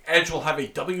week, Edge will have a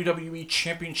WWE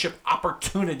Championship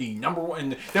opportunity, number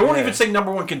one. They won't even say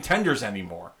number one contenders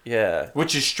anymore, Yeah.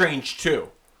 which is strange too.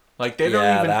 Like they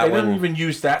Yeah, don't even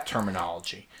use that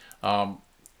terminology.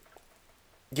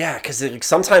 Yeah, because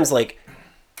sometimes like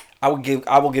I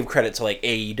will give credit to like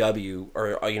AEW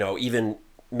or even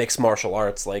mixed martial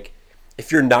arts. Like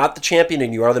if you're not the champion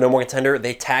and you are the number one contender,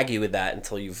 they tag you with that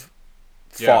until you've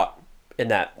fought in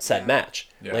that said match.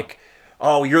 Yeah. Like,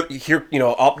 oh, you're here.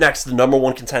 Up next, the number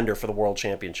one contender for the world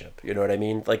championship. You know what I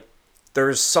mean? Like,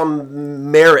 there's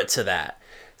some merit to that.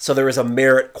 So there is a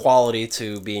merit quality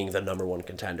to being the number one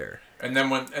contender. And then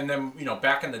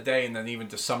back in the day, and then even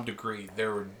to some degree,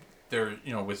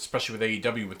 especially with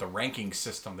AEW with the ranking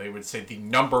system, they would say the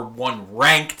number one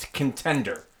ranked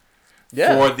contender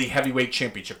for the heavyweight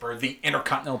championship or the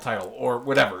intercontinental title or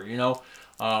whatever,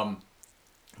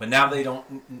 But now they don't.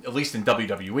 At least in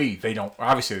WWE, they don't.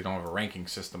 Obviously, they don't have a ranking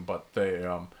system, but they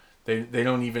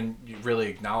don't even really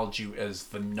acknowledge you as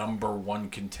the number one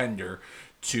contender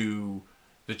to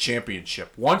the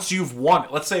championship. Once you've won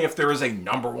it, let's say if there is a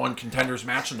number one contenders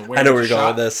match and the winner, I know where you're going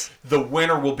with this. The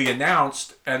winner will be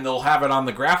announced, and they'll have it on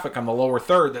the graphic on the lower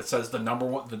third that says the number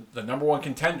one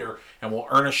contender, and will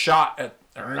earn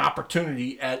an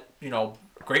opportunity at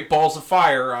Great Balls of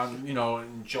Fire on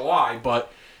in July.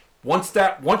 But once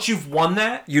you've won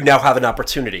that, You now have an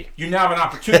opportunity. you now have an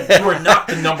opportunity. You are not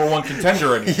the number one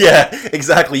contender anymore. Yeah,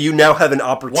 exactly. You now have an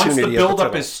opportunity. Once the at build-up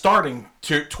title. is starting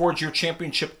towards your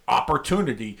championship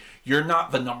opportunity, you're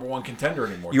not the number one contender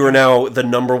anymore. You are now the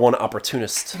number one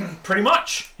opportunist. Pretty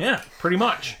much. Yeah, pretty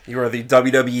much. You are the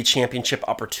WWE Championship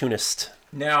opportunist.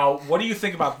 Now, what do you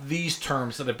think about these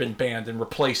terms that have been banned and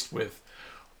replaced with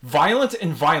violent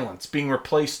and violence being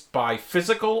replaced by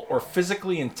physical or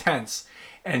physically intense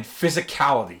and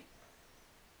physicality?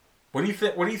 What do you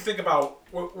think? What do you think about?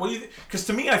 What do you? Because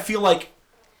to me, I feel like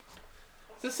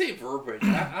It's the same verbiage.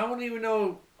 I don't even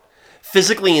know.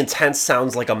 Physically intense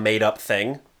sounds like a made-up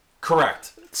thing.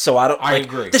 correct. So I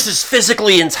agree. This is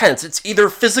physically intense. It's either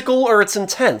physical or it's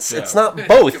intense. Yeah. It's not Good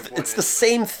both. point. It's the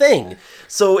same thing.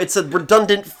 So it's a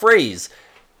redundant phrase.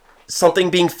 Something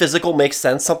being physical makes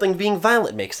sense. Something being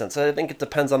violent makes sense. I think it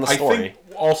depends on the story. I think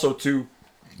also too,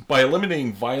 by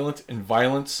eliminating violent and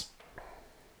violence,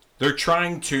 they're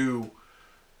trying to.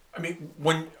 I mean,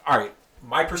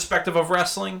 my perspective of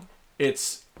wrestling,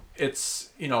 it's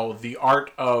the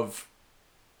art of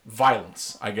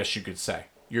violence, I guess you could say.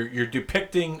 You're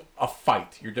depicting a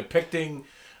fight. You're depicting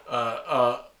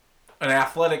an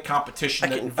athletic competition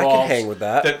that involves. I can hang with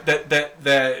that.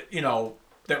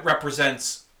 That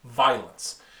represents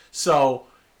violence. So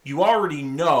you already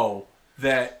know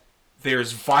that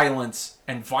there's violence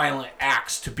and violent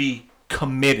acts to be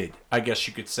committed, I guess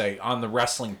you could say, on the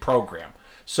wrestling program.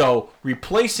 So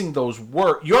replacing those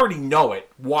words, you already know it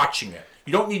watching it.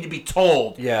 You don't need to be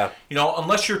told. Yeah.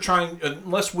 Unless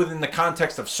within the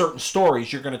context of certain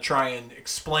stories, you're going to try and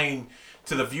explain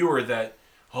to the viewer that,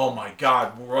 oh my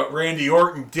God, what Randy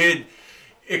Orton did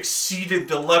exceeded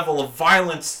the level of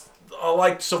violence,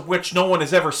 likes of which no one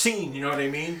has ever seen. You know what I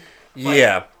mean?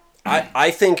 Yeah. I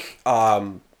think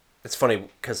it's funny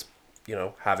because,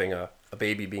 having a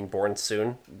baby being born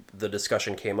soon, the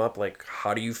discussion came up, like,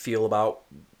 how do you feel about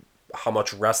how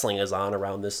much wrestling is on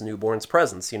around this newborn's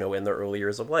presence, in the early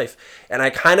years of life? And I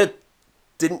kind of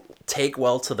didn't take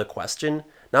well to the question,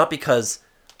 not because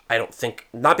I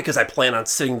plan on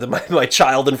sitting my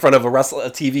child in front of a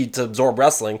TV to absorb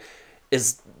wrestling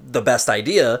is the best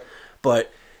idea,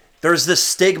 but there's this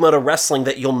stigma to wrestling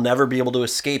that you'll never be able to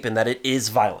escape and that it is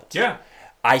violent. Yeah.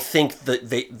 I think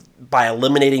that by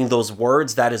eliminating those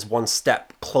words, that is one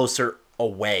step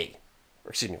away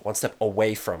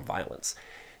from violence.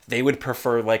 They would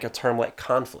prefer like a term like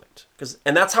conflict,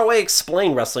 and that's how I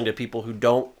explain wrestling to people who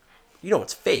don't,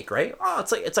 it's fake, right? Oh,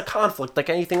 it's a conflict like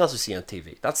anything else you see on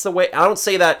TV. That's the way. I don't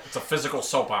say that. It's a physical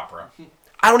soap opera.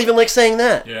 I don't even like saying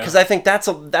that Yeah. because I think that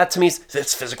to me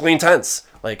it's physically intense.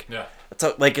 Like Yeah.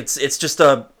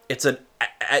 it's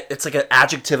like an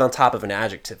adjective on top of an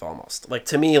adjective almost. Like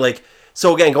to me, like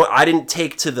so again, I didn't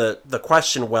take to the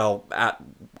question well.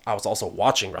 I was also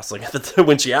watching wrestling at the time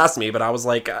when she asked me, but I was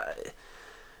like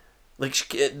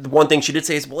the one thing she did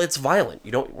say is, well, it's violent.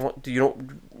 You don't.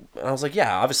 And I was like,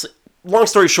 yeah, obviously. Long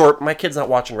story short, my kid's not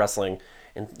watching wrestling,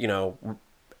 and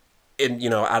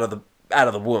out of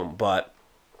the womb, but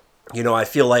I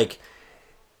feel like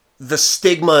the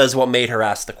stigma is what made her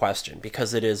ask the question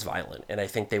because it is violent, and I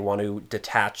think they want to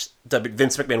detach.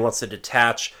 Vince McMahon wants to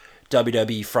detach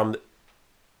WWE from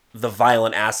the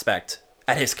violent aspect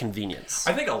at his convenience.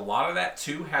 I think a lot of that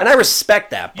too has. And I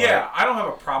respect that. But yeah, I don't have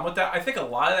a problem with that. I think a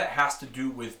lot of that has to do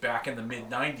with back in the mid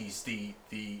 '90s,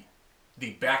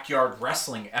 the backyard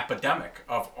wrestling epidemic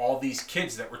of all these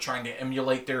kids that were trying to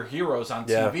emulate their heroes on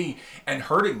TV and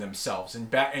hurting themselves.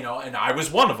 And and I was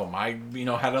one of them.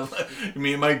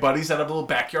 Me and my buddies had a little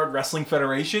backyard wrestling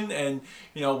federation, and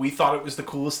we thought it was the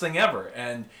coolest thing ever.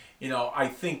 And I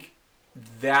think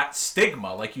that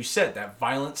stigma, like you said, that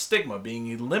violent stigma being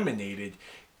eliminated,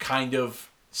 kind of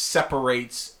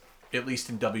separates, at least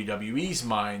in WWE's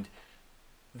mind,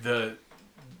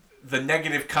 the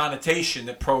negative connotation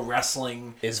that pro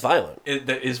wrestling is violent.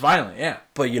 Is violent, yeah.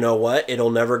 But you know what?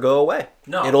 It'll never go away.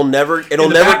 No, it'll never. In the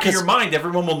back of your mind,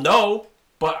 everyone will know.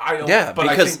 But I don't. Yeah,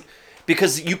 but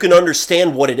because you can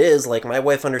understand what it is. Like my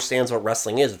wife understands what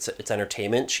wrestling is. It's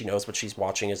entertainment. She knows what she's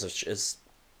watching is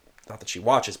not that she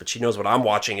watches, but she knows what I'm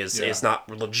watching is not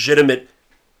legitimate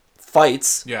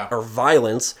fights or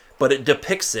violence, but it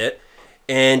depicts it.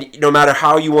 And no matter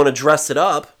how you want to dress it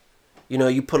up.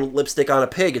 You put a lipstick on a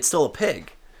pig, it's still a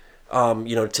pig.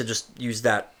 To just use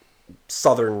that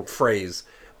southern phrase.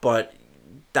 But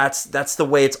that's the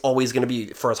way it's always going to be.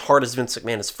 For as hard as Vince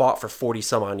McMahon has fought for 40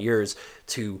 some odd years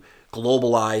to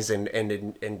globalize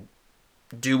and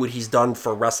do what he's done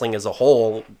for wrestling as a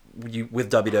whole with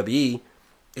WWE,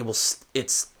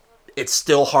 it's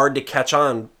still hard to catch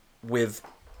on with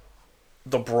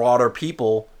the broader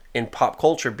people in pop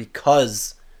culture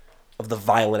because of the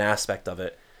violent aspect of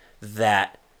it.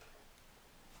 That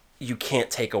you can't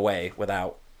take away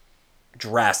without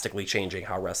drastically changing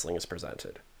how wrestling is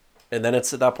presented. And then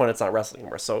it's at that point, it's not wrestling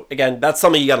anymore. So again, that's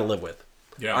something you got to live with.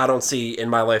 Yeah. I don't see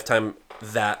in my lifetime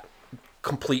that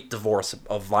complete divorce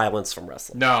of violence from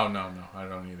wrestling. No, I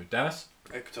don't either. Dennis?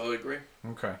 I could totally agree.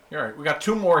 Okay. All right. We got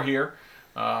two more here.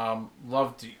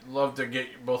 Love to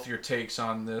get both of your takes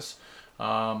on this.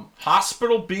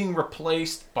 Hospital being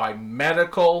replaced by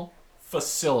medical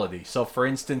facility. So, for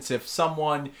instance, if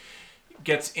someone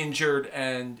gets injured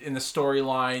and in the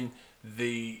storyline,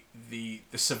 the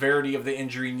severity of the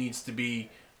injury needs to be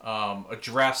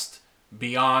addressed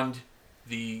beyond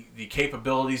the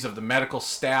capabilities of the medical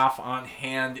staff on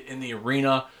hand in the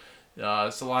arena.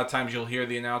 So a lot of times you'll hear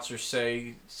the announcers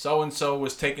say, so-and-so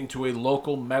was taken to a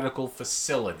local medical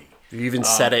facility. You even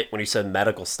said it when you said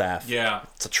medical staff. Yeah.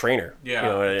 It's a trainer.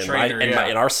 Yeah.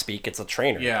 In our speak, it's a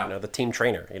trainer. Yeah. The team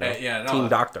trainer. Team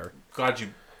doctor. Glad you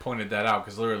pointed that out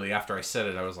because literally after I said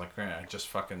it, I was like, man,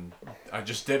 I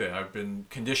just did it. I've been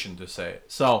conditioned to say it.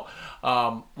 So,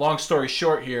 long story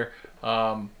short here,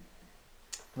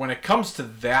 when it comes to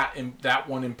that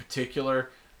one in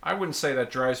particular, I wouldn't say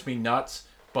that drives me nuts.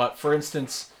 But for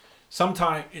instance,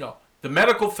 sometimes, the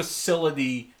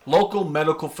local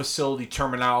medical facility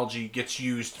terminology gets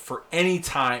used for any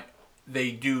time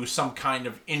they do some kind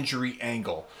of injury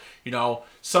angle.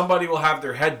 Somebody will have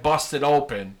their head busted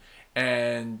open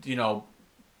and,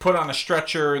 put on a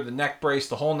stretcher, the neck brace,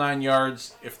 the whole 9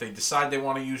 yards. If they decide they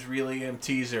want to use real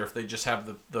EMTs or if they just have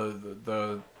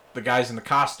the guys in the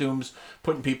costumes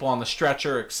putting people on the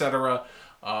stretcher, etc.,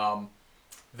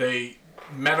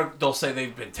 they'll say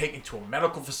they've been taken to a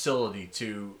medical facility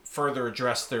to further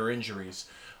address their injuries.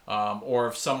 Or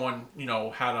if someone,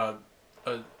 had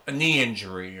a knee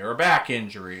injury or a back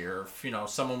injury, or if,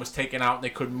 someone was taken out and they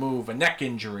couldn't move, a neck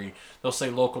injury, they'll say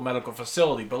local medical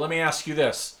facility. But let me ask you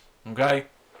this, okay?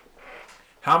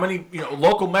 How many,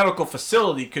 local medical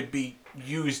facility could be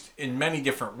used in many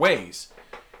different ways.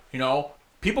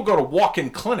 People go to walk-in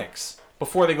clinics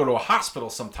before they go to a hospital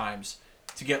sometimes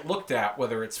to get looked at,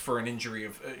 whether it's for an injury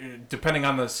depending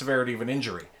on the severity of an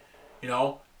injury.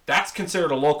 That's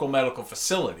considered a local medical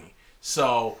facility.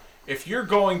 So if you're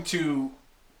going to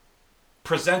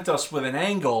present us with an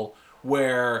angle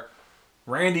where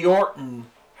Randy Orton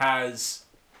has,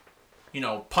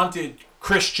 punted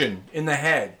Christian in the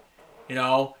head,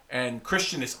 and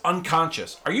Christian is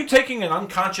unconscious. Are you taking an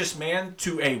unconscious man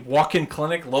to a walk-in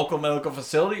clinic, local medical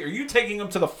facility? Or are you taking him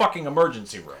to the fucking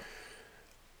emergency room?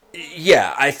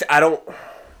 Yeah, I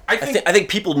think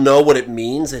people know what it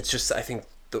means. It's just, I think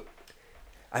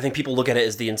I think people look at it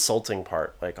as the insulting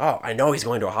part. Like, oh, I know he's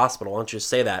going to a hospital. Why don't you just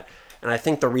say that? And I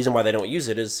think the reason why they don't use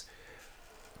it is,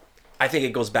 I think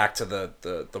it goes back to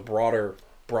the broader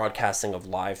broadcasting of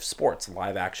live sports,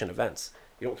 live action events.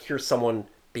 You don't hear someone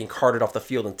being carted off the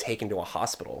field and taken to a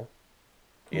hospital.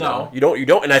 You know? You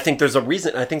don't. And I think there's a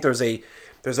reason. I think there's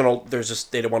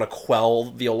just, they don't want to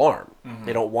quell the alarm. Mm-hmm.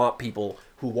 They don't want people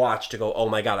who watch to go, oh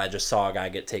my God, I just saw a guy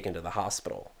get taken to the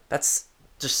hospital. That's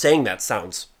just saying that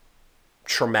sounds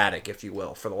traumatic, if you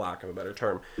will, for the lack of a better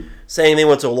term. Saying they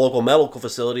went to a local medical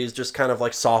facility is just kind of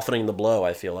like softening the blow,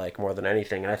 I feel like, more than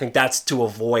anything. And I think that's to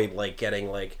avoid like getting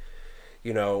like,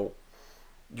 you know,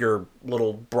 your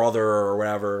little brother or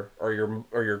whatever, or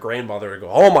your grandmother to go,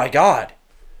 oh my God,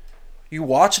 you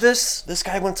watch this? This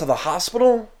guy went to the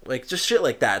hospital? Like, just shit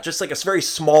like that. Just like a very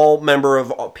small member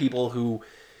of people who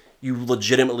you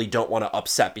legitimately don't want to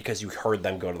upset because you heard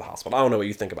them go to the hospital. I don't know what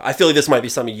you think about it. I feel like this might be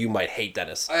something you might hate,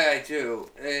 Dennis. I do.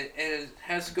 And it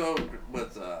has to go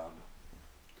with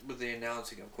the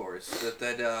announcing, of course.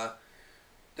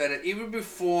 That even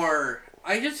before...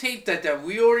 I just hate that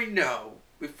we already know,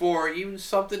 before even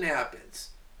something happens,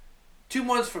 2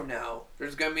 months from now,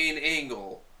 there's going to be an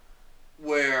angle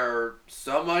where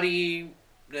somebody,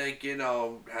 like, you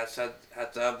know, has to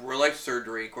have real life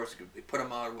surgery. Of course, they put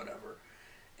them on or whatever.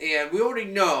 And we already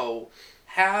know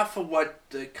half of what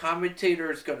the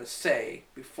commentator is going to say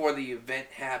before the event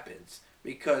happens,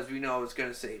 because we know it's going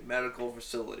to say medical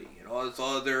facility and all this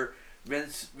other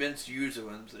Vince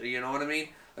Usermans. You know what I mean?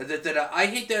 I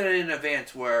hate that in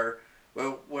advance where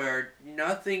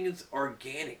nothing's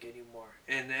organic anymore,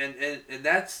 and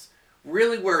that's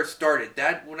really where it started.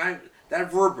 That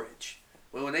verbiage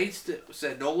when they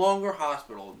said no longer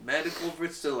hospital, medical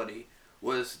facility,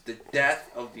 was the death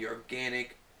of the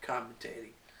organic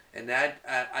commentating, and that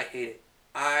I hate it.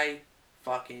 I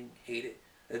fucking hate it.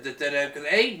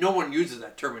 Because no one uses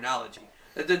that terminology.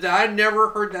 I never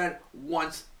heard that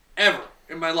once ever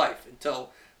in my life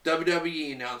until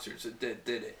WWE announcers did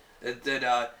it.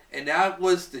 And that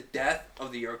was the death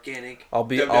of the organic. I'll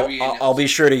be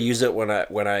sure to use it when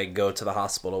I go to the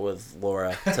hospital with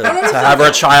Laura to have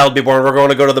her child be born. We're going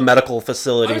to go to the medical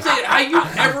facility. Have you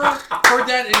ever heard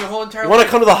that in your whole entire life?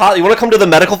 You want to come to the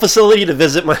medical facility to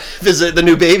visit the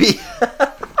new baby?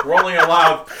 We're only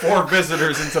allowed 4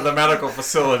 visitors into the medical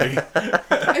facility.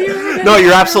 No,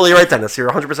 you're absolutely right, Dennis. You're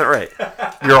 100% right.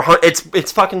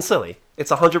 It's fucking silly.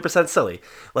 It's 100% silly.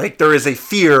 Like, there is a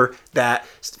fear that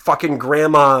fucking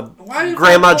Grandma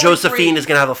Josephine is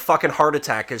going to have a fucking heart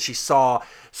attack because she saw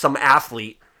some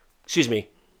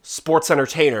sports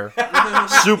entertainer,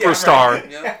 superstar,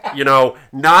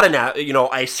 not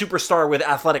a superstar with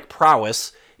athletic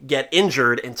prowess get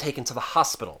injured and taken to the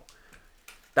hospital.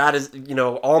 That is,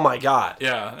 oh my God.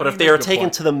 Yeah. But if they are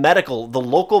taken to the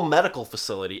local medical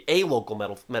facility, a local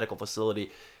medical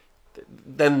facility,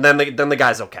 then the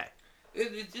guy's okay.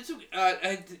 This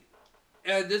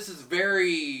is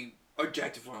very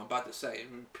objective what I'm about to say.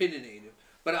 I'm opinionated.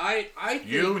 But I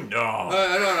think... No,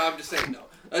 I'm just saying no.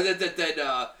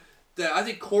 That I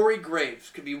think Corey Graves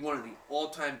could be one of the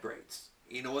all-time greats.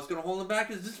 You know what's going to hold him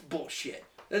back is this bullshit.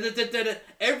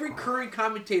 Every current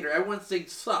commentator, everyone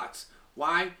thinks sucks.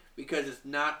 Why? Because it's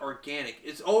not organic.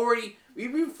 It's already...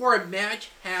 Even before a match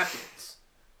happens,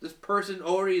 this person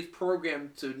already is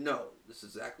programmed to know this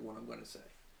is exactly what I'm going to say.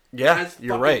 Yeah,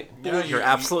 you're right. Yeah, you're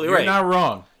absolutely right. You're not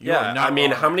wrong. I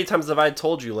mean, how many times have I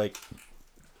told you, like,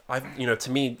 to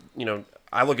me,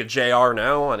 I look at JR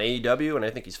now on AEW and I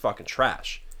think he's fucking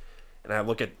trash. And I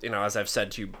look at, as I've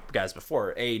said to you guys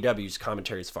before, AEW's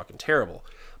commentary is fucking terrible.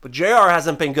 But JR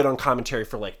hasn't been good on commentary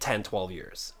for like 10, 12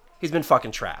 years. He's been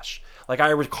fucking trash. Like,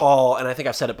 I recall, and I think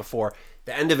I've said it before,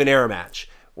 the end of an era match.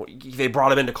 They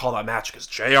brought him in to call that match because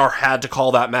JR had to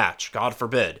call that match. God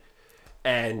forbid.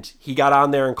 And he got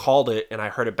on there and called it, and I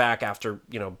heard it back after,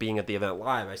 being at the event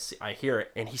live. I hear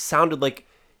it, and he sounded like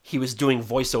he was doing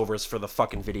voiceovers for the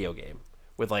fucking video game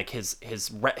with like his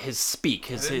speak,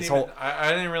 his whole. I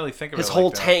didn't really think of his it whole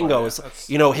like that,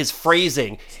 tangos, his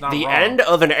phrasing. The wrong. End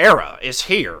of an era is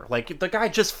here. Like, the guy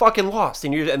just fucking lost,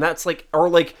 and that's like, or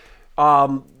like,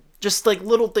 just like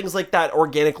little things like that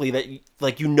organically that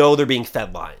they're being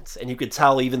fed lines, and you could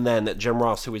tell even then that Jim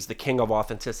Ross, who is the king of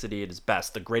authenticity at his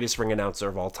best, the greatest ring announcer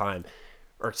of all time,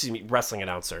 wrestling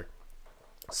announcer,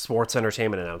 sports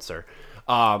entertainment announcer,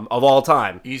 of all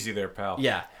time. Easy there, pal.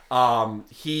 Yeah.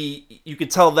 You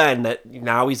could tell then that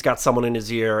now he's got someone in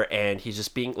his ear, and he's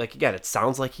just being like, again, it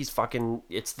sounds like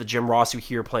it's the Jim Ross you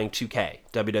hear playing 2K,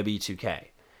 WWE 2K,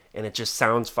 and it just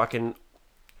sounds fucking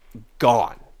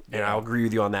gone. And I'll agree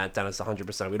with you on that, Dennis,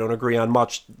 100%. We don't agree on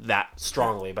much that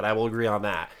strongly, but I will agree on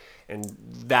that. And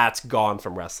that's gone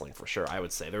from wrestling for sure, I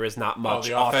would say. There is not much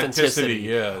the authenticity,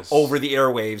 yes. over the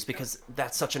airwaves because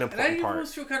that's such an And important I part.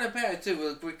 almost feel kind of bad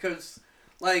too, because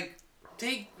like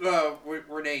take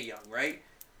Renee Young, right?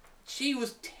 She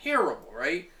was terrible,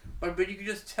 right? But you can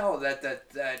just tell that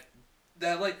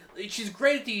like she's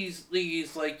great at these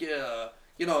like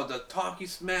the talky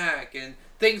smack and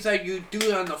things that you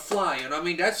do on the fly. You know what I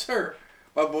mean? That's her.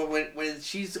 But when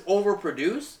she's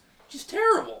overproduced, she's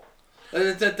terrible. And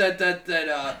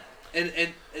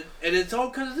it's all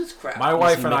because of this crap. My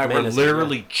wife and I were McMahon is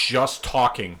literally just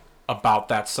talking about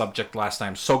that subject last night.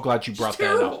 I'm so glad you brought that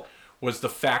terrible. up. Was the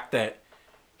fact that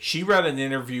she read an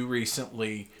interview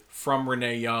recently from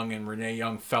Renee Young, and Renee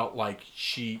Young felt like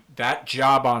that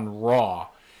job on Raw,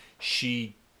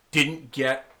 she didn't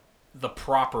get the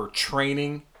proper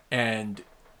training and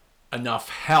enough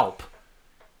help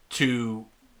to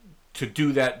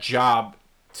do that job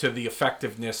to the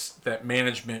effectiveness that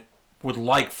management would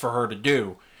like for her to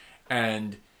do,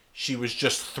 and she was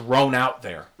just thrown out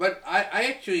there. But I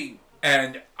actually...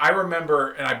 And I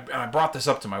remember, and I brought this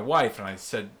up to my wife, and I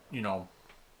said,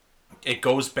 it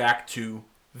goes back to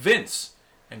Vince.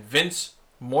 And Vince,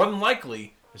 more than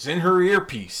likely, is in her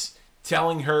earpiece,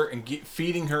 telling her and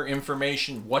feeding her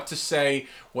information, what to say,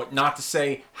 what not to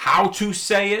say, how to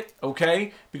say it,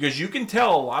 okay? Because you can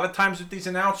tell a lot of times with these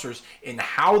announcers, in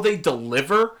how they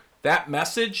deliver that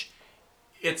message,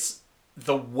 it's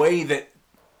the way that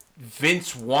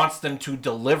Vince wants them to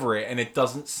deliver it, and it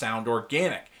doesn't sound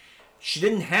organic. She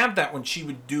didn't have that when she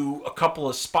would do a couple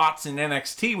of spots in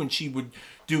NXT, when she would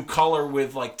do color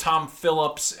with like Tom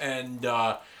Phillips and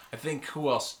I think who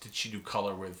else did she do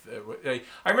color with?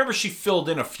 I remember she filled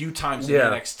in a few times in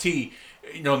NXT,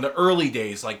 in the early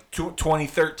days, like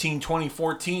 2013,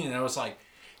 2014, and I was like,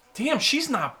 damn, she's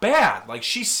not bad. Like,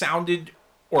 she sounded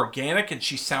organic, and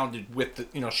she sounded with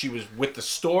the, she was with the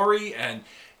story, and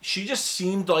she just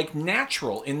seemed like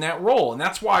natural in that role. And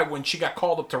that's why when she got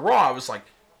called up to Raw, I was like,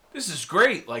 this is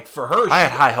great. Like, for her, I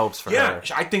had high hopes for her. Yeah,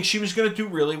 I think she was going to do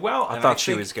really well. I thought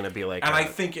she was going to be like... And I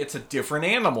think it's a different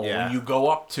animal when you go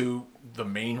up to the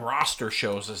main roster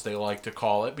shows, as they like to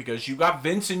call it, because you got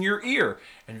Vince in your ear.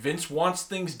 And Vince wants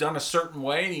things done a certain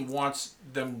way, and he wants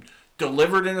them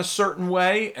delivered in a certain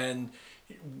way, and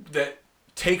that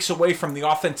takes away from the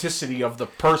authenticity of the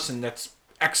person that's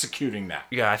executing that.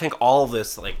 Yeah, I think all of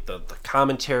this, like the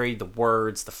commentary, the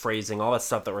words, the phrasing, all that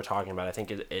stuff that we're talking about, I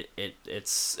think it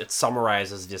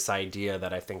summarizes this idea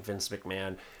that I think Vince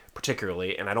McMahon,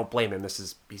 particularly, and I don't blame him.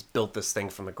 He's built this thing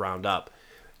from the ground up.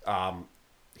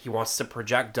 He wants to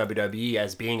project WWE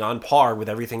as being on par with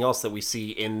everything else that we see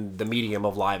in the medium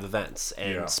of live events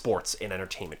and sports and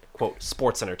entertainment, quote,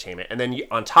 sports entertainment. And then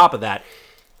on top of that,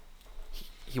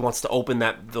 he wants to open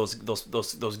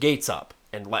those gates up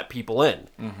and let people in.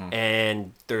 Mm-hmm.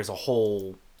 And there's a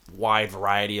whole wide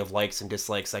variety of likes and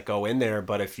dislikes that go in there.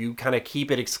 But if you kind of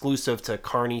keep it exclusive to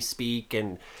Carney speak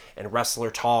and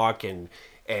wrestler talk and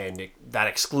that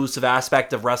exclusive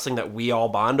aspect of wrestling that we all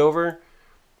bond over,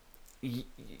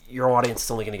 your audience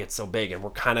is only going to get so big. And we're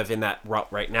kind of in that route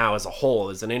right now as a whole,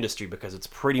 as an industry, because it's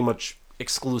pretty much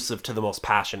exclusive to the most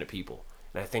passionate people.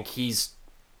 And I think he's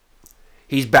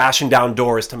bashing down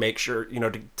doors to make sure,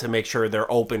 to make sure they're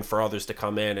open for others to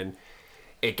come in, and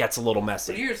it gets a little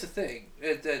messy. But here's the thing: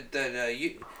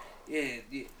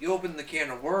 you open the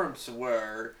can of worms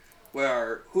where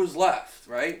who's left,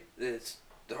 right? It's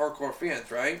the hardcore fans,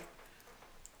 right?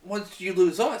 Once you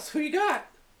lose us, who you got?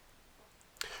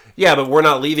 Yeah, but we're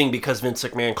not leaving because Vince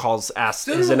McMahon asks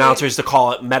his announcers to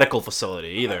call it medical facility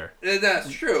either. That's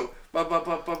true,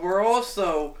 but we're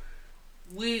also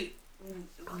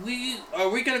are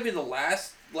we gonna be the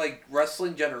last like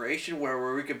wrestling generation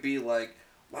where we could be like,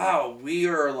 wow, we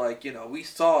are like, we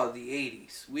saw the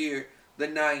 80s, we're the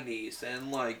 90s,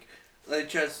 and like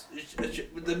just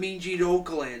the Mean Gene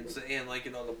Okerlunds and like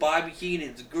the Bobby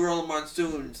Heenans, the Gorilla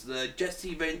Monsoons, the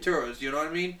Jesse Venturas, you know what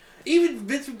I mean? Even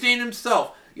Vince McMahon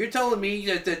himself. You're telling me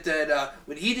that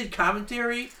when he did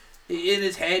commentary in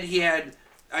his head, he had,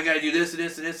 I gotta do this and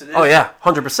this and this and this. Oh yeah,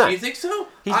 100%. You think so?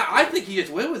 I think he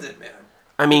just went with it, man.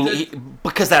 I mean,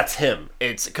 because that's him.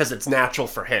 It's because it's natural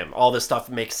for him. All this stuff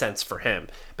makes sense for him.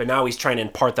 But now he's trying to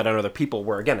impart that on other people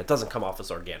where, again, it doesn't come off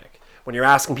as organic. When you're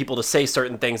asking people to say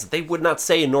certain things that they would not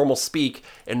say in normal speak,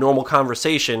 in normal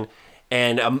conversation,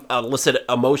 and elicit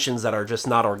emotions that are just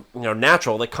not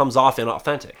natural, that comes off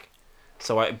inauthentic.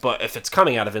 But if it's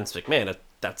coming out of Vince McMahon,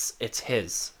 it's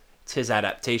his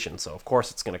adaptation. So, of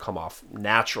course, it's going to come off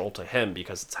natural to him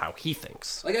because it's how he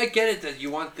thinks. Like, I get it that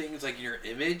you want things like your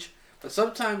image, but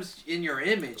sometimes in your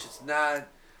image, it's not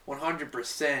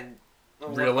 100%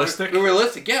 Realistic?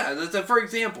 Realistic, yeah. For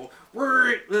example,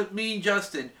 me and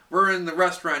Justin, we're in the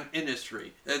restaurant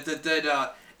industry.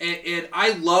 And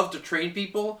I love to train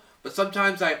people, but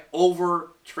sometimes I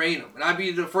over-train them. And I'd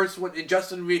be the first one, and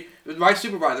Justin, my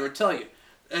supervisor, would tell you.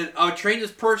 And I would train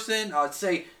this person, I would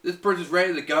say, this person's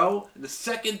ready to go, and the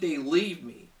second they leave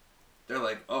me, they're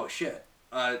like, oh shit,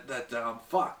 that I'm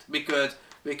fucked. Because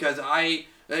I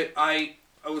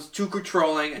was too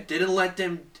controlling, I didn't let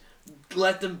them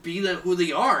be who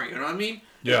they are, you know what I mean?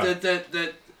 Yeah.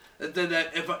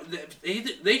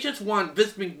 If they just want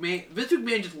Vince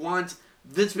McMahon just wants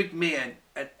Vince McMahon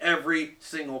at every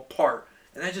single part.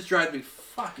 And that just drives me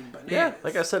fucking bananas. Yeah,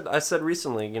 like I said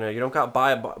recently, you don't got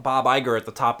Bob Iger at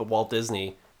the top of Walt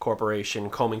Disney Corporation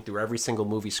combing through every single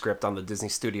movie script on the Disney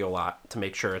studio lot to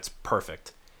make sure it's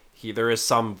perfect. There is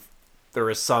some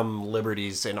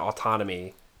liberties and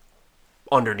autonomy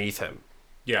underneath him.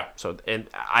 Yeah. So, and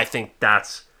I think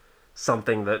that's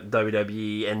something that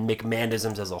WWE and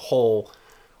McMahonisms as a whole,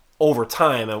 over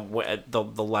time, and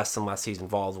the less and less he's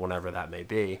involved, whenever that may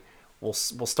be, we'll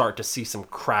start to see some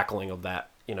crackling of that,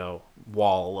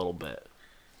 wall a little bit.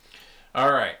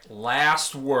 All right.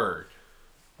 Last words,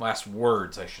 I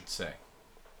should say,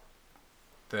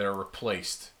 that are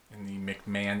replaced in the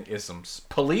McMahon-isms.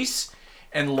 Police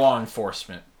and law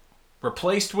enforcement.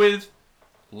 Replaced with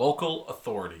local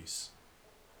authorities.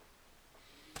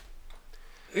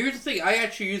 Here's the thing, I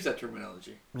actually use that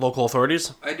terminology. Local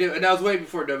authorities? I do, and that was way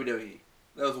before WWE.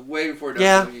 That was way before WWE.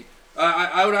 Yeah.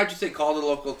 I would actually say call the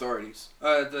local authorities.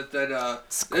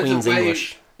 It's Queen's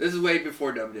English. This is way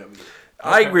before WWE.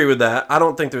 I agree with that. I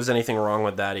don't think there's anything wrong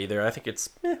with that either. I think it's...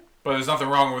 But there's nothing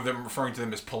wrong with them referring to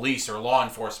them as police or law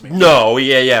enforcement. No,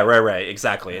 right,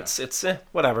 exactly. Yeah. It's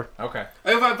whatever. Okay.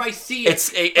 If I see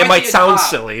it might sound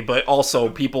silly, but also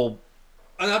people...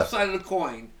 On the upside of the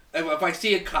coin, if I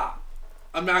see a cop,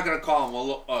 I'm not going to call him a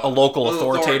local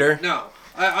authoritator? No.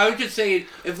 I would just say,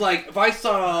 if I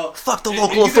saw... Fuck the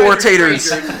local authoritators!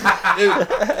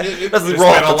 That's roll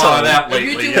off the tongue. If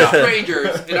you two were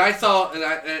strangers, and I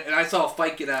saw a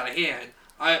fight get out of hand,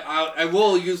 I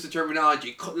will use the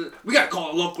terminology, we got to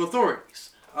call the local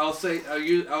authorities. I'll say,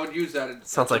 I would use that.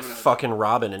 Sounds like fucking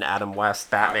Robin and Adam West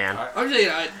Batman. I'm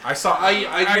saying,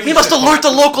 we must alert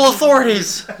the local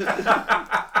authorities!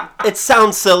 It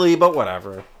sounds silly, but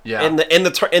whatever. Yeah. In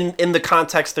the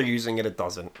context they're using it, it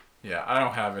doesn't. Yeah, I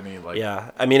don't have any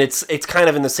Yeah, I mean it's kind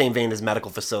of in the same vein as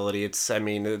medical facility. There's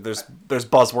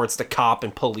buzzwords to cop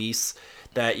and police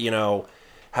that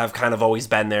have kind of always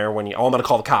been there. When I'm gonna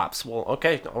call the cops. Well,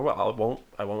 okay, I won't.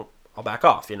 I'll back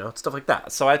off. Stuff like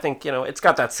that. So I think it's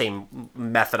got that same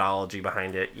methodology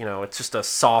behind it. It's just a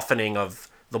softening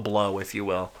of the blow, if you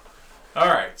will. All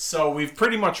right, so we've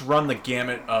pretty much run the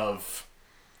gamut of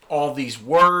all these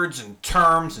words and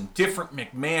terms and different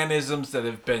McMahonisms that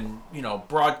have been,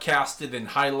 broadcasted and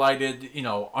highlighted,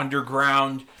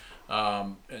 underground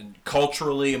and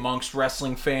culturally amongst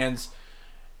wrestling fans.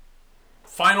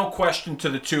 Final question to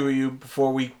the two of you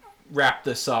before we wrap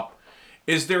this up.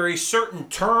 Is there a certain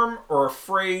term or a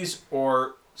phrase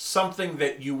or something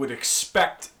that you would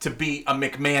expect to be a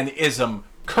McMahonism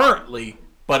currently,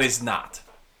 but is not?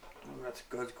 That's a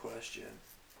good question.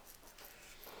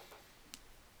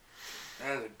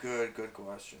 That is a good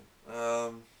question. I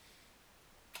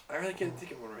really can't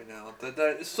think of one right now. That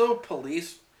it's so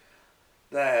police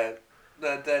that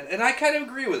and I kind of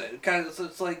agree with it.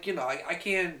 It's like I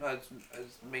can't as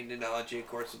main analogy, of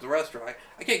course, with the restaurant.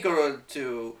 I can't go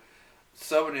to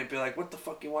someone and be like, "What the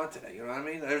fuck you want today?" You know what I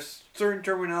mean? There's certain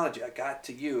terminology I got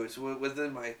to use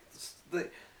within my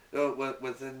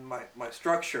within my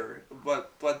structure,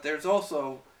 but there's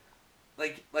also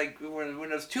like when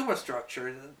there's too much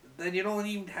structure, then you don't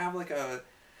even have an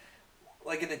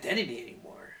identity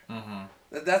anymore. Mm-hmm.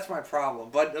 That's my problem.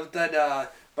 But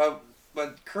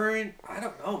current, I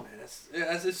don't know, man.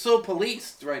 It's so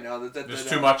policed right now that there's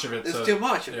too much of it. There's too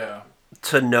much of it. Yeah.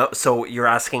 To know, so you're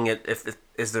asking it if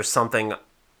is there something?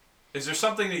 Is there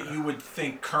something that you would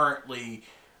think currently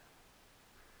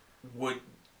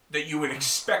that you would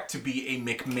expect to be a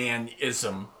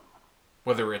McMahonism,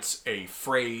 whether it's a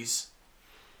phrase,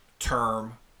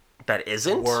 term, that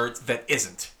isn't word that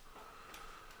isn't?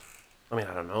 I mean,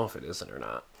 I don't know if it isn't or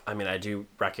not. I mean, I do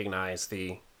recognize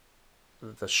the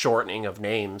shortening of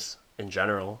names in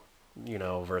general,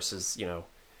 versus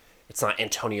it's not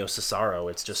Antonio Cesaro,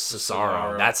 it's just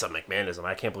Cesaro. That's a McMahonism.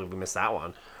 I can't believe we missed that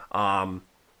one.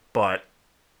 But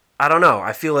I don't know.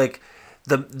 I feel like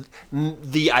the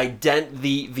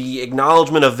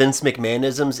acknowledgement of Vince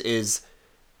McMahonisms is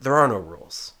there are no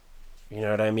rules. You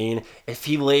know what I mean? If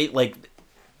he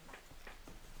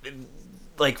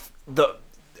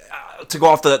to go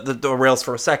off the rails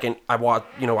for a second, I've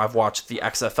watched the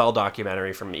XFL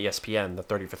documentary from ESPN, the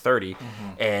 30 for 30,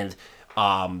 and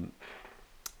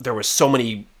there was so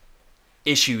many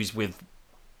issues with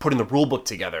putting the rule book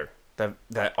together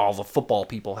that all the football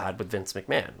people had with Vince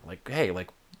McMahon. Like, hey, like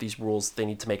these rules, they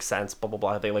need to make sense, blah, blah,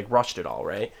 blah. They like rushed it all,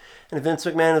 right? And Vince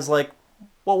McMahon is like,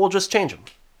 well, we'll just change them.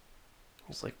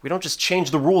 He's like, we don't just change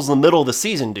the rules in the middle of the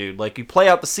season, dude. Like, you play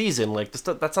out the season. Like,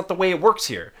 that's not the way it works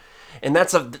here. And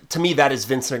to me, that is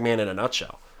Vince McMahon in a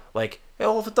nutshell. Like,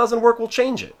 well, if it doesn't work, we'll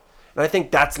change it. And I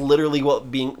think that's literally what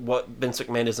Vince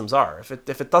McMahonisms are.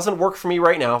 If it doesn't work for me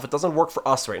right now, if it doesn't work for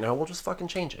us right now, we'll just fucking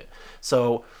change it.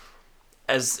 So,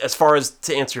 as far as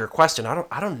to answer your question,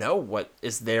 I don't know what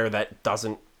is there that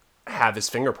doesn't have his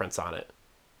fingerprints on it.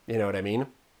 You know what I mean?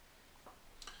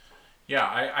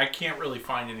 Yeah, I can't really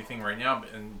find anything right now.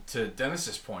 And to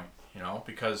Dennis's point,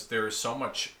 because there is so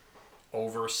much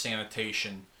over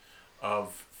sanitation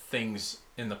of things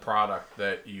in the product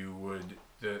that you would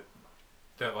that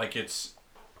like it's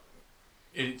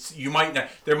you might not,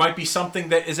 there might be something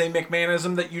that is a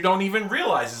McMahonism that you don't even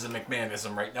realize is a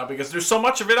McMahonism right now because there's so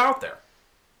much of it out there.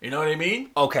 You know what I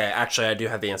mean? Okay, actually, I do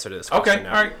have the answer to this question. Okay,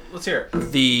 now. all right, let's hear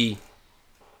it. The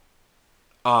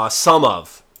some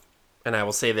of, and I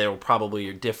will say they will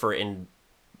probably differ in,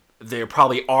 they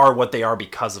probably are what they are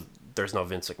because of there's no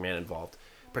Vince McMahon involved.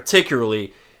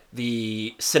 Particularly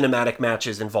the cinematic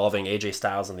matches involving AJ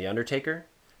Styles and The Undertaker,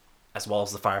 as well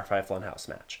as the Firefly Funhouse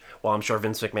match. While I'm sure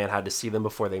Vince McMahon had to see them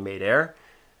before they made air,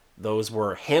 those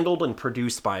were handled and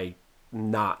produced by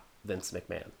not Vince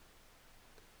McMahon.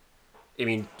 I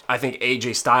mean, I think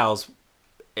AJ Styles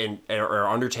or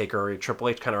Undertaker or Triple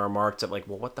H kind of remarked at like,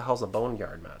 well, what the hell's a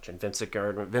Boneyard match? And Vince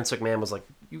McMahon was like,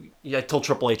 I told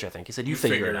Triple H, I think. He said, you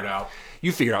figure it out.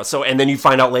 You figure it out. So, and then you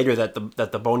find out later that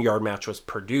the Boneyard match was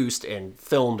produced and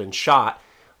filmed and shot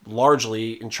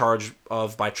largely in charge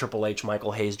of by Triple H,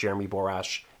 Michael Hayes, Jeremy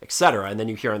Borash, etc. And then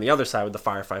you hear on the other side with the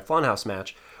Firefly Funhouse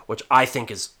match, which I think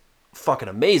is fucking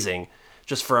amazing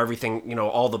just for everything,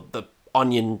 all the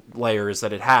onion layers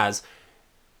that it has.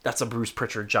 That's a Bruce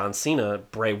Pritchard, John Cena,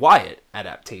 Bray Wyatt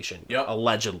adaptation,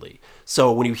 allegedly.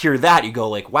 So when you hear that, you go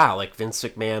like, wow, like Vince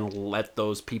McMahon let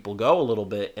those people go a little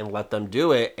bit and let them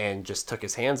do it and just took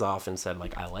his hands off and said,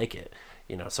 like, I like it.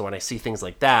 So when I see things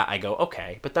like that, I go,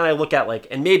 okay. But then I look at like,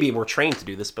 and maybe we're trained to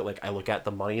do this, but like I look at the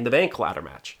Money in the Bank ladder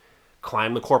match.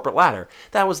 Climb the corporate ladder.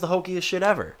 That was the hokiest shit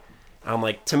ever. And I'm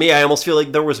like, to me, I almost feel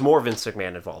like there was more Vince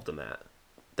McMahon involved in that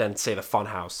than, say, the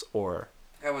Funhouse or...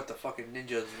 How about the fucking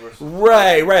ninjas versus...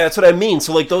 Right, that's what I mean.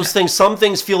 So, like, those things, some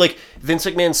things feel like Vince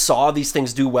McMahon saw these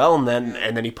things do well, and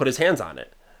then he put his hands on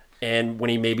it. And when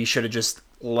he maybe should have just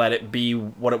let it be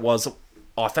what it was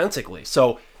authentically.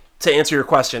 So, to answer your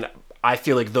question, I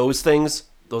feel like those things,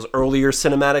 those earlier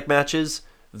cinematic matches,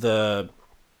 even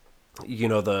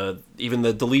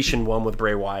the deletion one with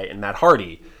Bray Wyatt and Matt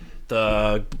Hardy,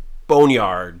 the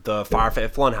Boneyard, the Firefly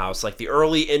Funhouse, like the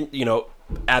early,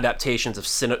 adaptations of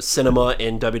cinema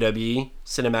in WWE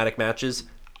cinematic matches,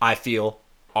 I feel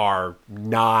are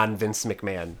non-Vince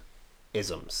McMahon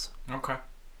isms. Okay.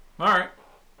 All right.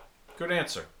 Good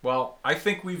answer. Well, I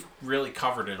think we've really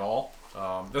covered it all.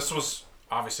 This was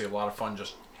obviously a lot of fun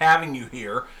just having you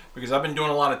here because I've been doing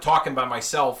a lot of talking by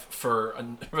myself for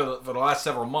the last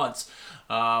several months.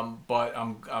 But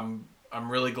I'm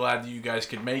really glad that you guys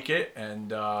could make it,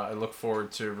 and I look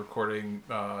forward to recording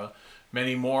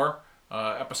many more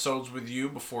episodes with you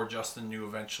before Justin, you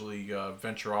eventually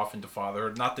venture off into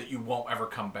fatherhood. Not that you won't ever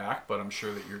come back, but I'm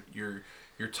sure that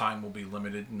your time will be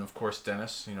limited. And of course,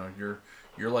 Dennis,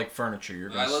 you're like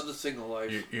furniture. I love the single life.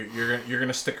 You're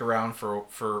gonna stick around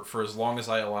for as long as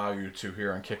I allow you to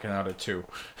here on Kicking Out at 2.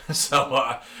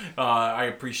 So I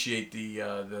appreciate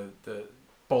the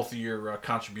both of your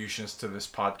contributions to this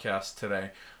podcast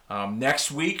today.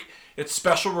 Next week, it's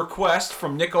special request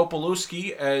from Nick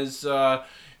Opalewski as.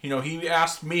 He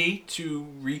asked me to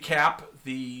recap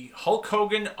the Hulk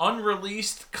Hogan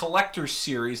unreleased collector's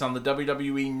series on the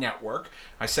WWE Network.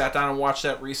 I sat down and watched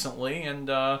that recently, and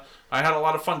I had a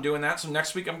lot of fun doing that. So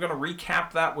next week I'm going to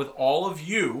recap that with all of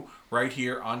you right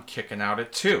here on Kicking Out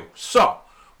at 2. So,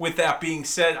 with that being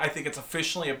said, I think it's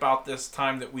officially about this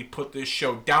time that we put this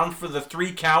show down for the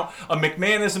 3 count, a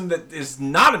McMahonism that is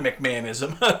not a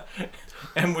McMahonism,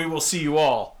 and we will see you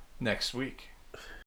all next week.